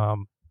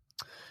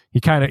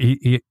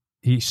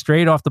 He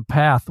strayed off the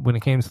path when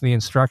it came to the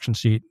instruction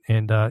sheet.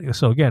 And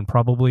so again,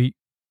 probably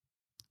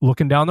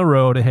looking down the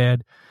road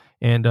ahead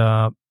and,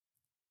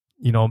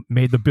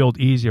 made the build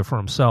easier for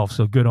himself.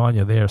 So good on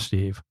you there,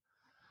 Steve.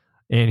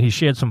 And he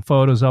shared some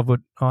photos of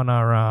it on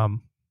our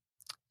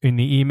in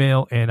the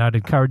email, and I'd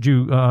encourage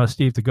you,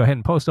 Steve, to go ahead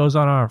and post those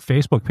on our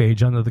Facebook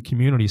page under the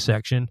community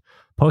section.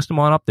 Post them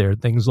on up there.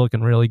 Things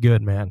looking really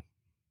good, man.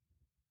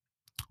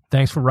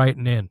 Thanks for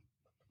writing in.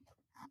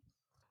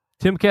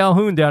 Tim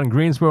Calhoun down in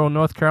Greensboro,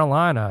 North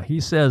Carolina.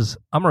 He says,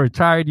 "I'm a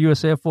retired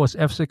U.S. Air Force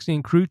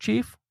F-16 crew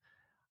chief.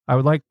 I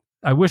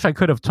wish I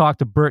could have talked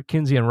to Bert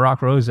Kinsey and Rock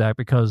Rozak,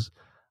 because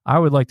I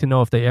would like to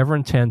know if they ever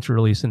intend to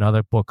release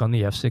another book on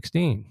the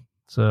F-16.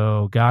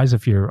 So, guys,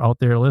 if you're out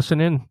there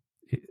listening,"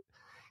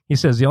 he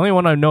says, "the only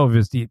one I know of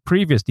is the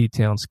previous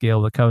detail and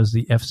scale that covers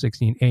the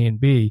F-16 A and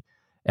B.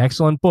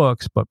 Excellent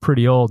books, but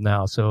pretty old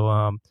now.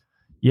 So,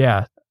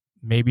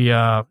 maybe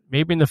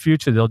in the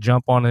future they'll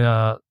jump on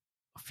a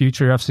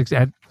future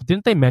F-16.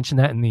 Didn't they mention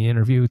that in the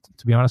interview?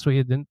 To be honest with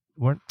you,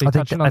 weren't they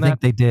touching on that? I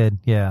think they did.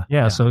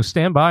 Yeah. So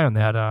stand by on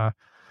that,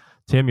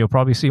 Tim. You'll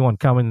probably see one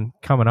coming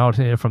out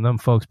here from them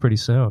folks pretty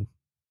soon.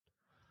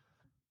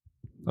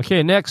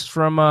 Okay, next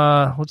from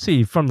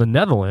from the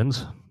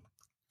Netherlands,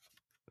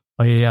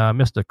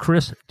 Mr.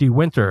 Chris De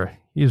Winter.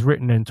 He's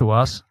written into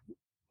us.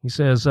 He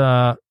says,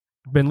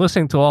 "Been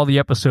listening to all the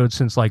episodes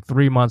since like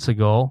 3 months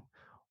ago,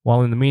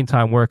 while in the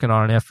meantime working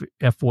on an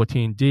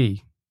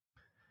F-14D.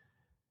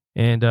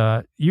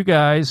 And you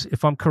guys,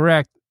 if I'm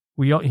correct,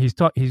 he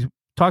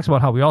talks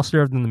about how we all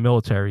served in the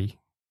military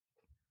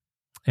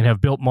and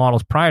have built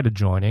models prior to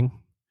joining.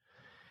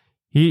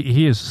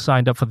 He is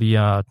signed up for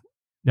the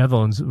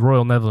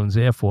Royal Netherlands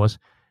Air Force.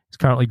 He's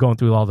currently going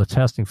through all the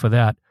testing for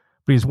that.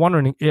 But he's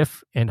wondering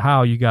if and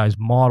how you guys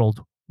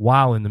modeled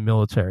while in the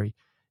military.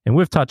 And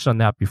we've touched on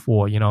that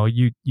before. You know,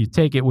 you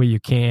take it where you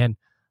can,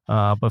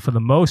 but for the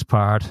most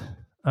part,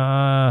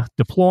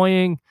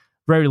 deploying,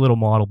 very little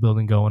model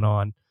building going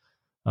on.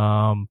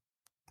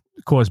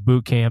 Of course,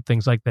 boot camp,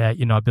 things like that,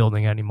 you're not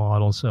building any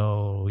models.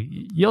 So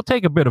you'll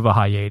take a bit of a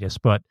hiatus,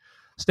 but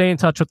stay in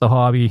touch with the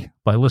hobby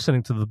by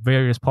listening to the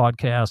various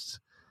podcasts.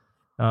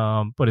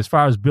 But as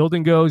far as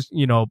building goes,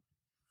 you know,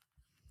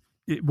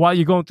 while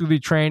you're going through the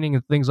training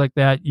and things like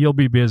that, you'll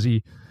be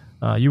busy.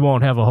 You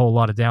won't have a whole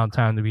lot of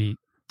downtime to be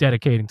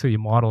dedicating to your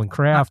model and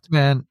craft.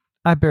 Man,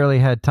 I barely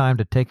had time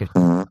to take it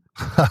when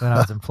I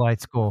was in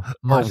flight school,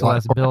 much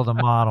less build a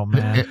model,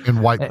 man.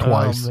 And wipe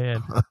twice. Oh,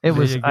 man. It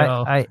was,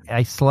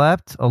 I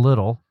slept a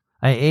little,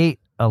 I ate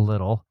a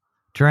little,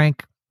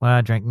 drank, well,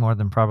 I drank more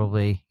than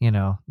probably, you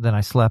know, than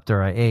I slept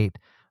or I ate,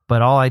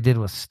 but all I did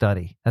was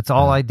study. That's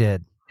all I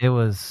did. It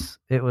was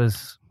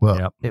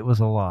well, it was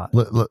a lot.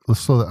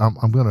 So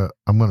I'm gonna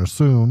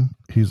assume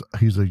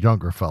he's a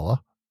younger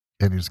fella,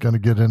 and he's gonna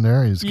get in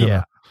there. He's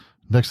gonna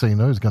next thing you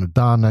know, he's gonna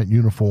don that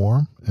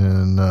uniform,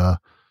 and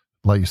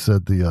like you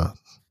said, the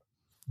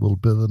little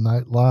bit of the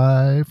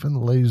nightlife, and the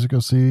ladies are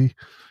gonna see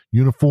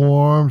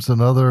uniforms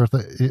and other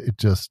things. It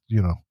just,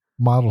 you know,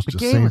 models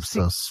just seems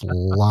to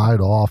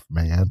slide off,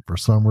 man. For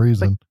some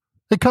reason,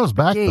 it comes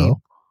back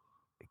though.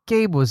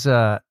 Gabe was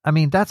I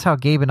mean, that's how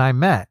Gabe and I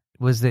met.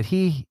 Was that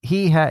he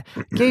had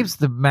Gabe's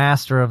the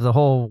master of the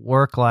whole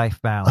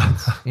work-life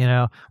balance. You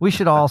know, we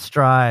should all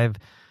strive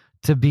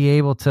to be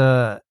able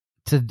to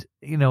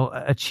you know,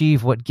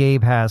 achieve what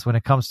Gabe has when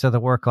it comes to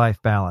the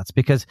work-life balance,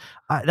 because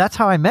that's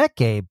how I met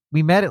Gabe.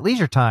 We met at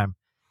Leisure Time,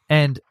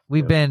 and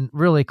we've been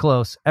really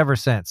close ever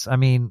since. I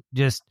mean,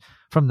 just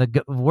from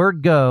the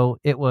word go,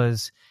 it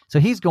was, so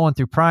he's going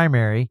through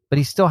primary, but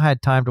he still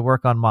had time to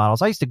work on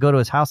models. I used to go to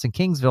his house in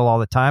Kingsville all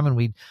the time, and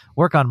we'd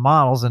work on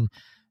models, and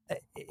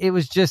it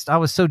was just, I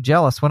was so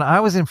jealous. When I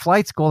was in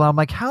flight school, I'm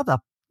like, how the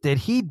did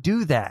he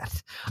do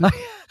that?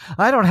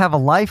 I don't have a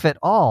life at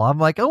all. I'm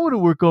like, I want to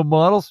work on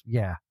models.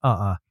 Yeah.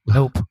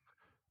 Nope.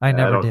 I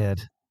never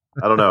did.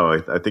 I don't know.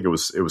 I think it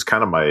was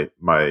kind of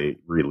my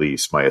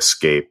release, my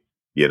escape,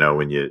 you know,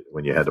 when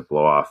you had to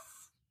blow off,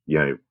 you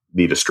know,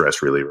 need a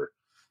stress reliever,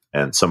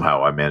 and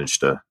somehow I managed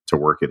to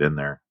work it in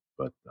there.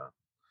 But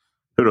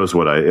who knows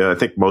what I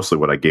think mostly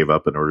what I gave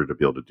up in order to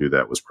be able to do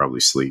that was probably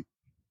sleep.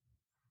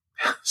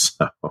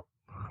 So, all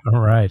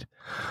right.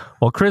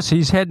 Well, Chris,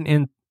 he's heading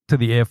into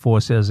the Air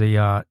Force as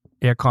a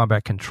air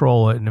combat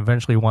controller, and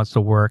eventually wants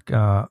to work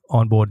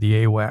on board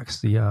the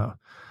AWACS,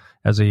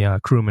 as a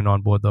crewman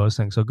on board those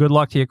things. So good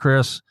luck to you,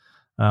 Chris.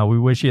 We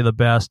wish you the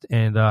best,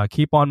 and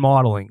keep on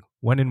modeling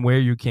when and where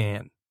you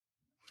can.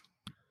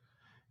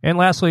 And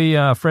lastly,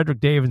 Frederick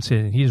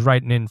Davidson, he's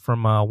writing in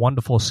from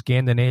wonderful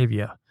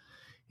Scandinavia.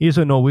 He's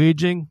a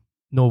Norwegian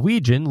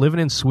living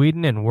in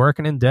Sweden and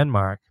working in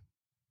Denmark.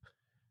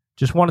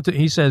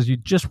 He says, you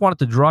just wanted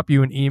to drop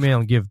you an email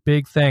and give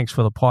big thanks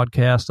for the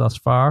podcast thus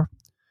far.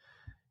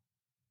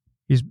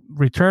 He's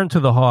returned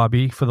to the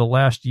hobby for the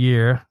last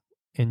year,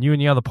 and you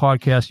and the other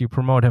podcasts you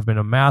promote have been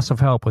a massive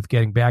help with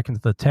getting back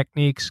into the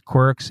techniques,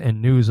 quirks,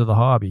 and news of the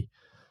hobby.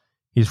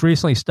 He's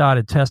recently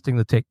started testing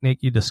the technique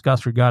you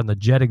discussed regarding the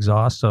jet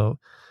exhaust, and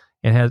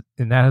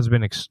that has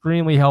been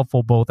extremely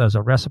helpful both as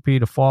a recipe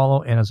to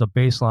follow and as a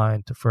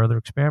baseline to further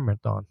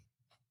experiment on.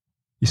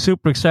 He's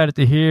super excited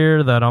to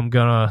hear that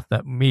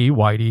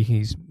Whitey,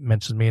 he's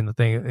mentioned me in the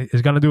thing,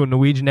 is going to do a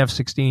Norwegian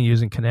F-16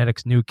 using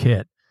Kinetic's new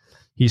kit.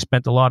 He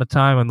spent a lot of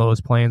time on those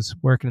planes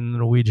working in the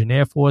Norwegian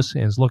Air Force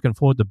and is looking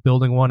forward to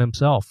building one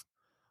himself.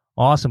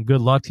 Awesome.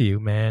 Good luck to you,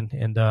 man.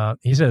 And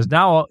he says,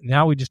 now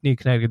we just need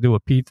Kinetic to do a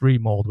P3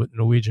 mold with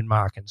Norwegian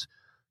markings.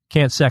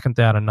 Can't second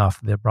that enough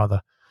there,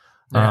 brother.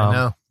 Yeah, I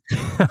know.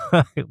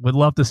 Would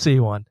love to see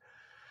one.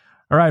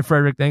 All right,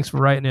 Frederick, thanks for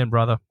writing in,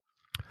 brother.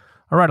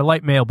 All right, a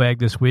light mailbag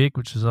this week,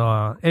 which is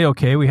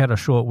A-OK. We had a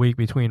short week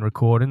between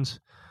recordings.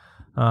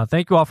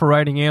 Thank you all for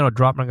writing in or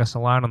dropping us a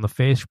line on the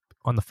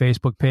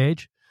Facebook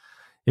page.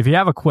 If you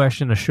have a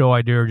question, a show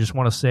idea, or just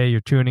want to say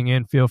you're tuning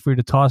in, feel free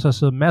to toss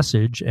us a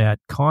message at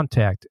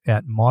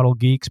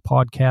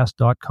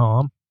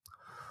contact@modelgeekspodcast.com,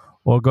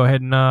 or go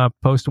ahead and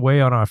post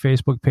away on our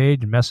Facebook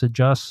page and message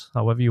us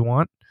however you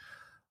want.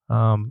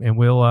 And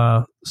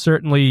we'll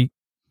certainly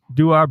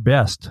do our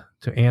best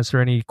to answer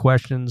any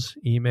questions,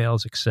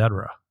 emails,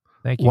 etc.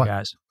 Thank you,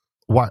 guys.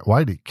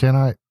 Whitey, can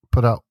I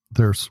put out,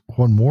 there's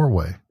one more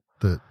way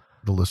that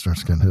the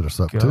listeners can hit us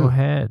up too. Go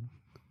ahead.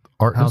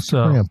 Our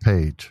Instagram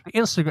page.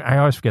 Instagram. I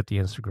always forget the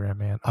Instagram,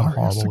 man. Our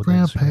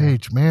Instagram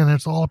page, man.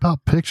 It's all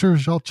about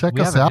pictures. Y'all check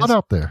us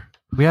out there.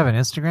 We have an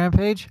Instagram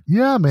page?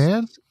 Yeah,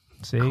 man.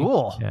 See?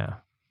 Cool. Yeah.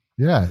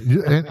 Yeah.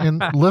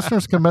 And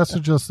listeners can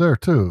message us there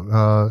too.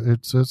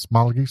 It's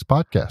Model Geeks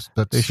Podcast.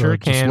 They sure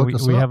can.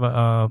 We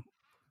have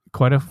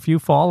quite a few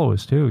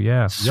followers too.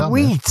 Yeah.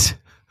 Sweet.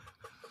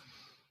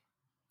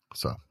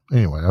 So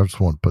anyway, I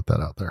just want to put that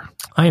out there.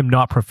 I am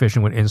not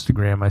proficient with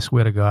Instagram. I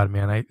swear to God,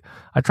 man.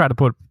 I try to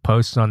put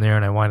posts on there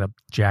and I wind up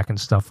jacking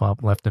stuff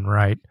up left and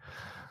right.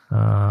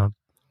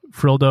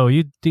 Frildo, are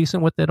you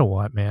decent with it or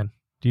what, man?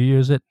 Do you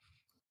use it?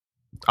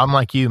 I'm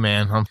like you,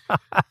 man.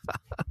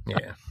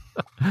 Yeah.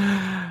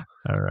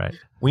 All right.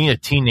 We need a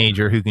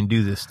teenager who can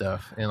do this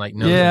stuff and like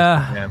knows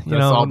Yeah, Instagram. you That's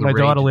know, all when the my rage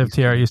daughter these lived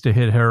here, I days. used to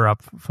hit her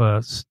up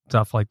for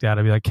stuff like that.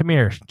 I'd be like, "Come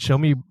here, show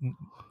me,"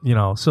 you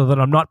know, so that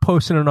I'm not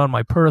posting it on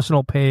my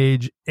personal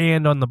page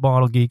and on the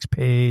Bottle Geeks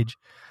page.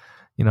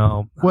 You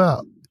know,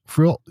 Well,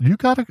 Phil, you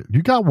got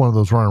one of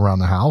those running around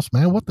the house,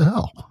 man. What the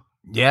hell?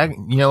 Yeah,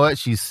 you know what?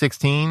 She's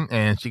 16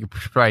 and she could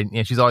probably,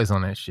 yeah, she's always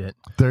on that shit.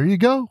 There you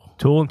go.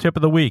 tool and tip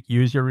of the week: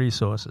 use your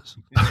resources.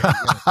 That's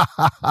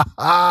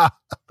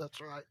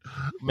right.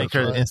 Make That's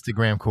her the right.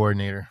 Instagram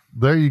coordinator.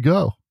 There you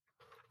go.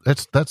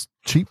 That's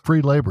cheap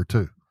free labor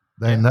too,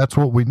 and that's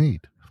what we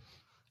need.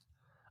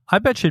 I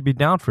bet she'd be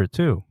down for it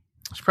too.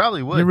 She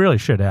probably would. You really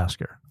should ask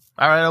her.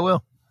 All right, I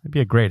will. It'd be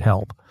a great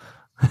help.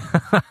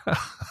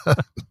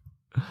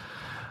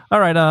 All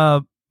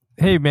right.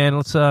 Hey, man,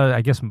 let's,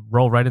 I guess,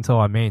 roll right into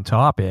our main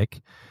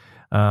topic,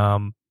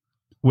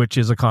 which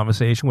is a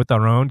conversation with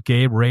our own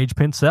Gabe Rage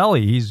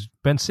Pincelli. He's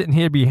been sitting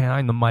here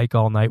behind the mic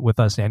all night with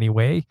us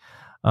anyway,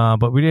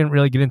 but we didn't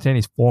really get into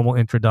any formal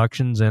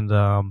introductions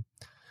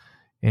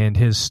and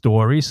his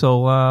story.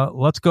 So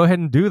let's go ahead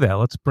and do that.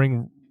 Let's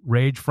bring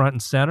Rage front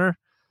and center.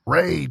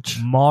 Rage.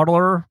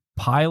 Modeler,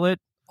 pilot,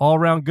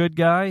 all-around good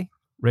guy,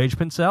 Rage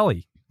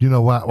Pincelli. You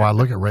know what? When I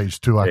look at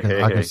Rage too, I Hey.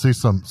 can see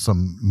some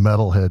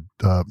metalhead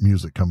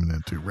music coming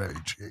into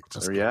Rage. It's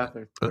just- There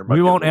might We be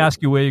a won't little-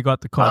 ask you where you got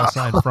the call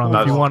sign from.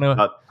 Not, If you want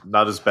to,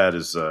 not as bad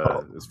as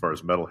far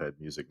as metalhead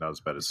music, not as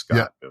bad as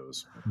Scott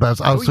goes.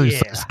 I was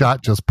saying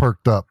Scott just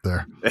perked up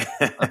there.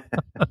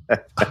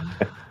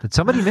 Did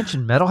somebody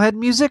mention metalhead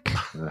music?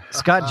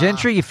 Scott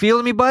Gentry, you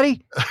feeling me,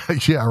 buddy?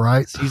 Yeah,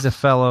 right. He's a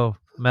fellow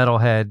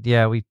metalhead.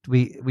 Yeah, we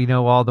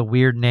know all the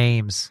weird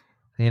names.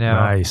 You know,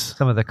 nice.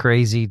 some of the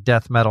crazy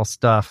death metal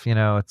stuff. You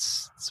know,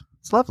 it's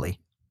lovely.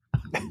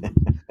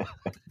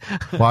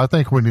 Well, I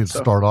think we need to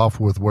start off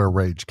with where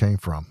Rage came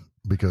from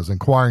because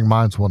inquiring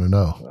minds want to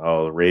know.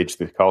 Oh, the Rage,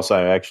 the call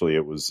sign. Actually,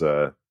 it was.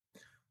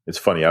 It's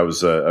funny. I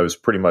was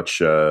pretty much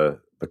the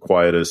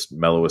quietest,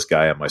 mellowest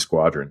guy on my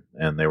squadron,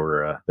 and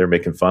they're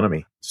making fun of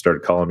me.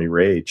 Started calling me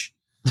Rage,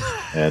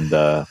 and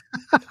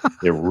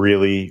it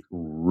really,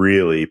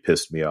 really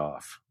pissed me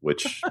off,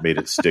 which made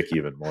it stick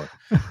even more.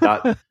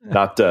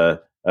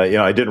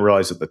 I didn't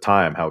realize at the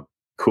time how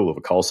cool of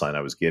a call sign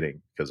I was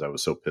getting because I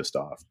was so pissed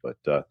off.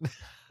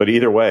 But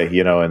either way,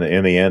 you know,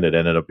 in the end, it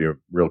ended up being a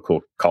real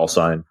cool call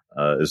sign.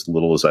 As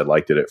little as I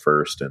liked it at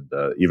first, and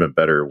even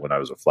better when I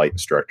was a flight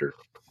instructor,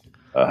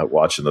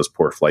 watching those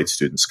poor flight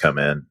students come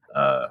in.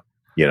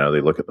 You know, they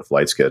look at the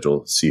flight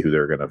schedule, see who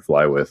they're going to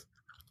fly with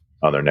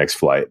on their next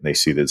flight, and they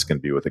see that it's going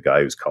to be with a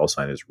guy whose call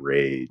sign is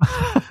Rage.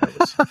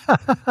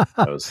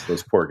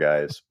 Those poor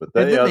guys. But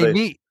then, they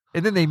meet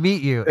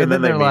you, and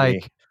then they they're meet like,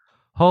 me.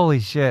 "Holy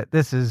shit,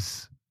 this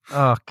is."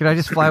 Oh, can I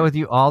just fly with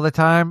you all the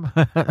time?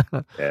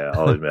 Yeah,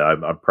 I'll admit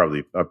I'm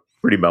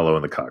pretty mellow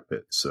in the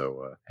cockpit.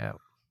 So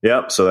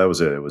Yeah. So that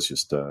was it. It was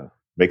just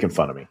making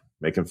fun of me,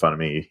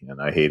 and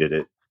I hated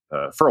it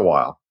for a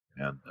while,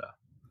 and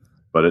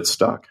but it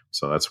stuck.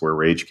 So that's where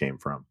Rage came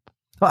from.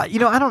 Well, you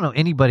know, I don't know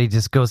anybody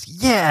just goes,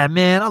 "Yeah,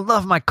 man, I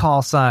love my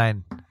call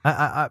sign."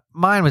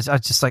 Mine was, I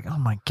was just like, "Oh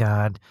my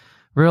god,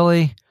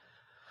 really?"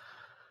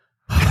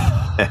 All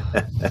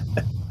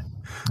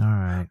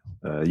right.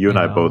 You and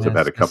I know, both have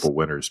had a it's- couple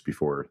winners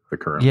before the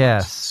current.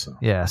 Yes, ones,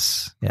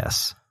 so.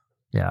 yes.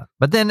 Yeah.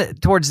 But then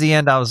towards the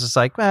end, I was just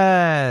like,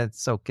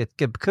 it's okay.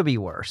 It could be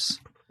worse.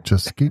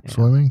 Just keep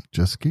swimming.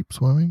 Just keep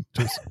swimming.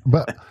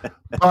 But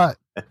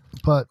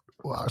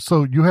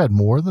so you had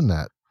more than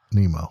that,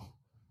 Nemo.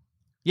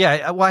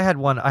 Yeah. Well, I had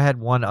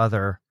one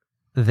other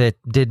that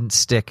didn't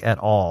stick at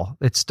all.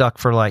 It stuck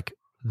for like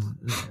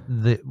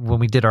when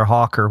we did our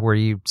Hawker, where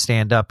you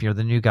stand up, you're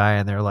the new guy,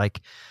 and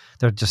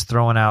they're just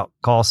throwing out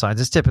call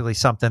signs. It's typically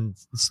something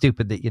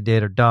stupid that you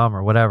did or dumb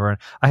or whatever. And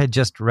I had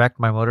just wrecked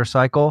my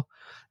motorcycle.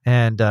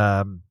 And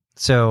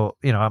so,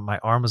 you know, my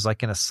arm was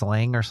like in a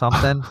sling or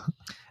something.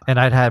 And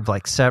I'd had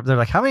like they're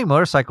like, "How many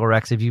motorcycle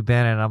wrecks have you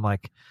been in?" And I'm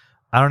like,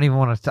 I don't even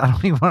want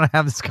to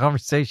have this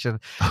conversation.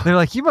 They're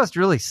like, "You must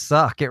really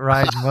suck at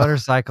riding a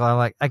motorcycle." I'm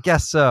like, "I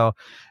guess so."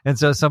 And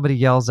so somebody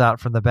yells out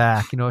from the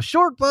back, you know,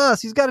 "Short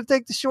bus, he's got to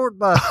take the short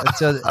bus."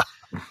 And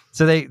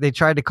so they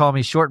tried to call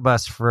me Short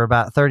Bus for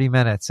about 30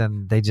 minutes,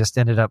 and they just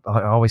ended up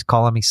always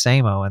calling me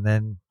Samo. And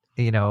then,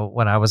 you know,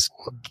 when I was,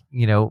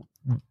 you know,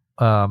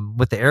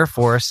 with the Air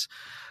Force,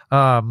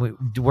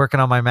 working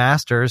on my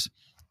master's,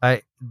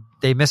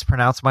 they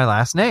mispronounced my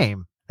last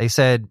name. They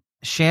said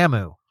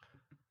Shamu.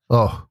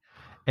 Oh,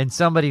 and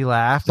somebody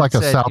laughed. It's like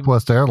and a said,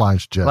 Southwest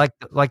Airlines jet.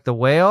 like the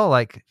whale,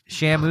 like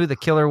Shamu, the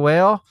killer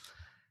whale.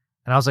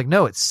 And I was like,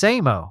 "No, it's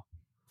Samo."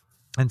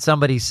 And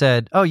somebody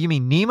said, "Oh, you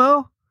mean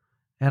Nemo?"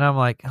 And I'm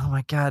like, "Oh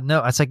my God, no."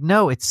 I was like,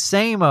 "No, it's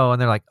Samo."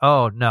 And they're like,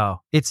 "Oh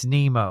no, it's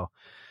Nemo."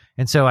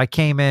 And so I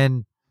came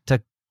in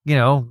to, you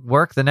know,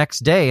 work the next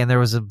day, and there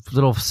was a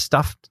little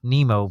stuffed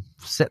Nemo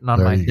sitting on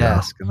There my you go.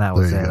 desk. And that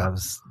was There it. you go.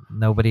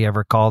 Nobody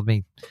ever called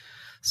me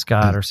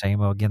Scott or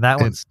Samo again. That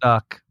one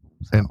stuck.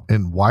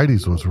 and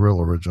Whitey's was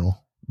real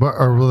original. But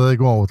or were they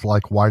going with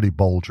like Whitey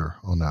Bulger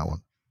on that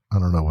one? I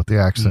don't know what the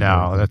accent.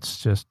 No, was.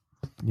 that's just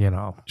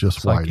Just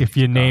it's like Whitey. if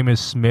your name is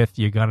Smith,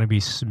 you're gonna be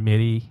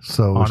Smitty.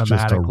 So it's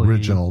just automatically.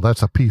 original.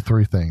 That's a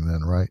P3 thing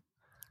then, right?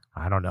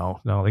 I don't know.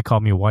 No, they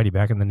called me Whitey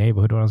back in the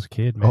neighborhood when I was a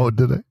kid, man. Oh,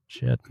 did they?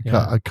 Shit.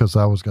 Yeah. Because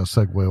I was going to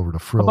segue over to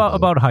Frildo.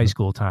 About high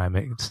school time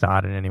it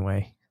started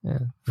anyway. Yeah.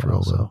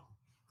 Frildo.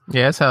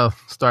 Yeah, that's how it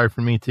started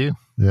for me too.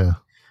 Yeah.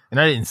 And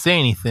I didn't say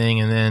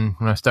anything, and then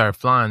when I started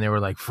flying, they were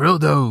like,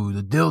 Frildo,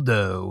 the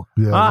dildo.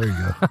 Yeah, there you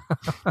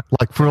go.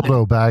 Like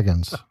Frildo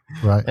Baggins,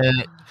 right?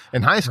 And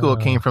in high school,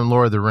 it came from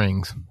Lord of the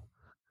Rings,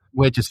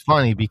 which is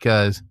funny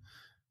because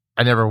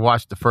I never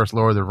watched the first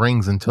Lord of the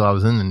Rings until I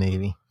was in the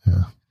Navy.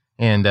 Yeah.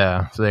 And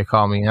so they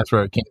called me. That's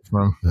where it came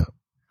from. Yeah.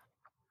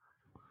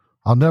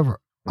 I'll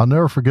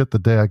never forget the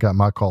day I got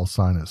my call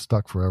sign. It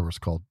stuck forever. It's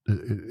called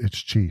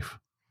It's Chief.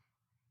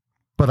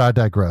 But I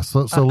digress.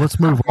 So let's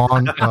move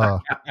on.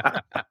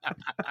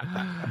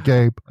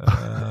 Gabe,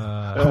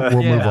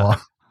 we'll move on.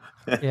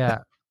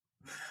 Yeah.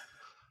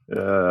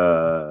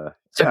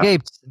 So So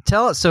Gabe,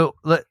 tell us. So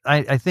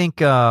I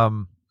think you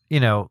and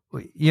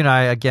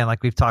I, again,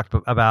 like we've talked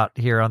about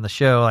here on the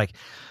show, like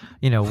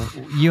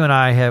you and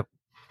I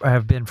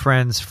have been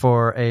friends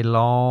for a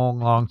long,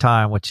 long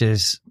time, which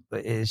is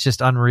it's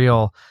just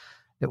unreal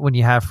that when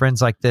you have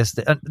friends like this.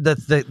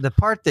 The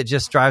part that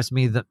just drives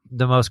me the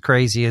most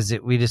crazy is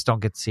that we just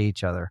don't get to see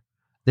each other.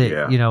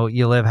 That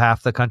you live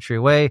half the country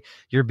away.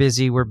 You're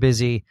busy. We're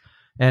busy.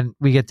 And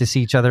we get to see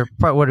each other.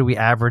 What do we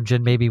average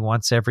in? Maybe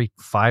once every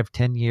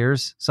 5-10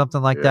 years,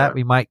 something like that.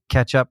 We might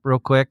catch up real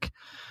quick.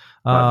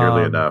 Not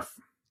nearly enough.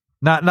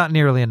 Not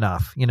nearly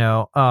enough,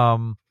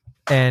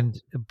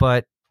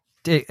 but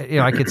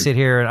I could sit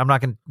here and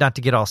I'm not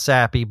to get all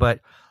sappy,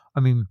 but I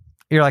mean,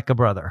 you're like a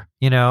brother,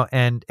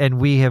 and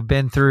we have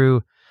been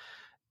through,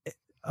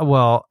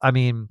 well, I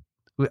mean,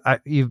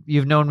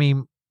 you've known me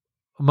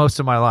most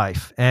of my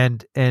life,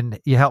 and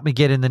you helped me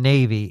get in the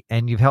Navy,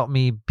 and you've helped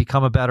me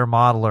become a better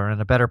modeler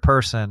and a better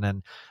person.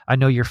 And I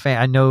know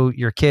I know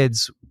your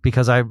kids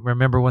because I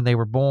remember when they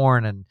were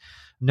born, and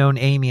known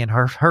Amy and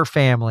her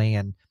family.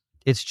 And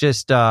it's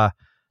just,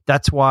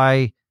 that's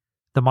why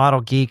the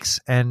Model Geeks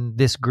and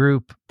this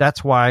group,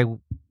 that's why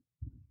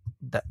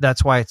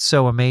it's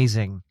so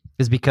amazing,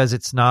 is because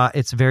it's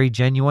very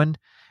genuine.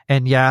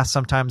 And yeah,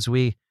 sometimes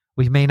we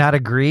may not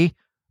agree,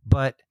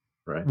 but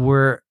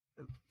right.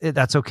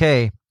 That's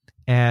okay.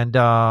 And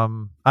I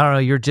don't know,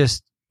 you're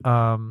just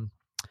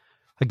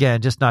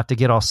again, just not to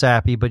get all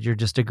sappy, but you're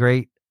just a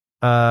great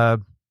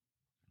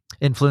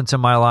influence in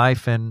my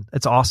life, and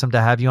it's awesome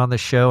to have you on the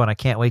show, and I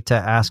can't wait to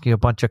ask you a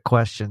bunch of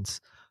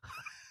questions.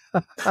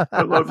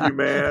 I love you,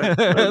 man.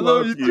 I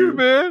love you too,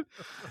 man.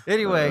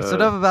 Anyway, so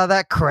enough about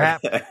that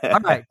crap. All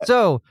right,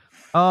 so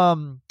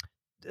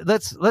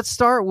let's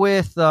start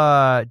with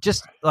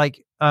just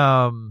like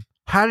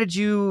how did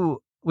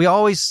you? We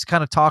always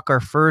kind of talk our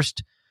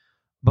first.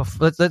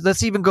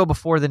 Let's even go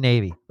before the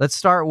Navy. Let's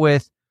start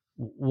with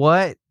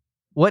what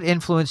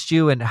influenced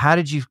you, and how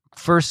did you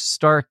first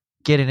start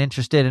getting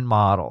interested in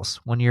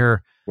models?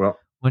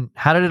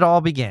 How did it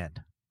all begin?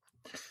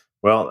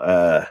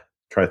 Well,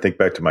 trying to think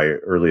back to my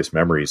earliest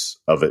memories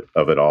of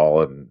it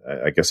all, and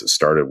I guess it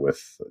started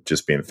with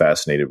just being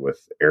fascinated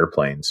with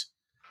airplanes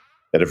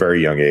at a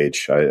very young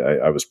age.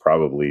 I was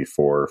probably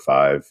 4 or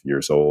 5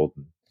 years old,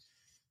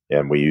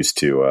 and we used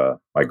to.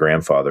 My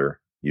grandfather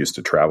used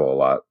to travel a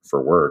lot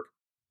for work,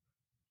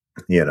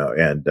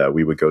 and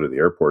we would go to the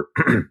airport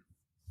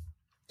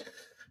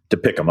to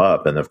pick him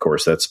up. And of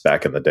course, that's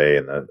back in the day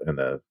in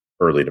the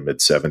early to mid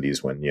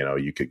 70s when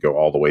you could go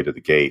all the way to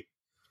the gate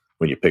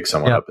when you pick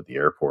someone up at the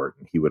airport.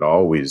 And he would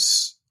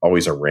always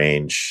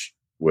arrange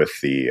with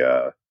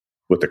the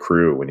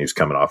crew when he was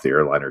coming off the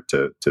airliner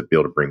to be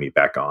able to bring me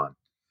back on,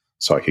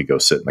 so I could go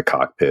sit in the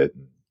cockpit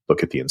and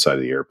look at the inside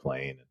of the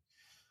airplane.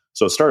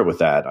 So it started with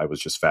that. I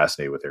was just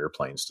fascinated with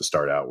airplanes to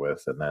start out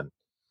with, and then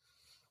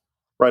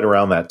right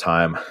around that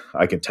time,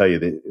 I can tell you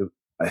that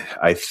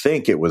I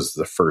think it was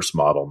the first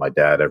model my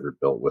dad ever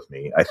built with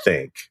me. I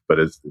think, but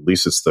at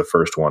least it's the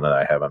first one that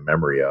I have a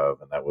memory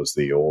of, and that was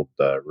the old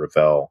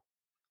Revell.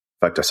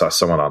 In fact, I saw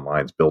someone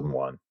online's building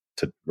one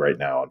right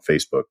now on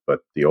Facebook, but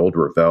the old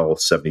Revell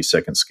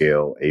 72nd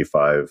scale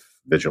A5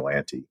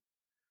 Vigilante,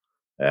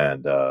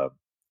 and I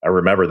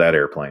remember that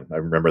airplane. I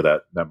remember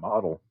that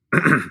model,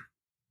 and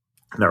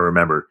I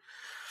remember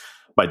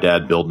my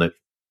dad building it,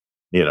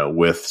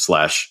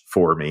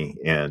 with/for me,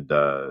 and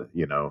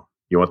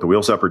you want the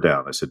wheels up or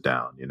down? I said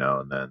down,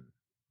 and then,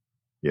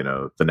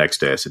 the next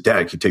day I said,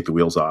 Dad, can you take the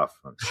wheels off?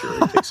 I'm sure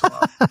he takes them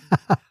off.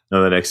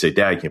 No, the next day,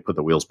 Dad, can you put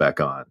the wheels back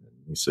on?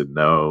 And he said,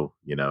 no,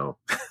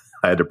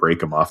 I had to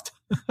break them off.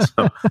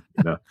 So,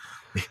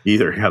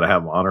 either got to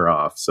have them on or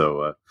off.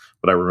 So,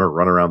 but I remember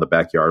running around the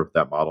backyard with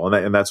that model,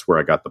 and that's where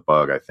I got the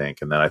bug, I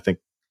think. And then I think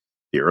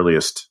the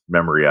earliest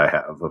memory I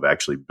have of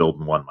actually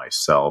building one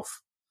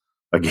myself,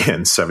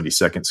 again,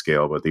 72nd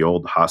scale, but the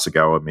old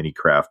Hasegawa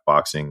Minicraft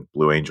Boxing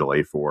Blue Angel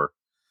A4,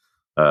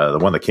 the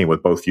one that came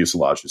with both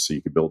fuselages, so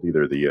you could build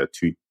either the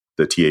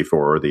TA4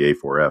 or the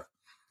A4F.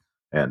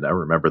 And I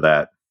remember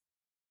that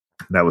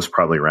that was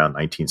probably around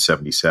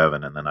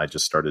 1977. And then I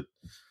just started,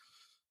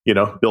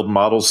 building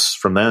models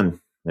from then.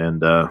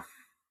 And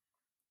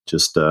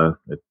just the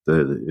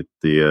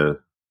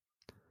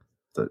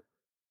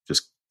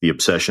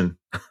obsession,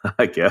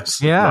 I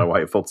guess. Yeah. My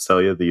wife will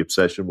tell you the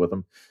obsession with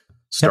them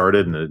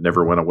started, and it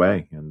never went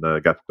away. And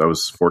I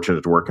was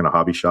fortunate to work in a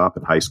hobby shop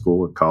in high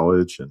school and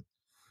college, and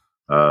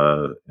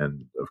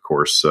of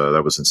course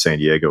that was in San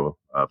Diego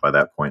by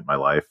that point in my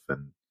life,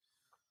 and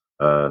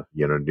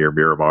near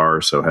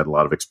Miramar, so had a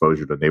lot of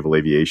exposure to naval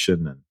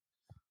aviation,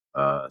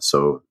 and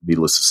so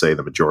needless to say,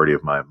 the majority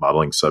of my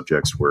modeling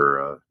subjects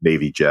were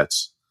Navy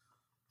jets,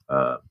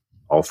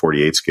 all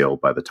 48 scale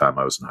by the time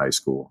I was in high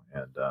school,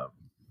 and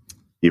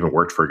even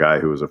worked for a guy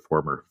who was a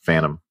former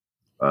Phantom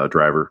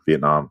driver,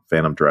 Vietnam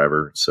Phantom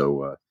driver.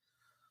 So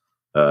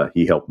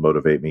he helped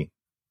motivate me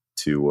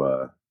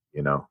to,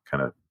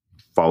 kind of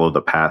follow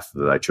the path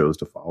that I chose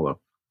to follow.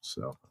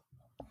 So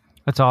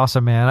that's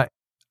awesome, man.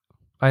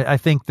 I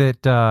think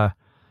that,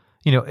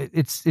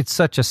 it's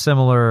such a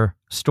similar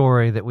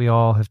story that we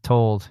all have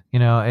told,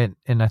 and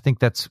I think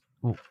that's,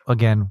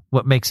 again,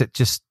 what makes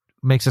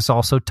us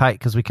all so tight,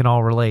 because we can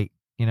all relate,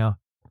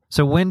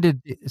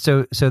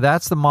 So so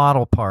that's the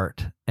model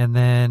part. And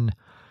then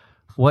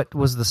what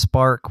was the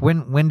spark?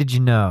 When did you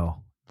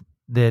know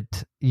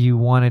that you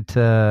wanted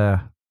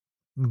to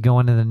go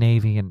into the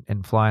Navy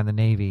and fly in the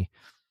Navy?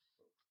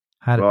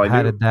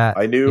 How did that?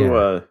 I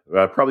knew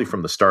probably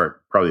from the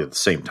start, probably at the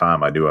same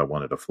time, I knew I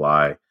wanted to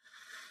fly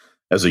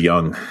as a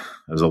young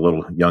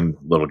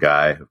little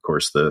guy. Of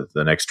course, the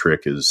next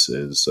trick is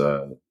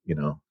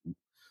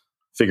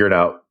figuring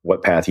out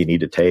what path you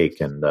need to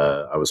take. And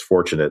I was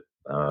fortunate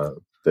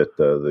that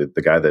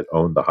the guy that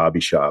owned the hobby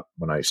shop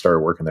when I started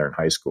working there in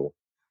high school,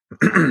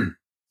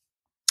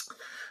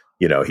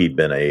 he'd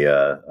been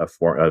a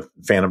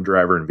Phantom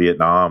driver in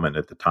Vietnam, and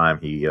at the time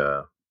he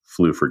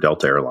flew for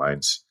Delta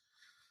Airlines,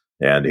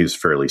 and he was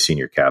fairly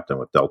senior captain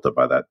with Delta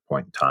by that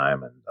point in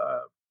time. And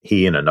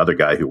he and another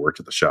guy who worked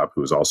at the shop,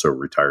 who was also a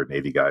retired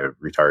Navy guy, a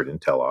retired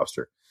intel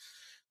officer,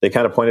 they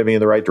kind of pointed me in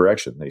the right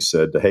direction. They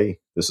said, "Hey,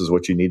 this is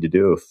what you need to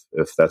do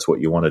if that's what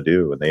you want to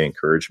do," and they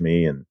encouraged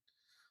me and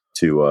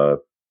to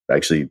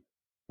actually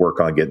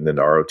work on getting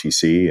into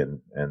ROTC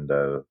and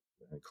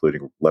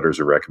including letters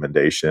of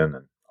recommendation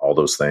and all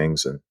those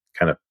things, and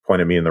kind of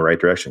pointed me in the right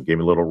direction, gave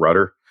me a little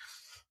rudder,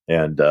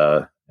 and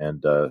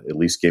at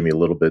least gave me a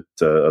little bit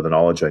of the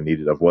knowledge I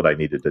needed of what I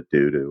needed to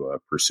do to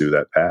pursue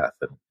that path.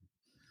 And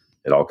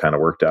it all kind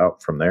of worked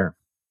out from there.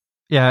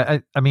 Yeah.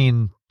 I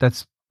mean,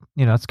 that's,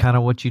 it's kind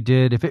of what you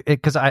did.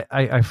 Because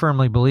I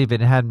firmly believe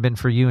it hadn't been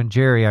for you and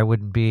Jerry, I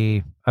wouldn't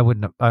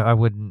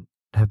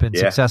have been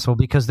successful,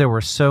 because there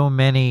were so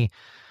many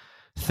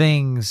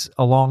things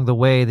along the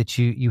way that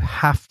you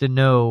have to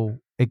know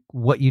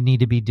what you need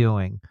to be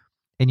doing,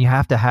 and you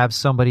have to have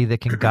somebody that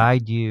can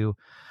guide you.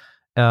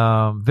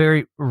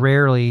 Very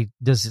rarely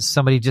does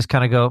somebody just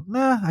kind of go,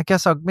 "Nah, I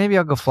guess I'll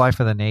go fly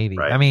for the Navy."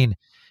 Right. I mean,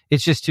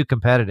 it's just too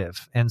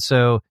competitive. And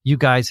so you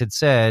guys had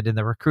said, and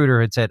the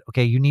recruiter had said,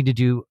 "Okay, you need to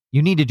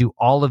do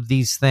all of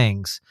these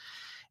things."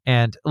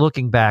 And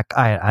looking back,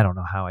 I don't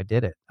know how I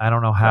did it. I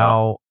don't know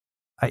how.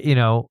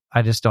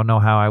 I just don't know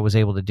how I was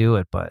able to do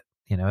it, but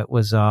it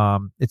was,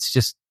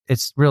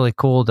 it's really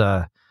cool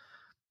to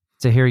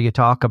hear you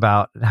talk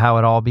about how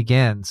it all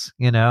begins,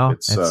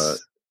 It's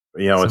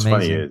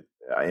funny.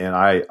 And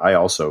I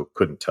also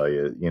couldn't tell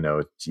you,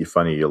 it's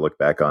funny, you look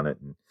back on it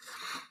and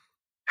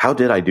how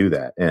did I do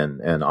that?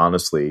 And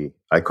honestly,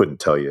 I couldn't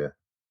tell you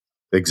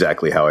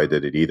exactly how I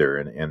did it either.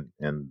 And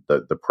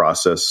the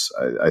process,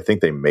 I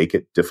think they make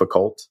it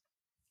difficult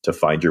to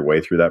find your way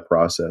through that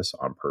process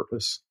on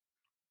purpose.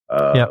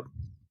 And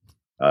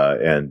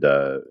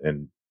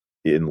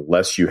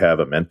unless you have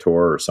a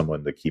mentor or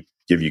someone to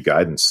give you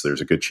guidance,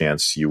 there's a good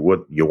chance you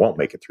won't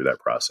make it through that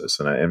process.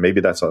 And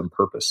maybe that's on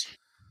purpose.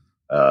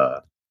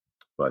 But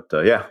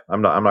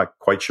I'm not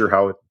quite sure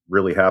how it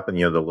really happened.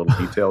 The little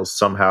details.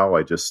 Somehow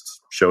I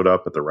just showed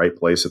up at the right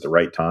place at the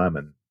right time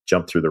and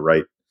jumped through the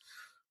right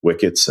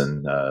wickets,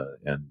 and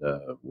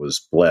was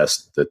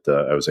blessed that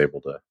I was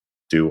able to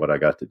do what I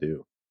got to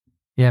do.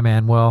 Yeah,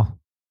 man. Well,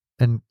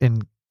 and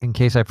in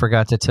case I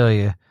forgot to tell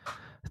you,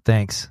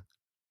 thanks.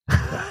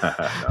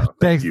 No,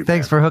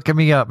 thanks for hooking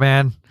me up,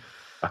 man.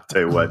 I'll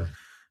tell you what.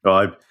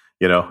 Well,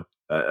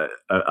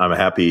 I'm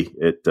happy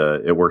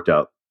it worked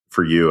out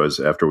for you as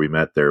after we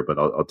met there. But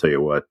I'll tell you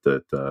what,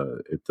 that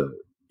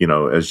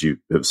as you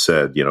have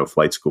said,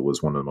 flight school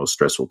was one of the most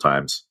stressful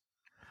times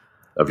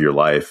of your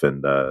life,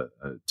 and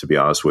to be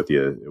honest with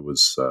you, it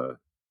was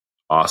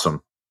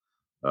awesome.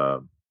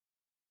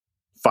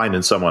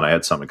 Finding someone I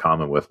had something in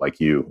common with, like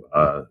you,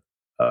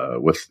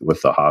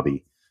 with the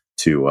hobby,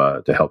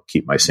 to help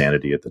keep my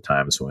sanity at the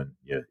times when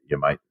you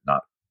might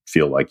not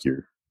feel like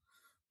you're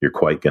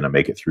quite going to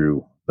make it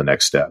through the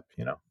next step.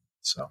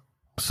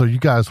 So you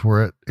guys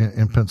were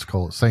in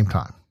Pensacola at the same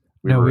time?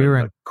 We were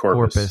in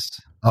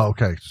Corpus. Oh,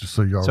 okay.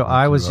 So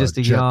I was just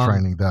a young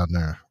training down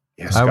there.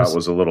 Yeah, Scott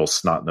was a little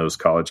snot-nosed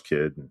college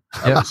kid, and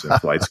I was in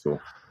flight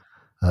school.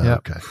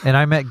 Okay. And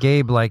I met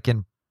Gabe like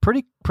in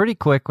pretty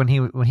quick when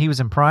he was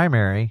in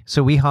primary.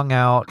 So we hung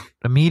out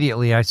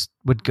immediately. I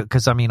would,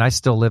 because I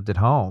still lived at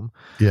home.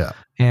 Yeah.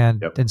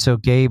 And so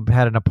Gabe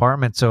had an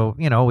apartment. So,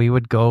 we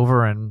would go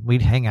over and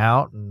we'd hang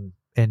out and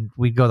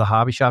we'd go to the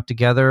hobby shop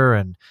together,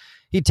 and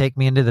he'd take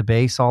me into the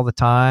base all the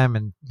time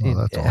and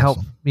help,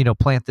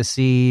 plant the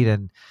seed.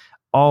 And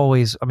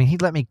always,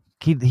 he'd let me,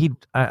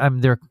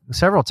 I'm there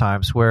several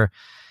times where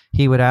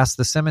he would ask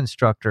the sim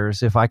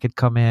instructors if I could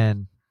come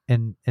in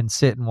and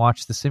sit and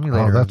watch the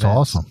simulator. Oh, that's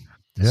events. awesome.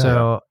 Yeah.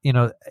 So,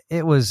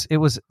 it was,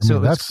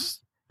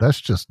 that's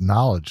just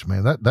knowledge,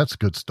 man. That's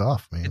good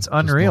stuff, man. It's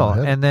unreal.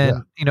 And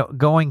then,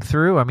 going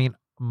through,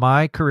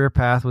 my career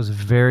path was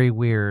very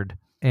weird,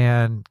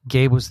 and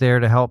Gabe was there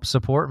to help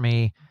support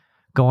me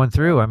going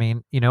through.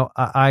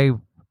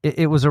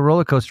 It was a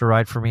roller coaster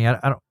ride for me.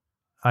 I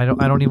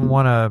don't even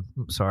want to,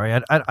 sorry.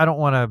 I don't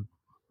want to,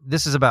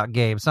 this is about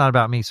Gabe. It's not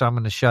about me. So I'm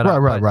going to shut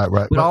up.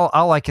 Right. But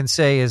all I can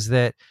say is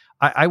that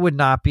I would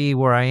not be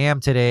where I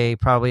am today.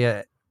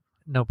 I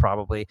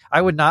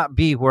would not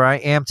be where I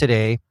am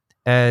today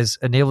as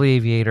a naval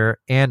aviator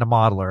and a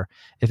modeler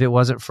if it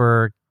wasn't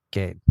for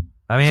Gabe.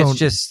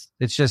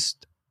 It's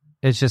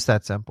just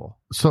that simple.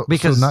 So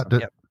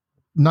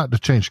not to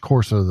change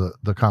course of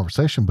the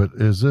conversation, but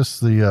is this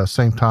the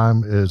same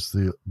time as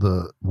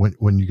the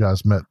when you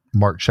guys met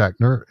Mark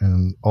Schackner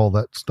and all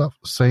that stuff?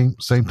 Same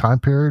time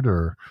period,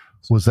 or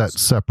was that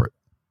separate?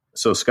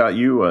 So Scott,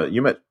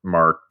 you met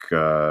Mark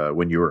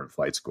when you were in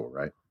flight school,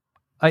 right?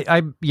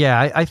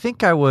 I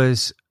think I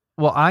was.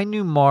 Well, I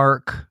knew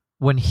Mark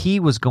when he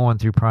was going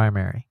through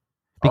primary,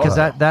 because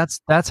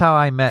that's how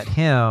I met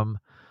him.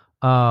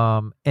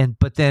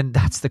 But then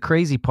that's the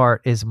crazy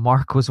part, is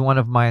Mark was one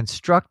of my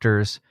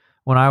instructors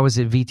when I was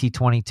at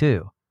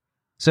VT-22.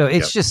 So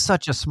it's just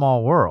such a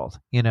small world,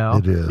 It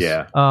is.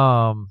 Yeah.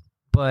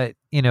 But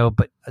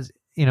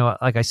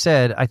like I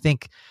said, I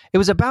think it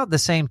was about the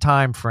same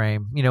time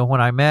frame,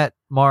 when I met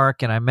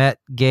Mark and I met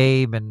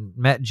Gabe and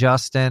met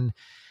Justin.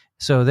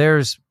 So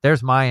there's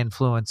my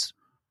influence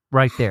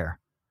right there.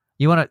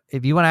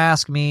 If you want to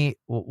ask me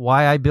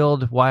why I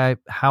build,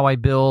 how I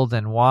build,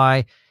 and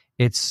why,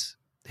 it's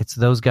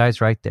those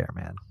guys right there,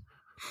 man.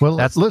 Well,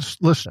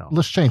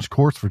 let's change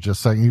course for just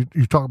a second.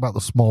 You talk about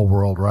the small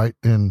world, right?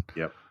 And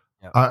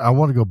I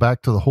want to go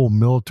back to the whole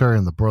military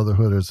and the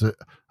brotherhood.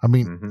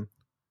 And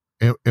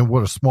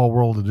what a small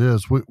world it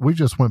is. We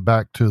just went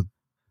back to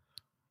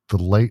the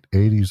late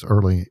 80s,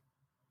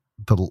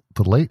 the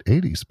late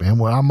 80s, man.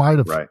 Well, I might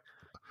have. Right.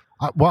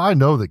 I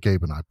know that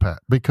Gabe and I, Pat,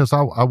 because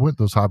I went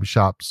to those hobby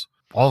shops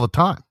all the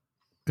time.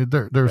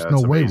 There's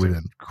no way we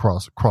didn't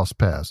cross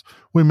paths.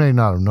 We may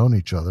not have known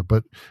each other,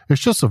 but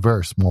it's just a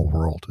very small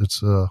world.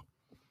 It's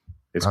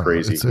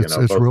crazy.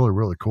 It's really,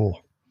 really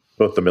cool.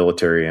 Both the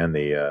military and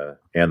the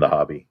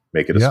hobby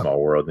make it a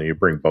small world, and you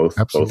bring both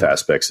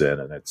aspects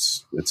in, and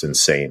it's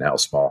insane how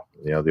small.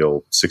 The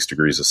old 6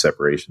 degrees of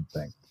separation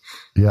thing.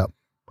 Yeah,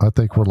 I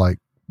think we're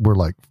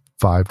like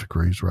 5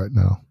 degrees right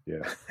now.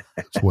 Yeah,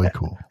 it's way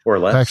cool. Or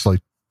less. Actually,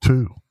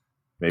 2.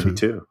 Maybe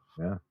 2.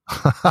 Yeah.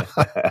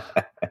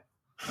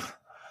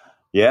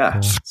 Yeah.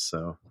 Cool.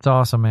 So it's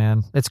awesome,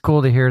 man. It's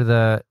cool to hear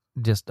the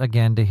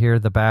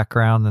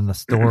background and the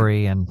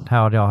story and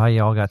how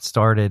y'all got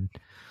started.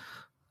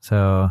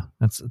 So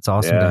it's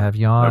awesome to have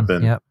you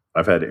on.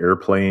 I've had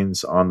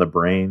airplanes on the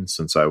brain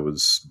since I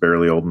was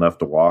barely old enough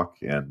to walk,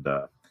 and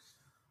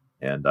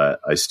I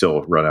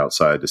still run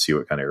outside to see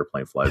what kind of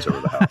airplane flies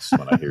over the house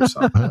when I hear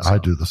something. I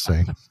do the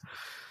same.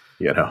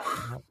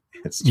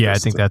 I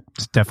think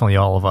that's definitely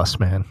all of us,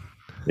 man.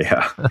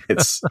 Yeah,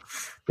 it's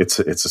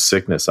a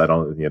sickness. I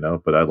don't,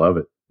 but I love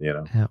it.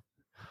 Yeah,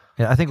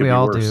 I think we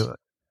all do.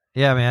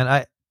 Yeah,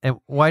 man.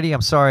 Whitey,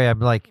 I'm sorry, I'm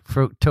like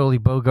totally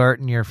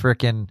bogarting your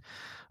frickin'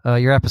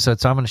 your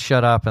episode, so I'm going to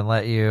shut up and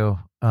let you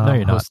no,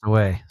 you're host not.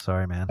 away.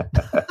 Sorry, man.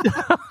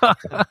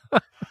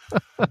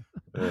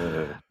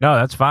 No,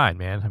 that's fine,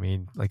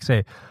 man. Like I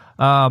say,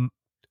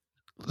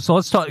 so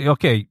let's talk.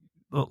 Okay,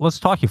 let's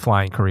talk your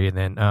flying career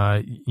then.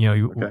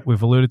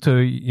 We've alluded to,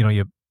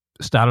 you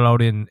started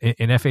out in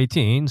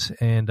F-18s,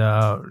 and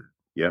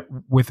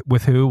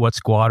with who, what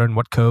squadron,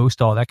 what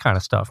coast, all that kind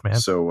of stuff, man.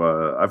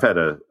 So I've had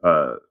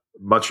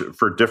much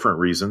for different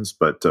reasons,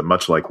 but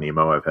much like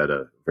Nemo, I've had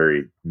a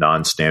very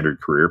non-standard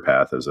career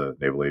path as a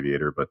naval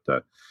aviator. But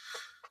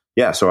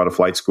so out of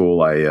flight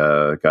school,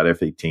 I got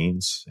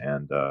F-18s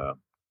and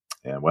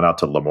went out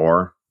to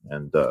Lemoore,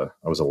 and I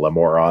was a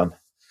Lemoore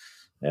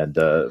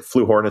and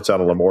flew Hornets out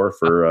of Lemoore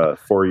for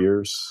 4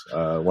 years.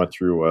 Went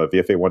through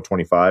VFA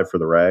 125 for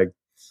the RAG,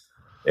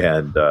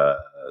 and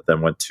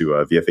then went to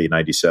VFA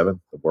 97,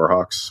 the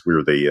Warhawks. We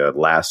were the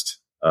last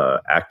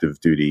active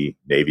duty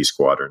Navy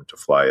squadron to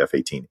fly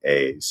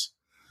F-18As.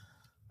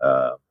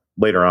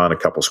 Later on, a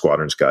couple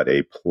squadrons got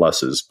A+,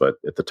 but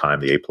at the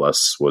time, the A+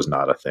 was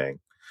not a thing.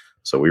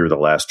 So we were the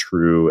last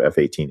true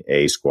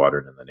F-18A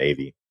squadron in the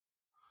Navy,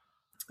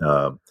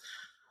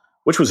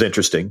 which was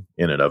interesting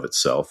in and of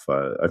itself.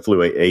 I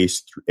flew A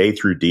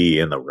through D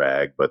in the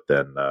RAG, but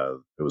then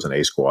it was an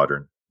A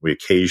squadron. We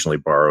occasionally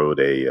borrowed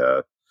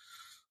a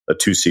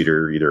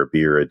two-seater, either a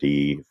B or a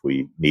D, if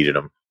we needed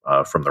them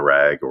from the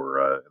RAG,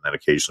 and then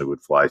occasionally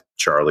would fly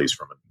Charlies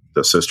from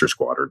the sister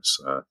squadrons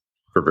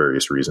for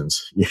various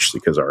reasons, usually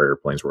because our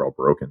airplanes were all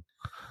broken.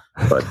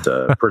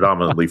 But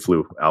predominantly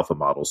flew Alpha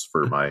models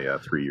for my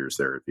 3 years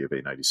there at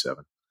VFA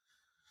 97.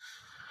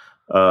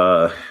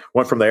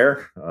 Went from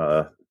there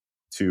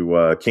to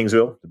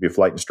Kingsville to be a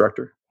flight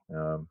instructor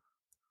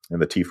in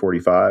the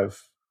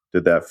T-45.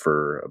 Did that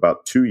for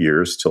about 2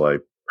 years till I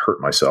hurt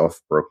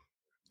myself.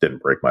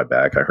 Didn't break my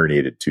back. I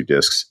herniated 2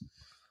 discs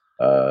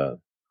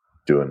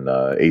doing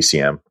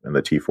ACM in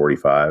the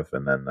T-45,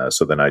 and then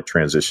then I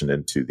transitioned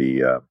into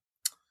the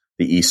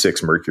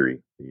E-6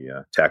 Mercury,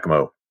 the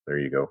TACMO. There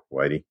you go,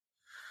 Whitey.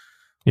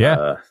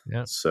 Yeah.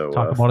 So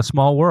talk about a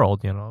small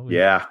world,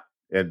 Yeah.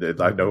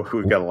 And I know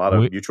we've got a lot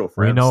of mutual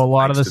friends. We know a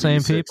lot of the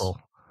same people.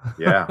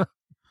 Yeah.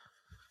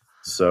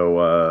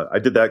 So I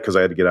did that because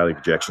I had to get out of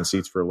ejection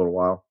seats for a little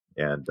while.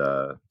 And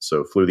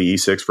so flew the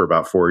E-6 for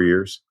about 4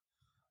 years,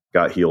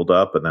 got healed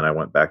up, and then I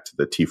went back to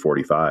the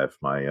T-45.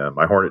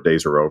 My Hornet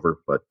days are over,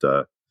 but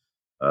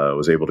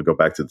was able to go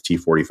back to the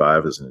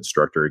T-45 as an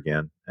instructor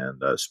again,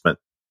 and spent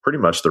pretty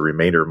much the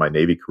remainder of my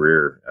Navy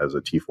career as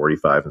a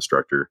T-45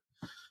 instructor,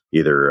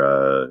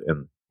 either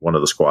in one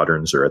of the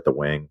squadrons or at the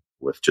wing,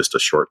 with just a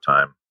short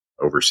time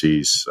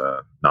overseas,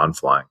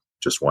 non-flying,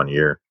 just 1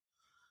 year.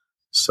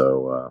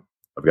 So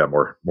I've got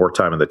more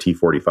time in the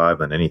T-45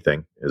 than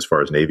anything as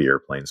far as Navy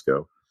airplanes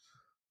go.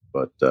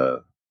 But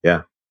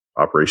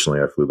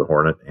operationally, I flew the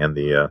Hornet and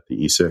the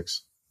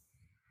E-6.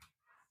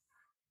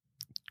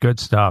 Good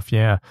stuff.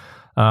 Yeah.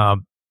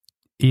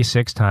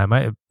 E-6 time.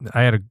 I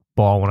had a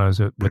ball when I was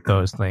with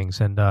those things,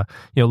 and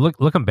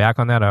looking back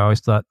on that, I always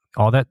thought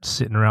all that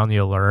sitting around the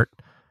alert.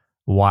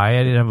 Why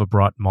I didn't have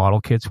brought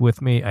model kits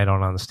with me, I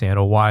don't understand.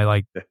 Or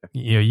why,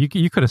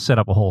 you could have set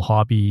up a whole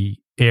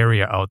hobby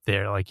area out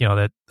there,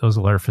 that those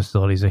alert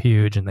facilities are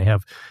huge, and they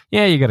have,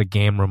 you got a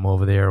game room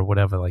over there or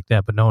whatever like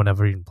that, but no one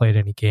ever even played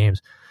any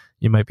games.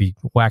 You might be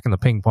whacking the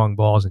ping pong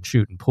balls and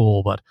shooting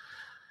pool, but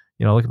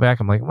looking back,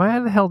 I'm like, why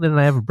the hell didn't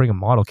I ever bring a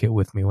model kit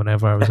with me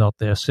whenever I was out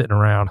there sitting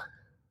around?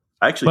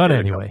 I actually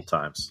did a couple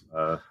times.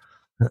 I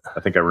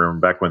think I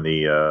remember back when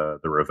the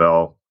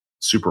Revell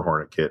Super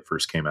Hornet kit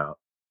first came out.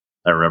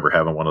 I remember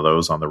having one of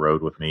those on the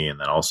road with me, and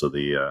then also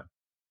the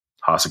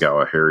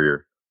Hasegawa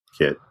Harrier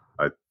kit.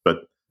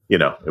 But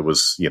it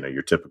was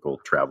your typical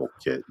travel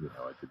kit.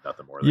 I did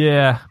nothing more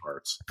than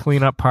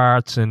clean up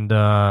parts, and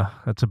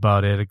that's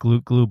about it.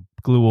 Glue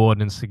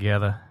ordnance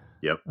together.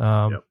 Yep.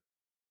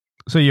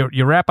 So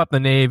you wrap up the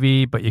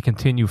Navy, but you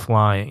continue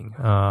flying.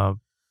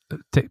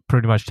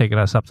 Pretty much taking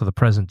us up to the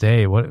present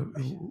day. What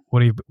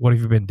have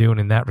you been doing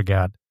in that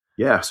regard?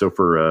 Yeah. So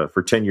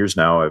for 10 years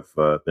now,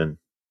 I've been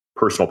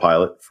personal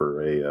pilot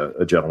for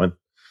a gentleman.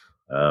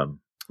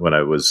 When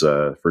I was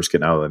first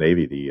getting out of the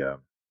Navy, the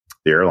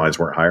airlines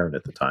weren't hiring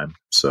at the time,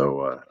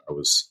 so I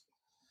was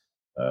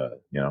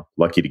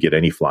lucky to get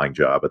any flying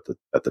job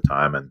at the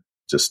time, and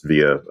just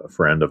via a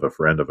friend of a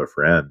friend of a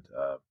friend,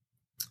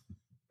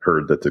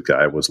 heard that the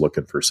guy was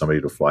looking for somebody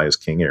to fly his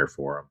King Air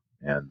for him,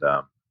 and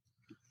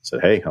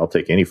said, "Hey, I'll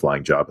take any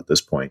flying job at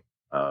this point."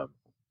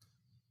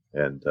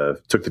 And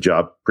took the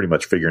job pretty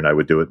much figuring I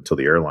would do it until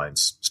the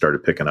airlines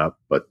started picking up,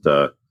 but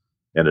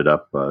ended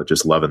up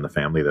just loving the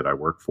family that I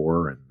work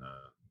for, and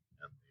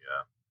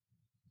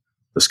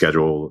the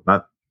schedule,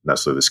 not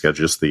necessarily the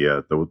schedule, just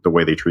the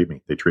way they treat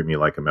me. They treat me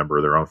like a member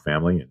of their own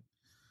family. And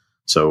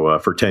so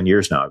for 10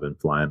 years now, I've been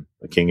flying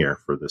a King Air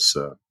for this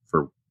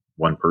for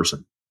one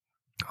person.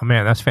 Oh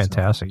man, that's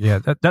fantastic. So, yeah,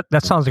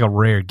 that sounds like a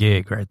rare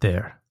gig right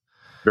there.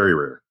 Very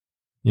rare.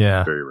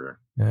 Yeah. Very rare.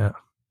 Yeah.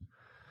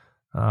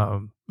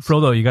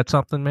 Frodo, you got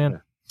something,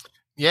 man?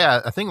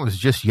 Yeah, I think it was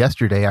just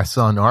yesterday I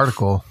saw an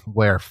article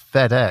where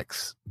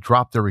FedEx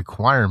dropped the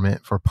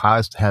requirement for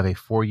pilots to have a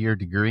 4-year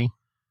degree.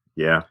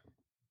 Yeah.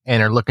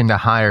 And are looking to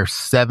hire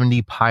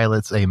 70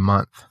 pilots a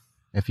month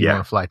if you want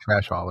to fly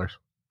trash haulers.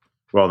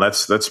 Well,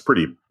 that's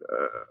pretty,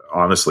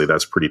 honestly,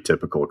 that's pretty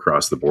typical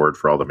across the board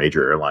for all the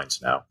major airlines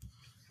now.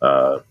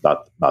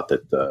 Not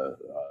that,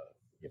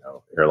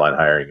 airline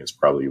hiring is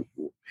probably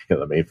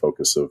the main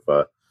focus of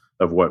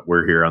what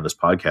we're here on this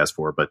podcast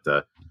for, but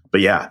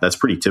yeah, that's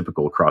pretty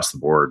typical across the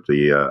board.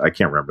 I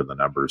can't remember the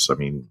numbers. I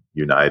mean,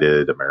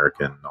 United,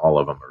 American, all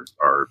of them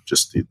are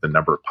just the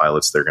number of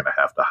pilots they're going to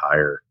have to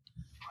hire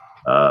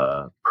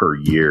per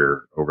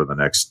year over the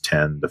next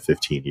 10 to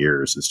 15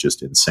 years is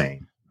just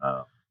insane.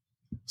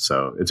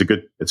 So it's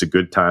a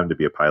good time to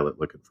be a pilot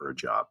looking for a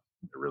job.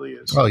 It really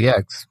is. Oh yeah.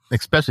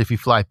 Especially if you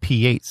fly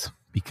P8s,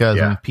 because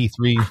when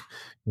P3,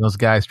 those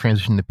guys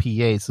transitioned to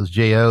P8s, those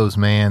JOs,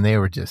 man, they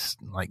were just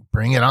like,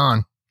 bring it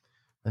on.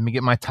 Let me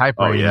get my type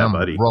rating. I'm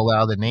gonna roll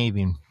out of the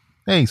Navy and,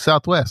 hey,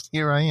 Southwest,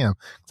 here I am.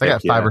 So I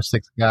got 5 or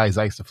 6 guys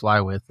I used to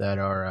fly with that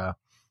are,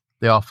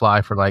 they all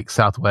fly for like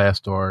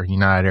Southwest or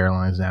United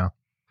Airlines now.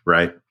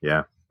 Right.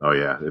 Yeah. Oh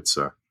yeah. It's,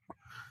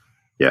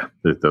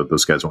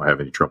 those guys won't have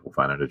any trouble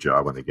finding a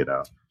job when they get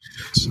out.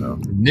 So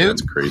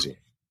that's crazy.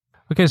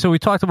 Okay. So we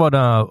talked about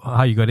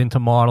how you got into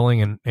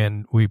modeling,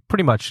 and we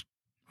pretty much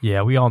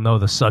Yeah, we all know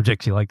the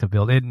subjects you like to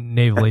build in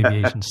naval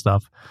aviation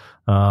stuff.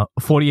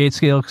 48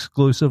 scale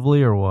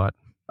exclusively or what?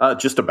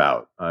 Just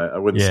about. I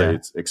wouldn't say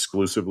it's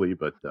exclusively,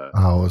 but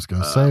I was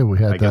going to say we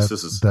had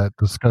that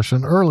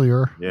discussion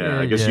earlier. Yeah,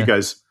 I guess you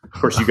guys, of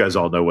course, you guys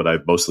all know what I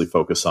mostly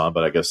focus on,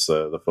 but I guess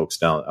the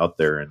folks out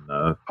there in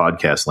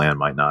podcast land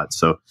might not.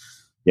 So,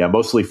 yeah,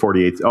 mostly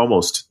 48,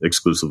 almost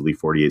exclusively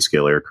 48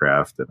 scale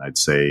aircraft, and I'd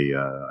say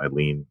I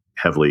lean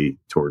heavily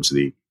towards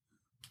the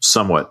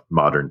somewhat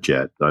modern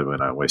jet.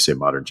 When I say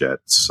modern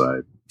jets,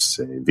 I'd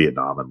say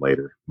Vietnam and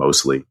later,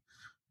 mostly.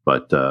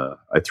 But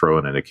I throw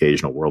in an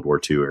occasional World War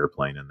II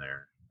airplane in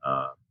there.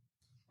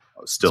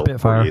 Still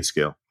Spitfire. 48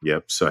 scale.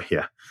 Yep. So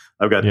yeah,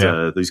 I've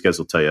got these guys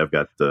will tell you I've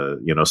got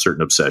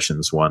certain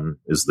obsessions. One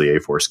is the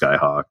A4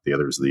 Skyhawk. The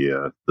other is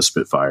the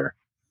Spitfire.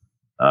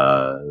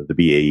 The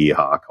BAE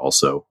Hawk.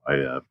 Also,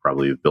 I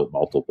probably have built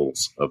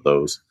multiples of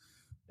those,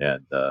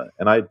 and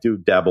I do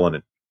dabble in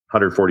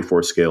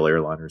 144 scale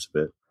airliners a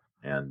bit,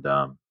 and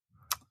a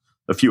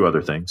few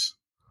other things.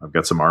 I've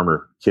got some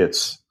armor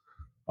kits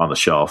on the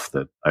shelf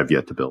that I've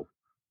yet to build,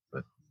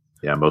 but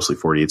yeah, mostly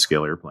 48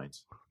 scale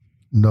airplanes.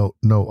 No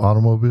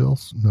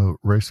automobiles, no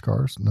race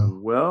cars, no.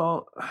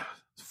 Well,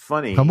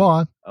 funny. Come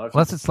on.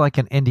 Unless it's like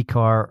an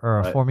IndyCar or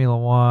a Formula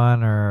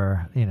One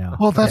or,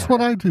 Well, that's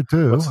what I do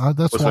too.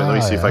 That's why. Let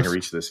me see if I can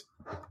reach this.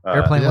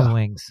 Airplane with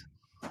wings.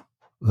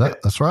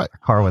 That's right.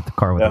 Car with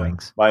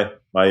wings. My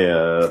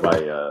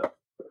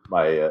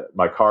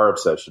car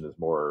obsession is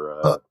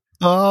more.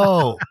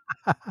 But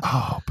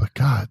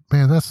God,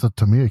 man, that's the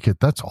Tamiya kit.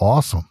 That's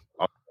awesome.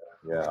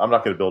 Yeah, I'm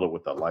not going to build it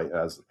with the light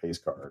as the pace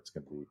car. It's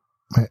going to be.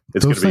 Man,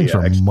 those things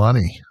are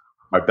money.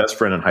 My best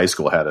friend in high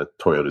school had a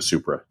Toyota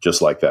Supra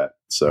just like that.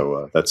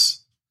 So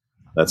that's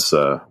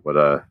what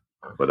I'm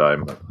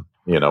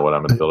going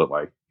to build it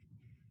like.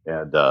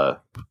 And the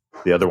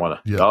other one.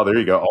 Yeah. Oh, there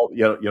you go. Oh,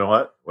 you know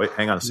what? Wait,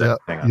 hang on a second.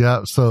 Yeah, hang on.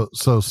 Yeah. So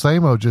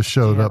Samo just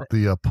showed up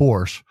the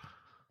Porsche.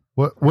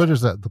 What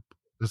is that?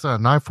 Is that a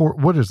 9.4?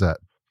 What is that?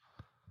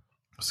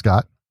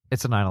 Scott?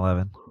 It's a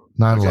 911.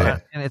 911.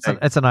 Okay. And it's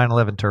a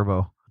 911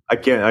 turbo. I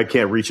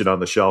can't reach it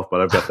on the shelf,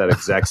 but I've got that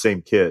exact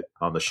same kit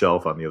on the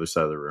shelf on the other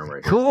side of the room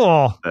right here.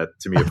 Cool. That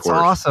to me, of That's course,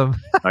 awesome.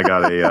 I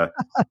got a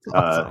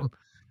awesome.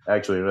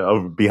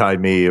 Actually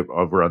behind me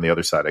over on the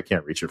other side. I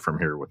can't reach it from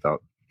here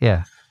without.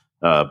 Yeah.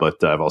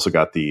 But I've also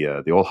got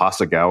the old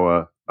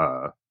Hasegawa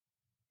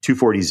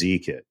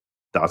 240Z kit,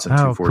 Datsun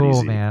 240Z.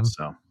 Cool, man.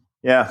 So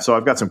yeah, so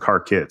I've got some car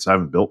kits. I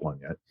haven't built one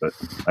yet, but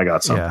I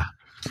got some. Yeah.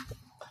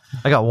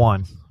 I got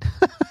one.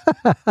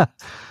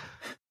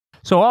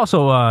 So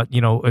also,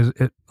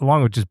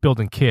 along with just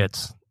building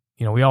kits,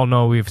 we all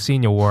know we've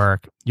seen your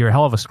work. You're a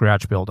hell of a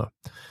scratch builder.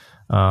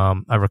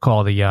 I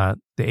recall the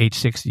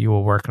H60 you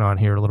were working on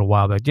here a little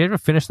while back. Did you ever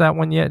finish that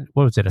one yet?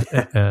 What was it?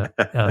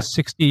 A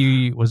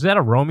 60? Was that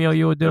a Romeo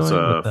you were doing? It's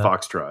a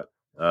Foxtrot.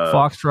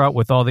 Foxtrot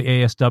with all the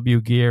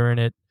ASW gear in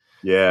it.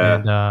 Yeah.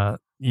 And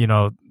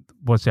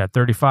what's that?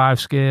 35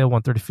 scale,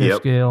 135th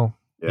scale.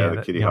 Yeah,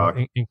 the Kitty Hawk.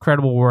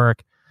 Incredible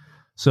work.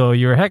 So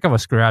you're a heck of a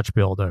scratch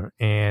builder,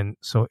 and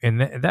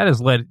that has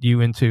led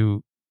you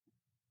into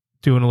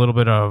doing a little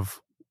bit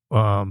of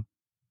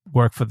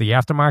work for the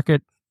aftermarket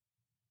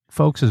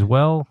folks as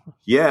well.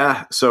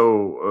 Yeah.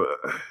 So,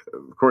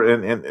 of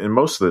course, and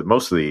most of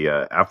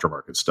the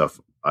aftermarket stuff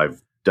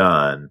I've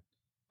done,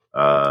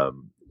 the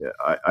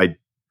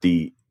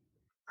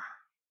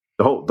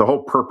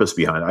whole purpose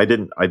behind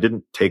it, I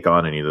didn't take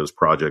on any of those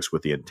projects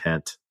with the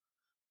intent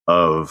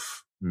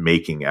of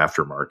making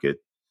aftermarket.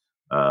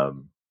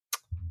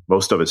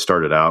 Most of it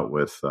started out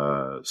with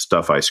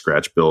stuff I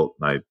scratch built,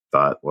 and I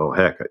thought, well,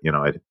 heck,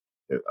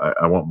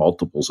 I want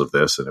multiples of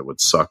this, and it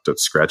would suck to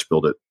scratch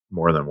build it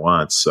more than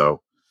once.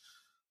 So,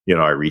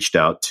 I reached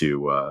out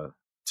to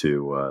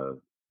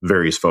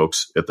various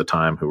folks at the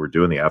time who were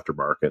doing the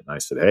aftermarket, and I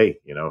said, hey,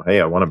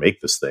 I want to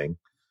make this thing.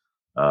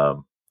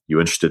 You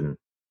interested in,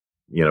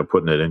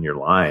 putting it in your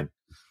line?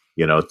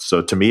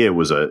 So to me, it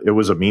was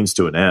a means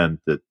to an end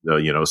that,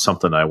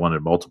 something I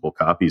wanted multiple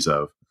copies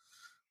of.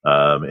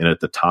 And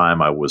at the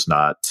time I was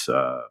not,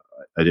 I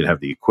didn't have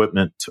the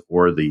equipment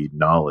or the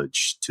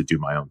knowledge to do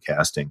my own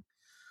casting.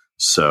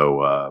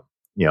 So,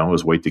 it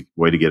was way to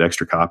get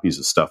extra copies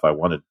of stuff I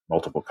wanted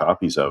multiple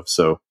copies of.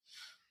 So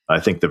I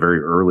think the very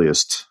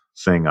earliest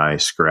thing I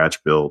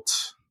scratch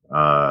built,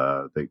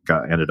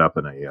 that ended up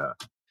in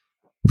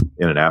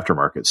in an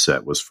aftermarket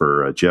set was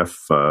for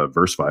Jeff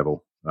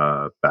Versweibel,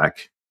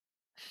 back.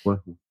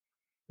 Well,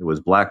 it was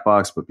Black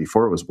Box, but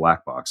before it was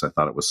Black Box, I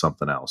thought it was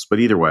something else. But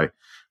either way,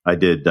 I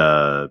did.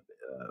 I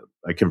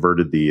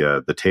converted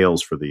the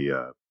tails for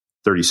the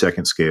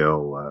 32nd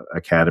scale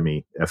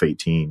Academy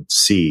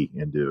F-18C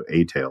into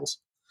A tails,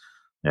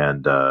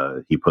 and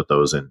he put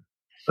those in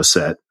a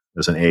set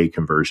as an A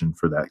conversion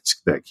for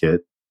that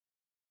kit.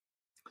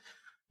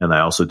 And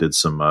I also did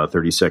some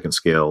 32nd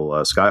scale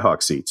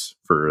Skyhawk seats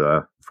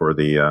for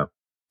the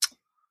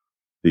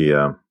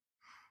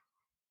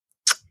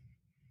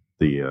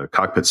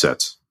cockpit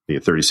sets, the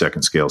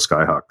 32nd scale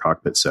Skyhawk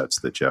cockpit sets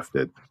that Jeff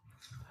did.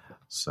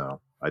 So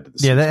I did the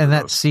seats and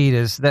that those. seat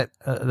is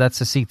that's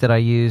the seat that I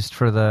used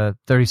for the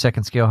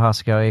 32nd scale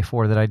Hasegawa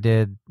A4 that I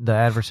did, the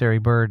adversary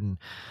bird, and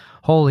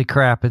holy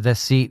crap, that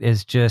seat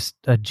is just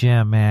a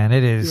gem, man.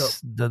 It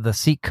is the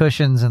seat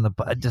cushions and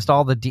just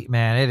all the deep,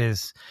 man. It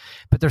is,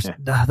 but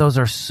those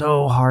are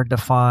so hard to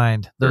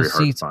find. Those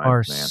seats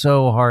are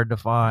so hard to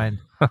find.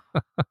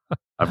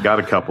 I've got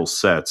a couple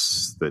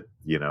sets that,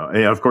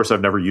 and of course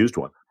I've never used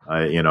one.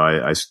 I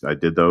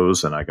did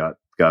those, and I got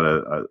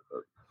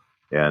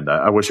and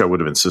I wish I would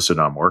have insisted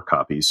on more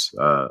copies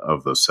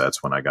of those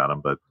sets when I got them,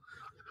 but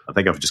I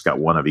think I've just got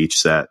one of each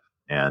set,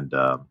 and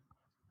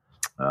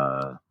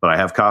but I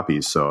have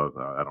copies, so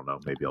I don't know.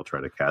 Maybe I'll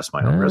try to cast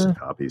my own resin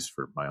copies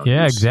for my own.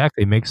 Yeah, use.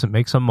 exactly. Make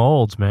some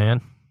molds,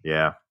 man.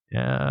 Yeah.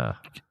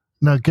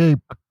 Now, Gabe,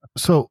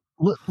 so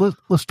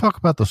let's talk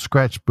about the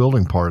scratch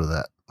building part of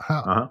that.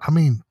 I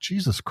mean,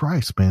 Jesus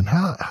Christ, man,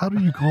 how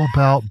do you go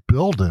about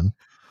building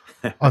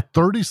a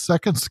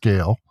 32nd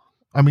scale?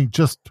 I mean,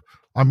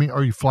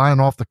 are you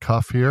flying off the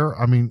cuff here?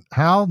 I mean,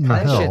 how in the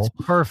hell? That shit's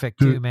perfect,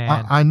 too,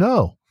 man. I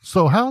know.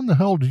 So how in the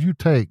hell do you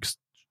take,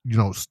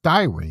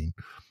 styrene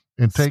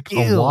and take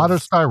a lot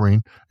of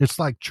styrene? It's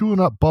like chewing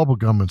up bubble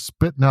gum and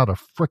spitting out a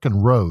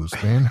freaking rose,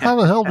 man. How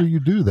the hell do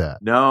you do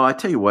that? No, I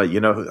tell you what,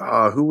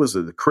 who was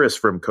it? Chris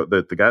from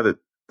the guy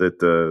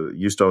that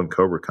used to own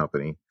Cobra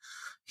Company.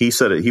 He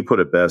said it. He put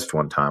it best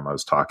one time. I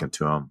was talking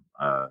to him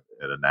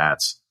at a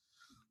Nats,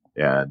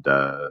 and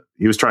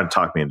he was trying to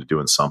talk me into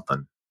doing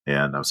something.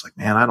 And I was like,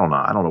 man, I don't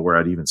know where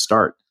I'd even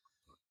start.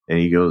 And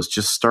he goes,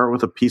 just start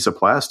with a piece of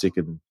plastic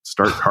and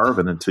start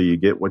carving until you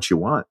get what you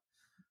want.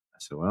 I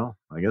said, well,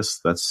 I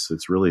guess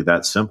it's really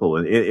that simple.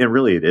 And it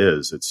really it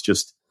is. It's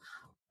just,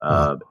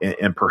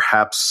 and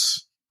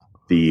perhaps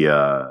the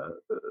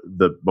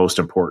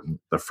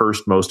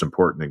first most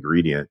important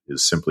ingredient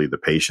is simply the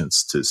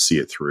patience to see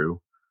it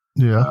through.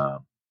 Yeah.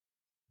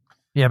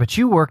 Yeah, but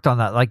you worked on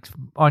that, like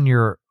on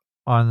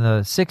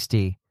the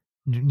 60.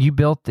 You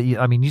built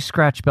you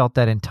scratch built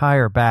that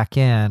entire back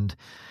end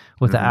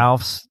with the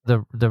ALFs,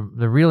 the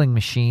reeling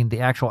machine, the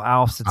actual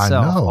ALFs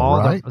itself. I know,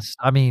 right?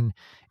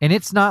 And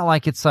it's not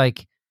like it's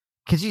like,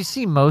 because you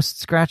see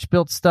most scratch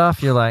built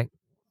stuff, you're like,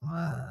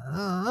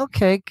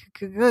 okay,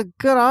 good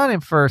on him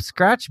for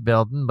scratch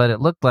building, but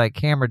it looked like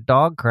hammered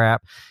dog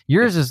crap.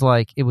 Yours is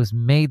like it was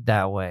made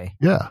that way.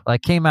 Yeah,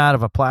 like came out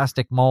of a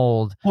plastic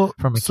mold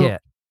from a kit.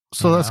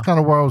 So that's kind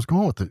of where I was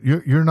going with it.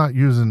 You're not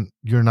using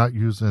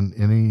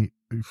any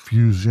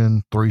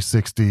Fusion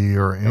 360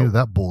 or any of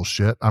that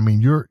bullshit. I mean,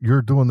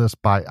 you're doing this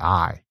by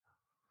eye.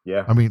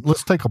 Yeah. I mean,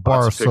 let's take a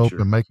bar of soap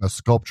and make a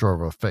sculpture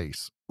of a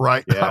face,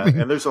 right? Yeah. I mean,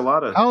 and there's a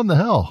lot of how in the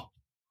hell?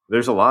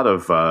 There's a lot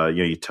of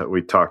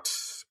we talked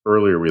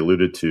earlier. We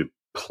alluded to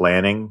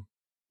planning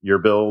your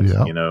build.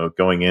 Yeah.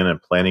 Going in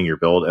and planning your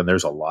build, and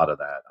there's a lot of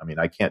that. I mean,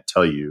 I can't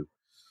tell you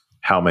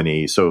how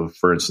many. So,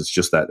 for instance,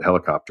 just that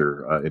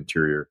helicopter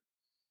interior,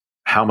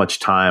 how much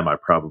time I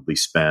probably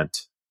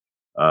spent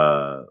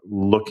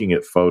looking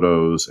at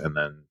photos and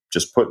then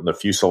just putting the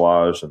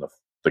fuselage and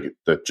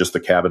just the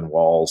cabin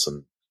walls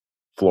and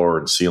floor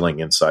and ceiling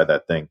inside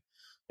that thing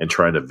and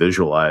trying to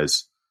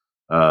visualize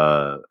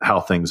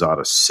how things ought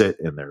to sit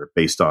in there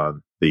based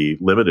on the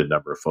limited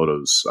number of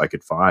photos I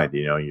could find.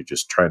 You're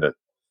just trying to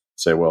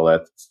say, well,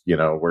 that's,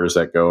 where does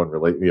that go and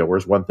relate?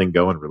 Where's one thing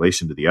go in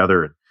relation to the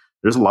other? And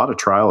there's a lot of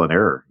trial and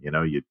error.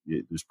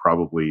 There's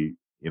probably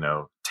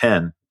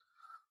 10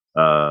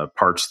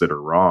 parts that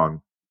are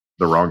wrong,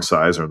 the wrong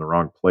size or in the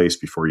wrong place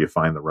before you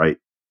find the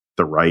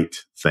right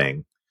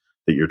thing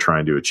that you're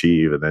trying to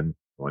achieve. And then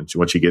once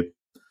you get,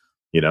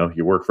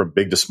 you work from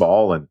big to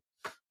small and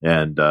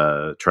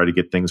try to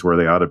get things where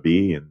they ought to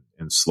be, and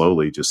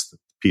slowly just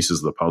pieces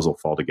of the puzzle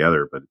fall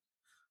together. But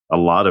a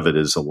lot of it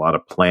is a lot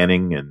of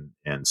planning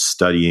and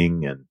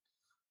studying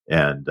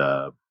and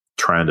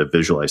trying to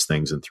visualize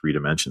things in 3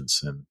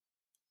 dimensions. And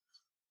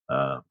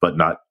but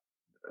not,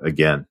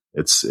 again,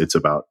 it's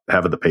about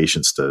having the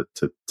patience to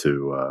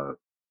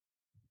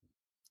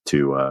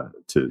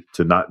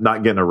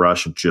not get in a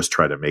rush and just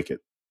try to make it.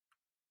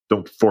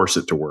 Don't force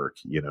it to work.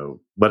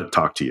 Let it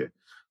talk to you.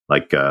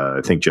 Like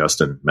I think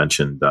Justin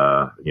mentioned,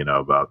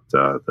 about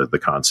the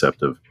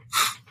concept of,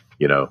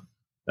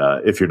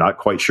 if you're not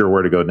quite sure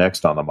where to go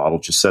next on the model,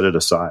 just set it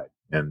aside.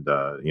 And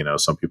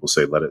some people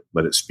say let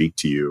it speak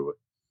to you,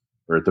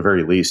 or at the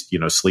very least,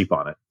 sleep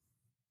on it.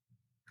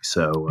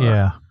 So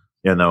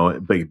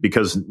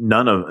because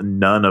none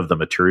of the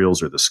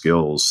materials or the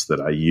skills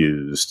that I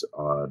used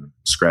on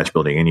scratch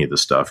building any of the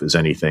stuff is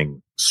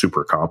anything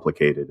super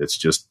complicated. It's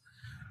just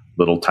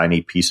little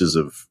tiny pieces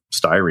of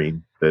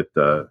styrene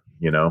that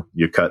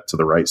you cut to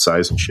the right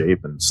size and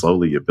shape, and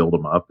slowly you build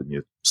them up and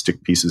you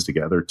stick pieces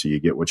together till you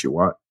get what you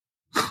want.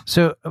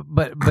 So,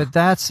 but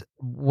that's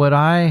what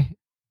I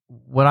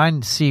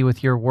see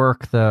with your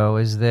work, though,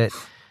 is that,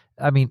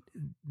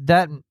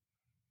 that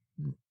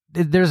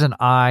there's an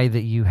eye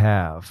that you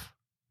have.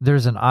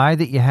 There's an eye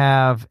that you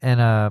have,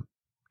 and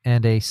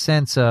a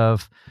sense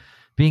of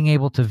being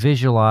able to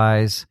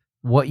visualize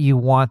what you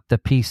want the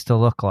piece to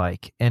look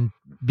like, and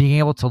being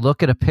able to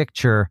look at a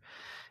picture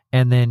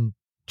and then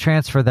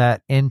transfer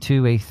that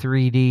into a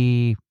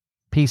 3D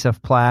piece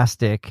of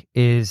plastic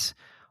is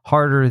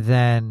harder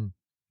than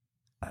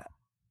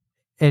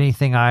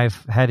anything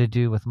I've had to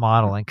do with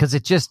modeling, because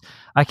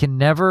I can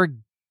never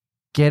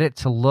get it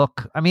to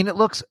look, I mean, it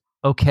looks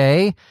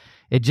okay.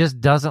 It just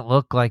doesn't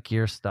look like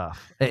your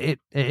stuff.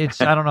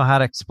 It's I don't know how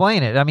to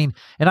explain it. I mean,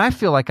 and I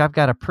feel like I've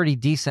got a pretty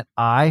decent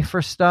eye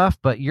for stuff,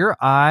 but your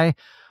eye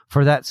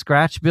for that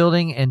scratch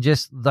building and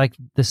just like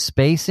the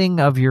spacing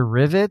of your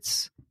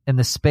rivets and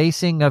the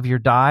spacing of your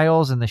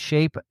dials and the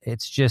shape,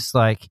 it's just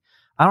like,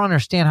 I don't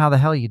understand how the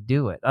hell you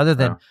do it other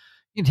than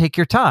you take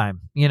your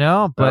time,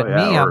 but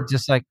I'm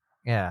just like,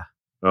 yeah.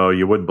 Oh,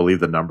 you wouldn't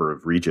believe the number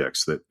of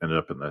rejects that ended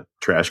up in the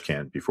trash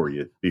can before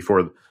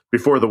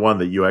the one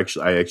that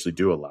I actually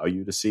do allow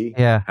you to see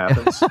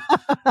happens.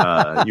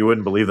 You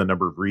wouldn't believe the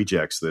number of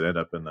rejects that end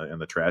up in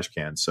the trash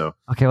can. So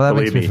okay, well,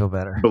 that makes me feel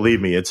better. Believe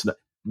me, it's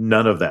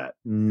none of that.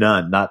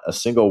 Not a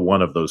single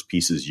one of those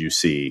pieces you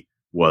see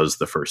was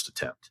the first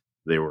attempt.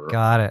 They were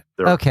got it.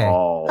 Okay,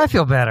 I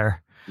feel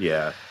better.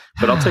 Yeah.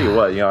 But I'll tell you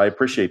what, I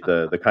appreciate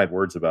the kind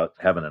words about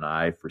having an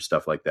eye for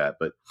stuff like that.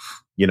 But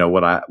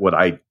what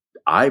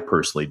I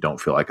personally don't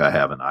feel like I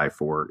have an eye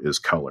for is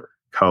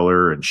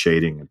color and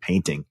shading and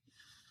painting.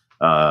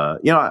 I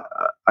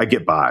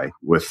get by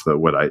with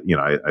what I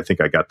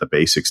think I got the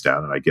basics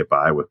down, and I get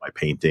by with my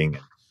painting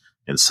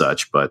and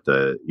such. But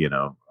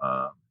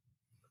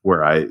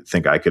where I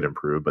think I could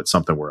improve, but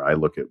something where I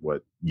look at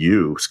what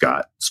you,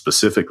 Scott,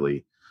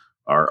 specifically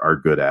are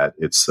good at,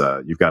 it's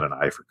you've got an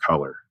eye for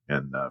color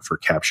and for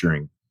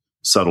capturing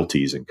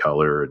subtleties in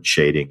color and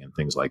shading and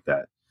things like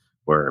that.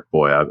 Where,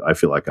 boy, I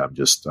feel like I'm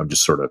just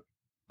sort of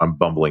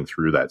bumbling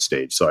through that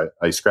stage. So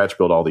I scratch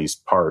build all these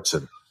parts,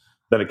 and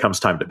then it comes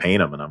time to paint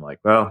them, and I'm like,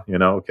 well,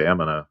 okay, I'm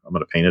gonna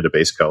paint it a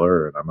base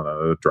color, and I'm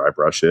gonna dry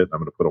brush it, and I'm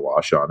gonna put a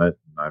wash on it,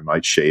 and I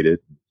might shade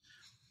it,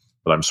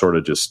 but I'm sort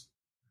of just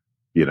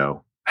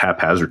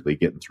haphazardly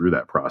getting through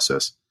that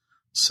process.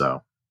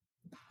 So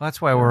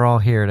that's why we're all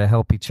here, to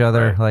help each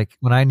other. Right. Like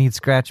when I need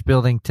scratch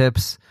building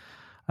tips,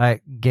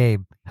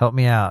 Gabe, help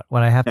me out.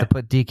 When I have to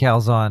put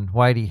decals on,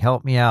 Whitey,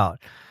 help me out.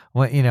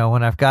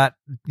 When I've got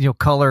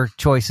color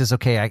choices,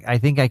 okay, I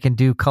think I can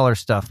do color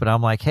stuff, but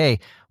I'm like, hey,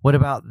 what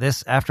about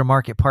this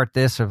aftermarket part?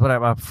 This, or what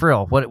about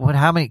frill?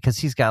 How many? Because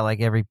he's got like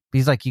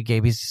he's like you,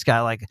 Gabe. He's just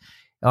got like,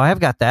 oh, I've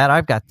got that,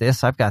 I've got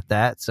this, I've got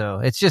that. So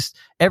it's just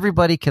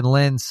everybody can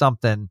lend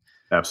something,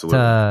 absolutely,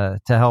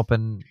 to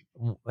helping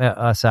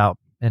us out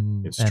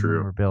and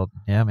true. We're building.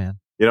 Yeah, man.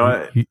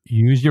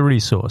 Use your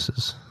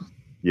resources.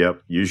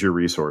 Yep, use your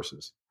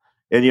resources.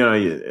 And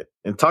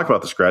and talk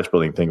about the scratch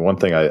building thing. One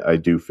thing I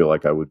do feel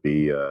like I would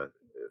be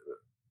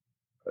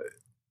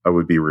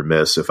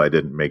remiss if I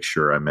didn't make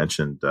sure I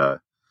mentioned who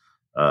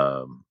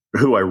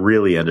I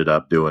really ended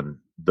up doing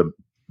the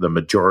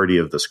majority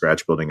of the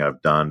scratch building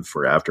I've done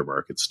for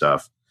aftermarket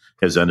stuff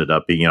has ended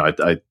up being.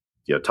 I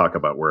talk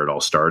about where it all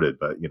started,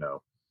 but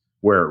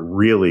where it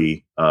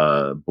really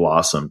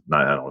blossomed.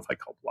 I don't know if I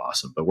call it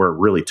blossom, but where it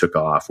really took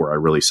off, where I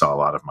really saw a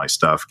lot of my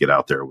stuff get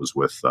out there was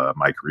with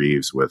Mike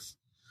Reeves with.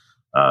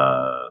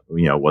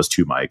 Was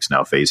 2 mics,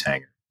 now Phase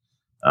Hanger,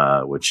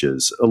 which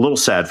is a little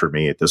sad for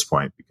me at this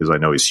point because I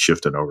know he's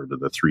shifting over to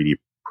the 3D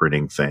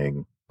printing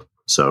thing.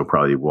 So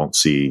probably won't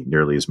see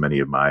nearly as many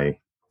of my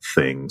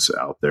things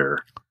out there.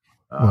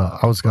 Well,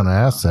 I was going to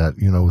ask that,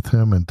 with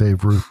him and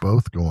Dave Ruth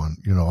both going,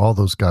 all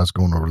those guys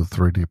going over to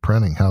 3D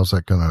printing, how's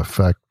that going to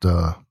affect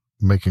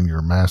making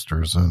your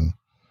masters and,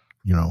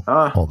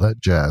 all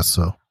that jazz?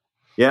 So,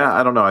 yeah,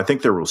 I don't know. I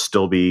think there will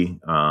still be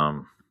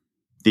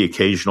the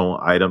occasional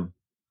item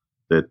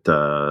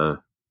that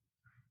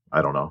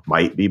I don't know,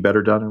 might be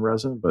better done in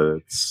resin, but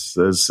it's,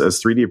 as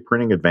 3D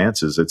printing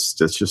advances, it's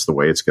just the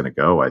way it's going to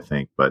go, I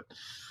think. But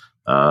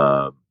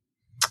in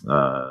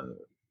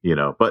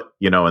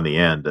the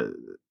end,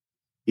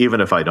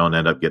 even if I don't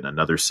end up getting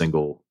another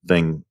single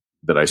thing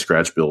that I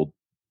scratch build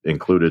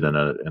included in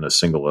a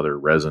single other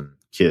resin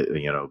kit,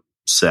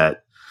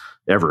 set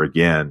ever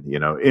again,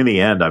 in the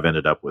end, I've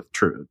ended up with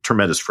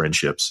tremendous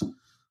friendships.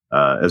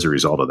 As a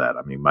result of that.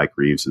 I mean, Mike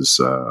Reeves is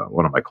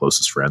one of my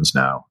closest friends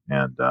now.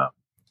 And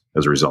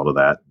as a result of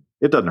that,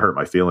 it doesn't hurt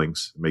my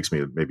feelings. It makes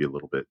me maybe a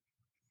little bit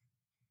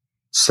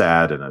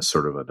sad and a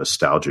sort of a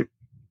nostalgic,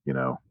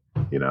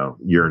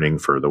 yearning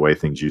for the way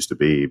things used to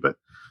be. But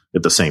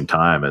at the same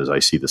time, as I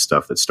see the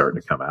stuff that's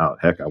starting to come out,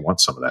 heck, I want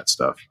some of that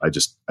stuff. I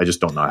just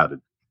don't know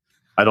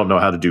I don't know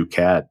how to do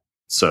CAD.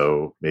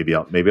 So maybe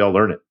I'll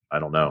learn it. I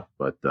don't know.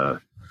 But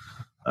what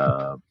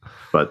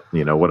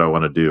I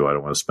want to do, I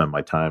don't want to spend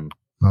my time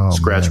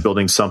scratch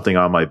building something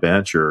on my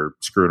bench or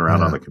screwing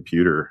around on the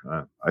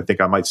computer. I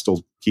think I might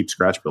still keep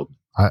scratch building.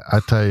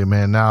 I tell you,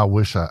 man, now I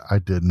wish I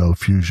did no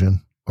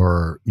Fusion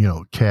or,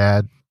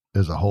 CAD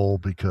as a whole,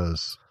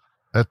 because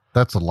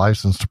that's a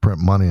license to print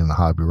money in the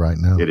hobby right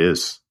now. It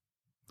is.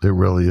 It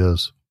really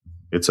is.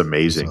 It's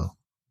amazing.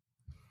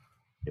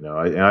 So.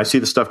 I see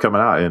the stuff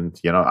coming out, and,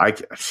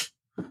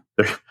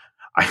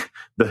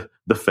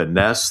 the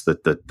finesse,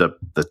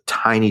 the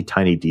tiny,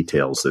 tiny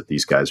details that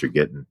these guys are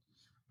getting,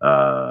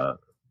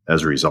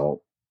 as a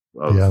result,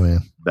 of Yeah, man.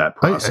 that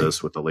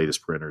process with the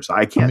latest printers.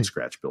 I can't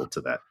scratch build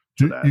to that.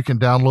 You can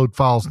download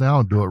files now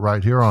and do it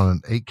right here on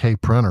an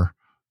 8K printer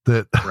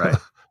that Right.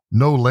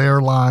 no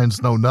layer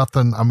lines, no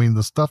nothing. I mean,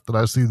 the stuff that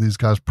I see these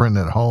guys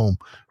printing at home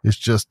is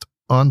just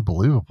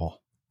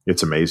unbelievable.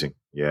 It's amazing.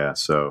 Yeah.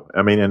 So,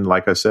 I mean, and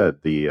like I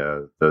said,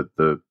 the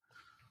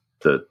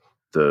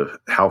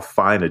how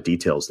fine a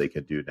details they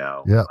can do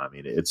now. Yeah. I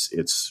mean,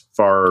 it's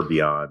far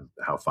beyond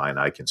how fine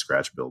I can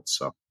scratch build.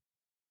 So,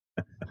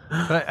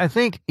 but I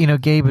think,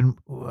 Gabe, and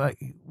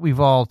we've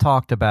all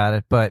talked about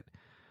it, but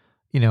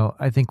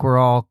I think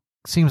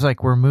seems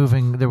like we're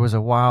moving. There was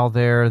a while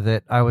there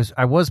that I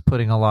was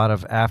putting a lot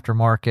of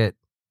aftermarket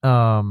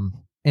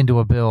into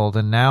a build,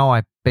 and now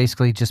I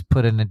basically just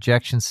put an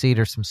ejection seat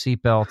or some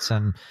seat belts,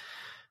 and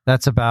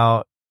that's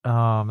about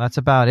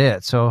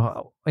it.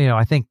 So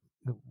I think,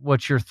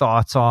 what's your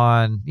thoughts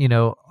on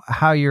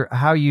how your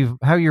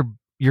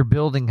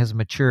building has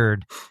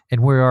matured,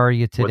 and where are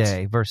you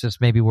today versus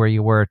maybe where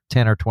you were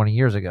 10 or 20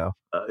 years ago?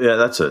 Yeah,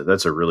 that's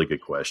a really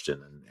good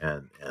question,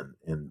 and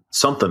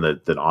something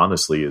that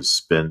honestly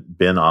has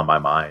been on my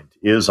mind,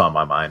 and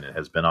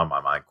has been on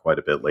my mind quite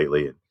a bit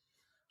lately. And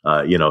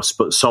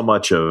so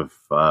much of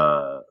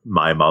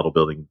my model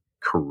building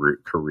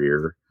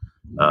career,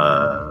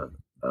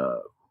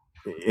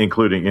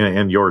 including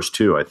and yours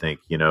too. I think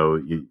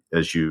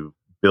as you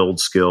build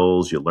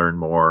skills, you learn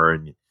more,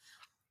 and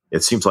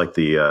it seems like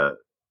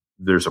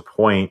there's a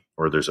point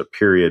or there's a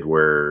period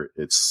where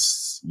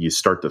you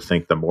start to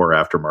think the more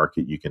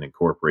aftermarket you can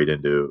incorporate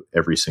into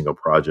every single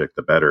project,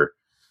 the better,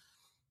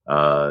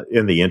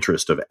 in the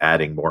interest of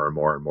adding more and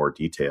more and more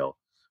detail.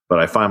 But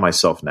I find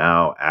myself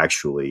now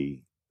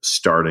actually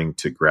starting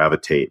to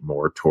gravitate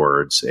more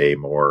towards a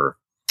more,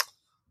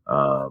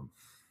 I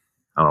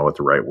don't know what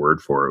the right word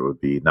for it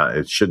would be. Not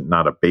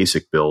a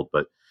basic build,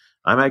 but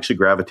I'm actually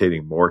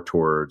gravitating more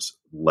towards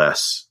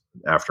less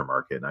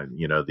aftermarket.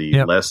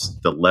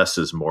 The less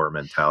is more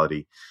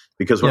mentality,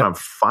 because what I'm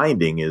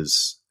finding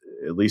is,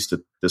 at least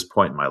at this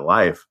point in my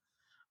life,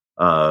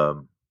 I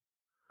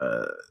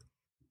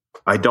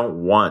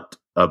don't want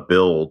a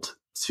build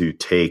to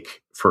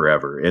take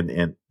forever.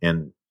 And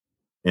in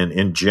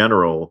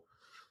general,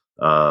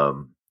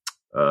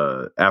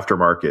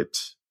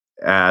 aftermarket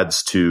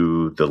adds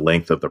to the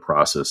length of the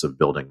process of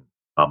building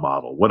a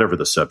model, whatever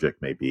the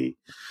subject may be.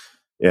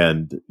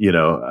 And,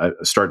 I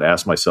start to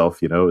ask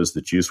myself, is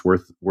the juice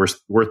worth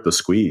the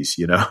squeeze?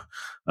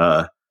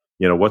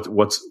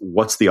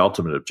 What's the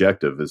ultimate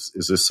objective?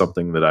 Is this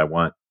something that I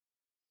want?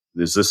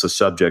 Is this a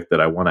subject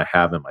that I want to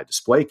have in my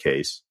display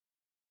case?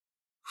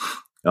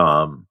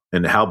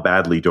 And how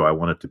badly do I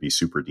want it to be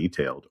super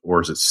detailed?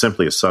 Or is it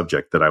simply a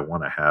subject that I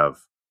want to have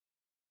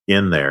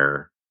in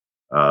there?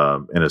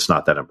 And it's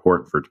not that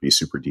important for it to be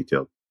super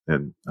detailed.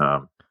 And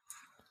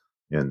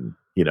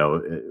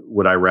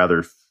would I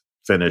rather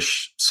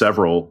finish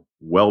several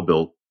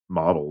well-built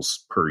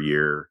models per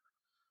year,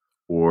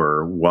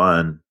 or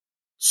one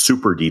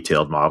super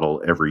detailed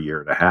model every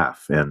year and a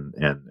half? And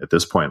at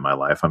this point in my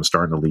life, I'm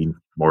starting to lean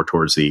more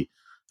towards hey,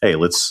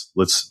 let's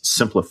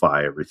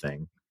simplify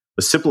everything.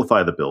 Let's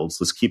simplify the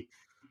builds. Let's keep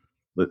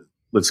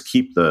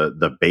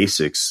the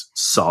basics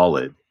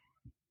solid,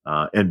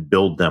 and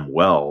build them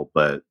well.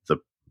 But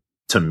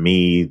to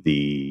me,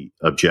 the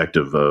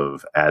objective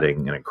of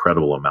adding an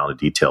incredible amount of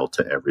detail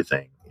to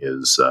everything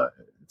is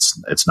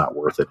it's not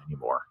worth it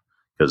anymore,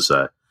 because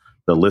the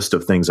list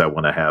of things I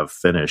want to have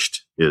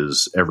finished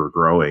is ever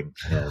growing,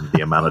 and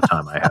the amount of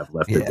time I have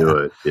left to do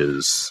it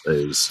is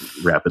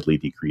rapidly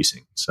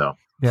decreasing. So,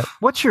 yeah.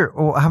 What's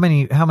how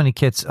many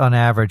kits on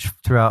average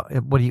throughout?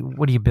 What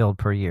do you build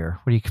per year?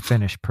 What do you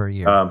finish per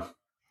year? Well,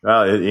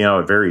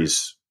 it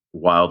varies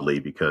wildly,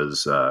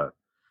 because I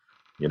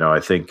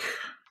think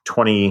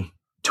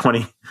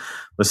 2020.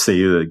 Let's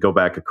say go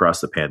back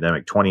across the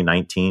pandemic.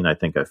 2019, I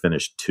think I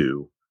finished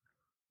 2.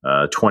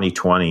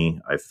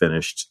 2020, I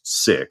finished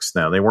 6.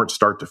 Now, they weren't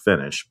start to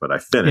finish, but I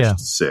finished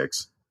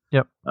 6.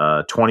 Yep.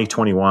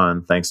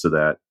 2021, thanks to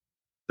that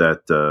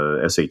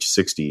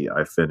SH60,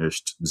 I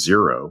finished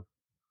 0.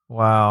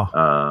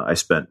 Wow. I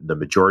spent the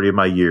majority of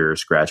my year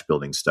scratch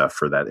building stuff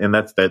for that, and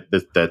that's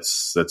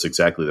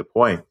exactly the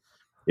point.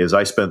 Is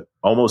I spent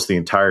almost the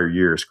entire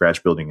year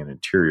scratch building an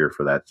interior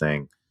for that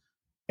thing,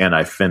 and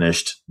I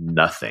finished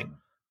nothing.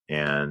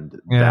 And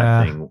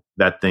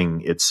that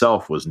thing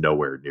itself was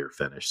nowhere near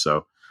finished.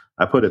 So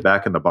I put it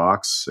back in the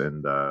box,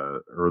 and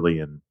early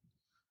in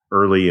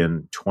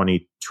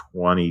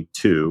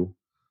 2022,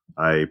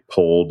 I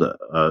pulled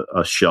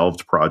a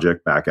shelved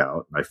project back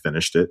out, and I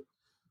finished it.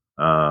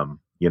 And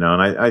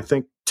I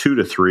think 2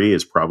 to 3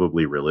 is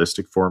probably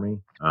realistic for me.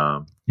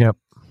 Yep.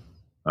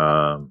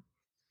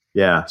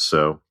 Yeah.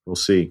 So we'll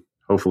see.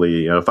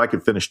 Hopefully, if I can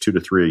finish 2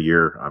 to 3 a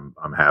year,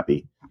 I'm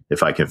happy.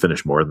 If I can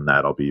finish more than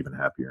that, I'll be even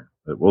happier.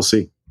 But we'll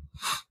see.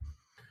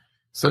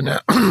 So now,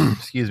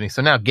 excuse me.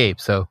 So now, Gabe.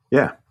 So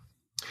yeah,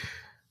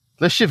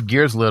 let's shift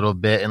gears a little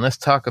bit, and let's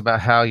talk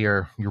about how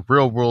your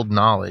real world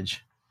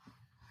knowledge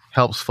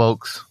helps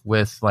folks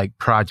with like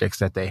projects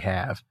that they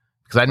have.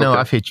 Because I know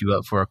I've hit you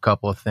up for a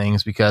couple of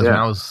things, because when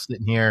I was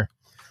sitting here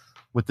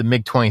with the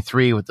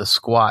MiG-23 with the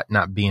squat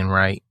not being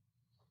right.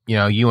 You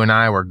know, you and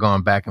I were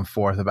going back and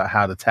forth about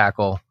how to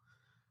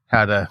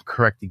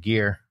correct the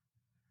gear.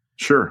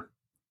 Sure.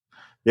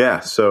 Yeah.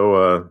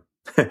 So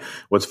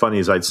what's funny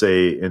is I'd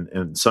say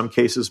in some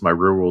cases, my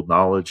real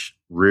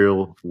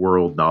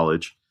world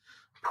knowledge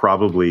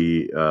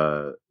probably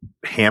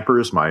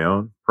hampers my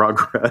own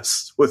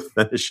progress with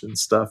finishing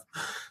stuff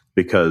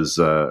because,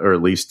 or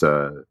at least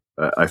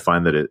I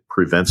find that it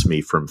prevents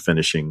me from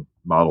finishing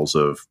models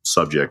of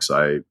subjects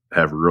I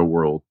have real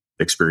world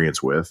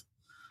experience with.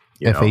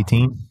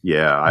 F-18?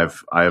 Yeah,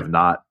 I have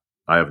not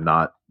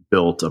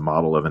built a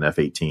model of an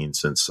F-18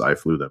 since I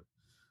flew them.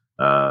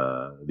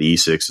 The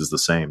E6 is the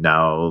same.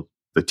 Now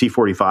the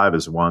T-45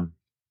 is one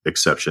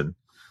exception,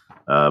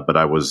 but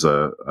I was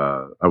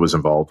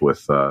involved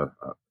with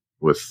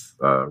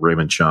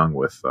Raymond Chung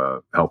with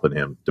helping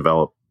him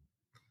develop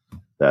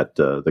that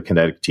the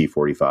kinetic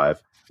T-45,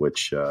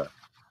 which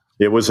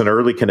it was an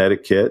early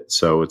kinetic kit,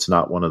 so it's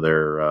not one of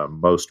their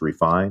most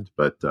refined.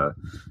 But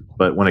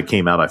when it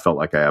came out, I felt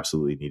like I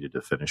absolutely needed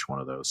to finish one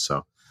of those.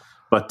 So,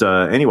 but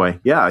anyway,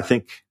 yeah, I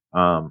think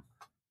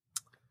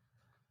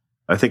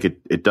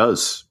it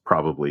does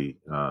probably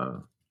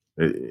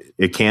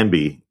it can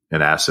be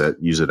an asset.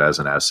 Use it as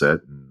an asset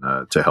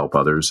and, to help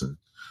others. And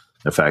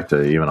in fact,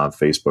 even on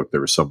Facebook,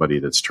 there was somebody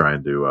that's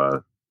trying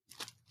to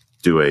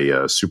do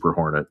a Super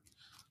Hornet.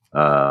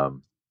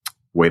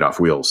 Weight off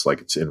wheels, like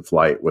it's in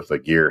flight with a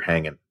gear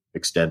hanging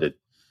extended,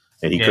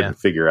 and he couldn't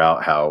figure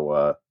out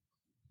how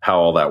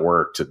all that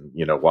worked, and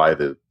why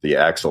the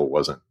axle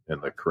wasn't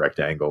in the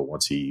correct angle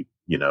once he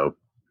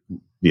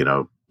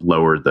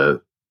lowered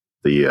the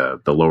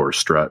lower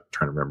strut. I'm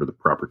trying to remember the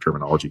proper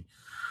terminology.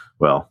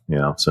 Well,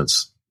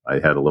 since I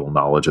had a little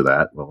knowledge of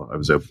that, I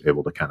was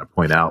able to kind of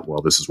point out,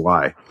 well, this is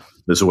why.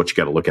 This is what you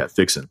got to look at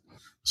fixing.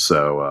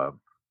 So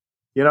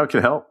it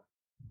can help.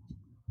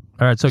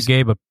 All right, so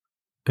Gabe,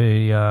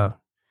 a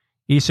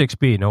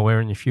E6B, nowhere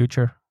in your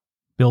future,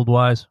 build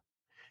wise.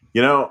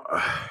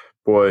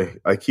 Boy,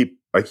 I keep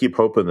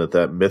hoping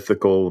that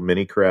mythical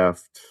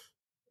Minicraft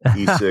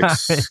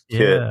E6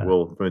 kit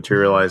will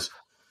materialize.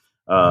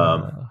 So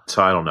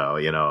I don't know.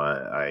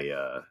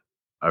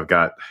 I've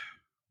got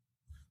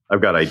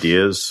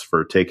ideas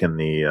for taking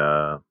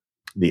the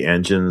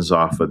engines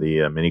off of the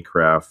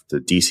Minicraft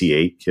the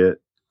DC8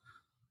 kit,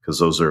 because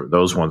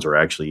those ones are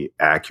actually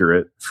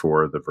accurate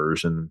for the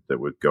version that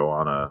would go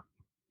on a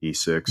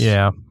E6.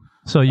 Yeah.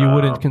 So you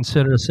wouldn't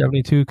consider a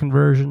 72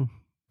 conversion?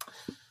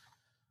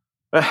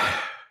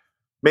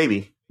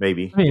 Maybe.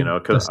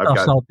 Because I've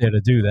got out there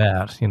to do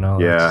that.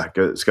 Yeah,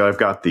 because I've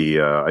got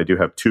I do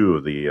have two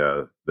of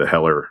the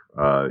Heller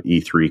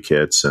E3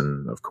 kits,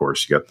 and of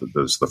course you got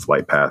the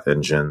flight path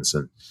engines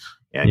and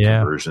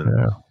conversion.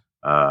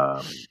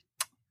 Yeah.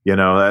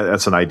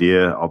 That's an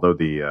idea. Although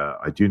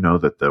I do know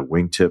that the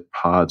wingtip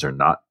pods are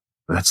not.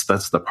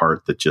 That's the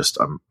part that just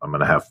I'm going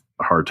to have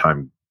a hard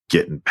time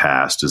getting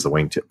past, is the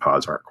wingtip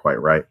pods aren't quite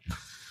right.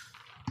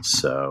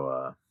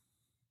 So,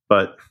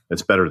 but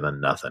it's better than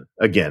nothing.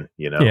 Again,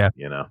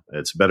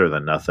 it's better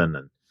than nothing,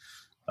 and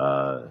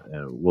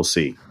we'll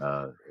see.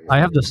 I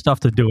have the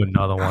stuff to do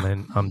another one,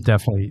 and I'm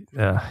definitely,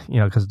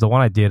 because the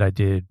one I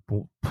did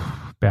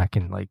back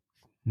in like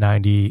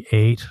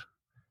 98,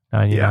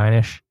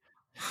 99-ish.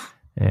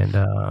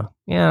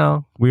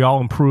 And, we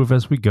all improve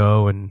as we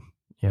go. And,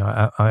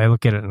 I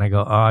look at it and I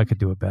go, I could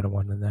do a better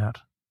one than that.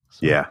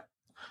 So. Yeah.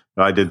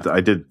 I did,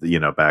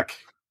 back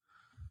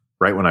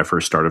right when I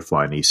first started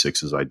flying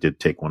E6s, I did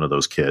take one of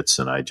those kits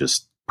and I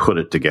just put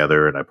it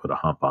together, and I put a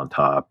hump on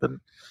top and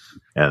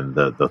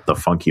the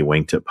funky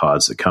wingtip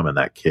pods that come in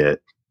that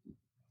kit,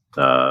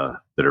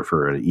 that are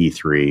for an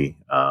E3.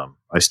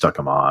 I stuck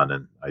them on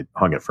and I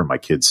hung it from my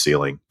kid's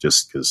ceiling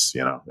just because,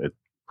 it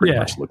pretty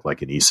much looked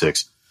like an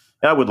E6.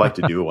 And I would like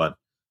to do one.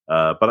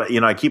 But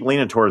I keep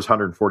leaning towards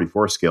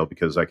 144 scale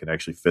because I can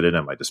actually fit it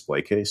in my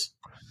display case.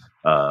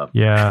 I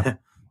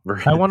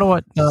wonder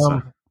what,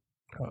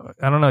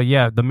 I don't know.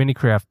 Yeah. The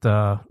Minicraft,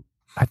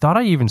 I thought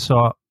I even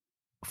saw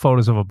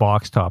photos of a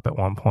box top at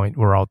one point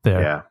were out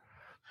there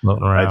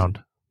floating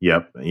around.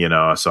 Yep.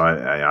 So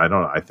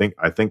I think,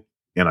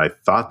 and I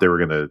thought they were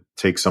going to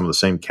take some of the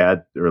same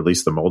CAD, or at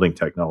least the molding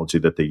technology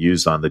that they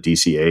used on the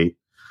DC-8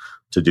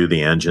 to do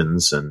the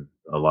engines and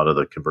a lot of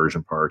the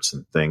conversion parts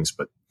and things.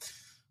 But,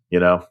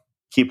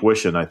 keep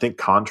wishing. I think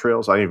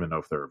Contrails, I don't even know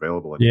if they're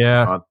available anymore.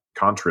 Yeah.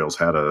 Contrails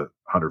had a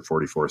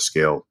 144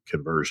 scale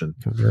conversion.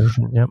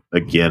 Yep.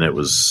 Again, it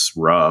was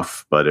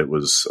rough, but it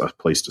was a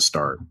place to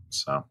start.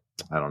 So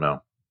I don't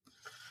know.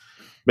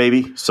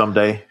 Maybe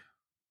someday.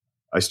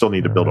 I still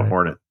need to build a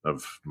Hornet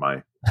from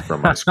my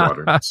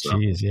squadron. So.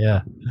 Jeez,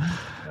 yeah.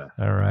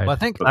 All right. Well,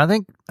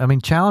 I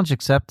mean, challenge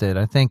accepted.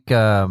 I think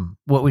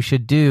what we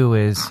should do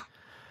is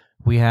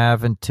we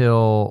have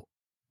until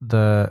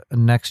the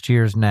next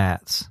year's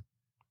Nats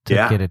to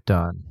get it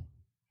done.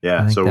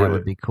 Yeah, I think that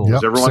would be cool.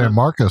 Yep, San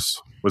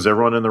Marcos. Was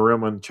everyone in the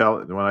room when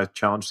I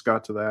challenged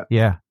Scott to that?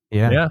 Yeah.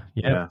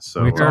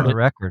 So we heard the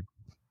record.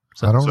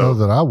 I don't know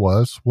that I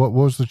was. What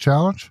was the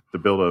challenge? To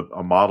build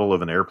a model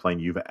of an airplane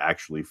you've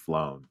actually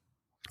flown.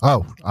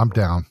 Oh, I'm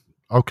down.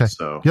 Okay.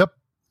 So Yep.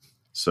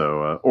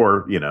 So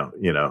or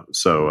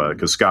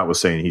because Scott was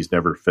saying he's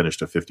never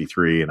finished a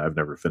 53 and I've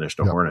never finished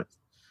a Hornet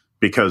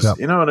because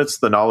and it's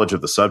the knowledge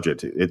of the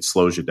subject. It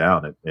slows you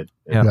down. It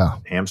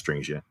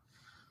hamstrings you.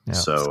 Yeah.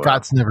 So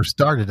Scott's never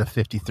started a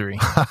 53.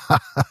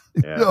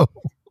 No.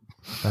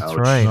 That's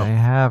right. I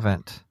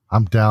haven't.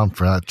 I'm down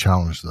for that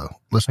challenge though.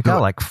 I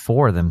got like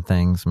 4 of them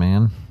things,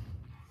 man.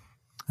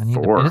 I need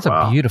 4. It's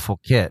a beautiful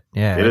kit.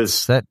 Yeah, it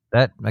is. That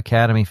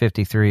Academy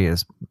 53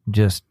 is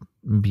just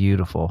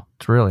beautiful.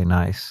 It's really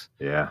nice.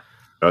 Yeah.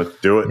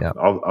 Do it. Yep.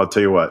 I'll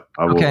tell you what.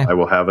 I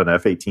will have an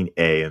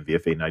F-18A and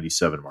VFA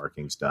 97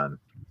 markings done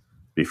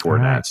before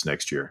Nats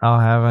next year. I'll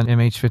have an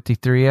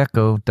MH-53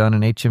 Echo done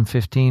in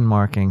HM-15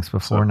 markings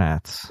before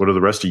Nats. What are the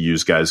rest of you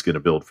guys going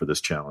to build for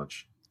this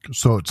challenge?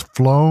 So it's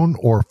flown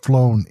or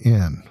flown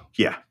in?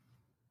 Yeah.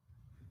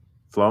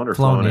 Flown or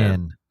flown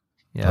in?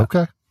 Yeah.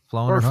 Okay.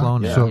 Flown or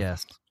flown in,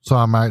 yes. So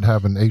I might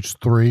have an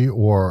H3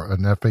 or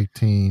an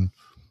F-18.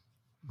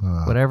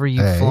 Whatever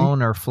you've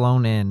flown or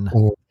flown in.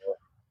 Or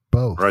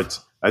both. Right.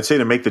 I'd say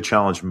to make the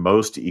challenge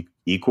most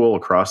equal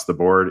across the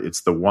board,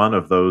 it's the one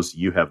of those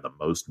you have the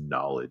most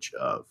knowledge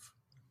of.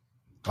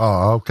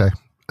 Oh, okay.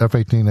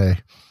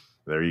 F-18A.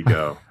 There you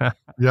go.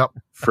 Yep.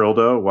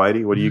 Frildo,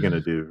 Whitey, what are you going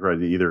to do?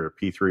 Right, either a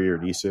P3 or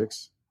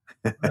D6?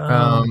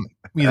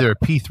 Either a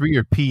P3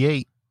 or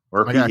P8.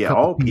 Or P8.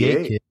 Oh,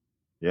 P8. Kit.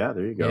 Yeah,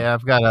 there you go. Yeah, I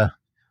got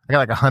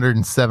like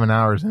 107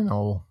 hours in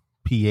old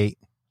P8.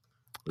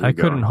 I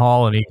couldn't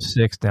haul an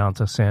E6 down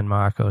to San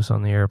Marcos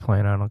on the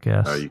airplane, I don't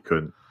guess. Oh, you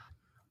couldn't.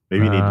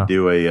 Maybe you need to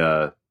do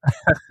a,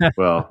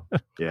 well,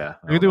 yeah.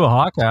 You could do a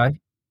Hawkeye.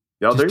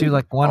 Yeah, just do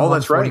like one. Oh,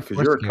 that's right,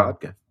 because you're a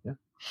cop guy. Yeah.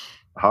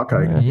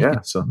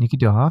 Hawkeye, so you could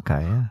do a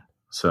Hawkeye, yeah.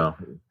 So,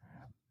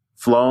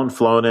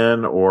 flown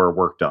in, or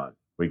work done.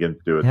 We can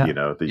do it,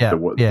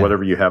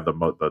 whatever you have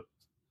the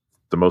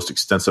most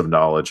extensive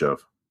knowledge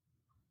of.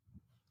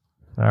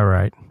 All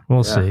right,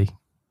 we'll see.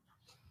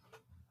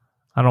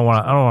 I don't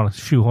want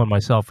to shoehorn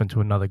myself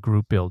into another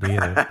group build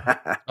either.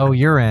 Oh,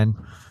 you're in.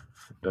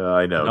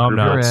 I know. No, group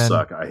builds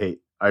suck.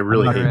 I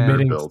really hate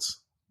group builds.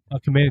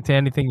 Not committed to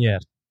anything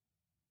yet.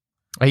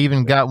 I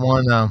even got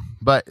one,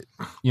 but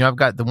I've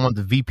got the one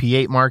with the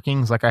VP8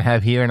 markings like I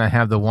have here, and I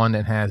have the one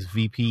that has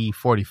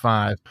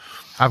VP45.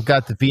 I've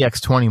got the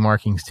VX20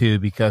 markings too,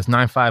 because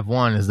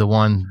 951 is the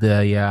one,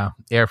 the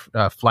air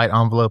flight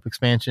envelope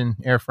expansion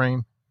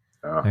airframe.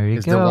 There you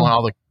is go. The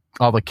one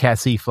all the Cat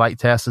C flight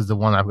tests is the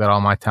one I've got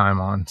all my time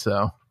on.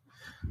 So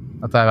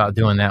I thought about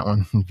doing that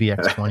one,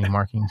 VX20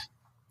 markings.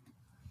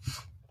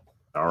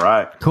 All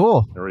right.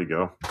 Cool. There we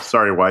go.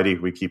 Sorry,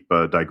 Whitey. We keep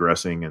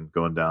digressing and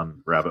going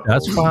down rabbit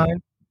holes. That's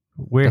fine.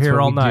 That's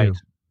here all night.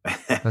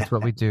 That's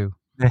what we do.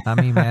 I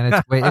mean,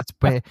 man,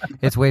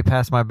 it's way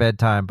past my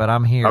bedtime, but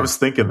I'm here. I was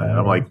thinking that.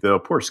 I'm like,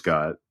 poor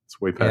Scott.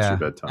 It's way past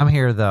your bedtime. I'm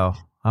here, though.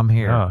 I'm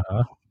here.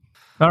 Uh-huh.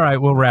 All right,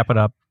 we'll wrap it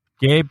up.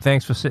 Gabe,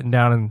 thanks for sitting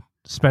down and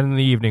spending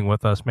the evening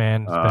with us,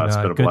 man. It's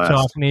been good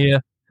talking to you.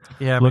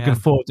 Yeah, Looking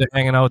forward to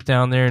hanging out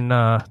down there in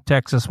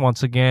Texas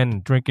once again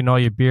and drinking all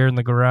your beer in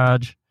the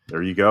garage.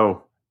 There you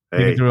go.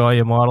 Hey, through all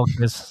your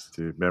models.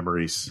 Dude,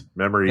 memories.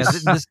 Yeah,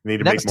 Need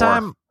to next make more.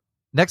 time,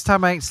 Next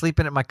time I ain't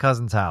sleeping at my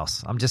cousin's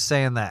house. I'm just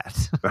saying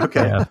that.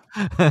 Okay.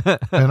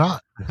 And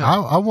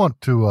I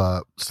want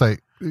to say,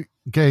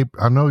 Gabe,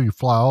 I know you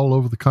fly all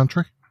over the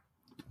country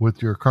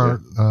with your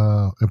current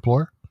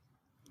employer.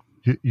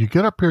 You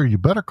get up here, you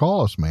better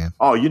call us, man.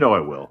 Oh, you know I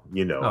will.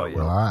 You know I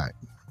will. All right.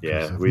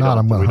 Yeah. If not,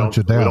 I'm going to hunt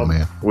you down,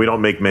 man. We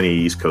don't make many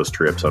East Coast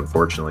trips,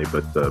 unfortunately,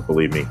 but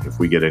believe me, if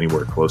we get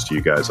anywhere close to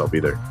you guys, I'll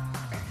be there.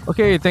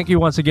 Okay, thank you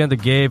once again to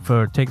Gabe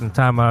for taking the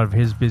time out of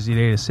his busy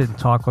day to sit and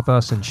talk with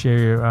us and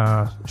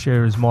share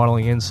his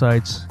modeling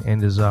insights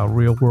and his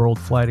real-world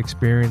flight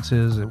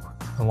experiences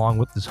along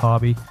with his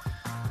hobby.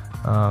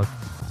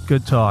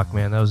 Good talk,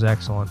 man. That was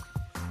excellent.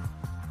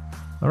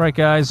 All right,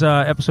 guys,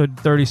 episode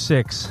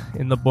 36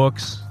 in the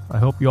books. I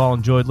hope you all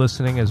enjoyed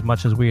listening as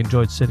much as we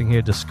enjoyed sitting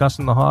here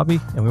discussing the hobby,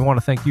 and we want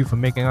to thank you for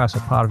making us a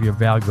part of your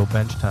valuable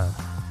bench time.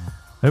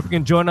 I hope you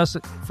can join us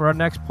for our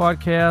next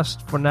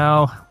podcast. For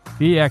now,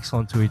 be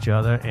excellent to each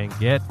other and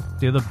get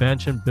to the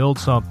bench and build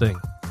something.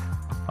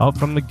 Out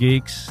from the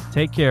geeks.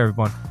 Take care,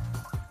 everyone.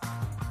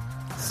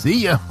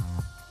 See ya.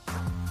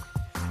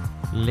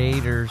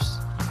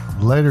 Laters.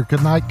 Later.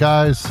 Good night,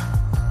 guys.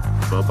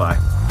 Bye-bye.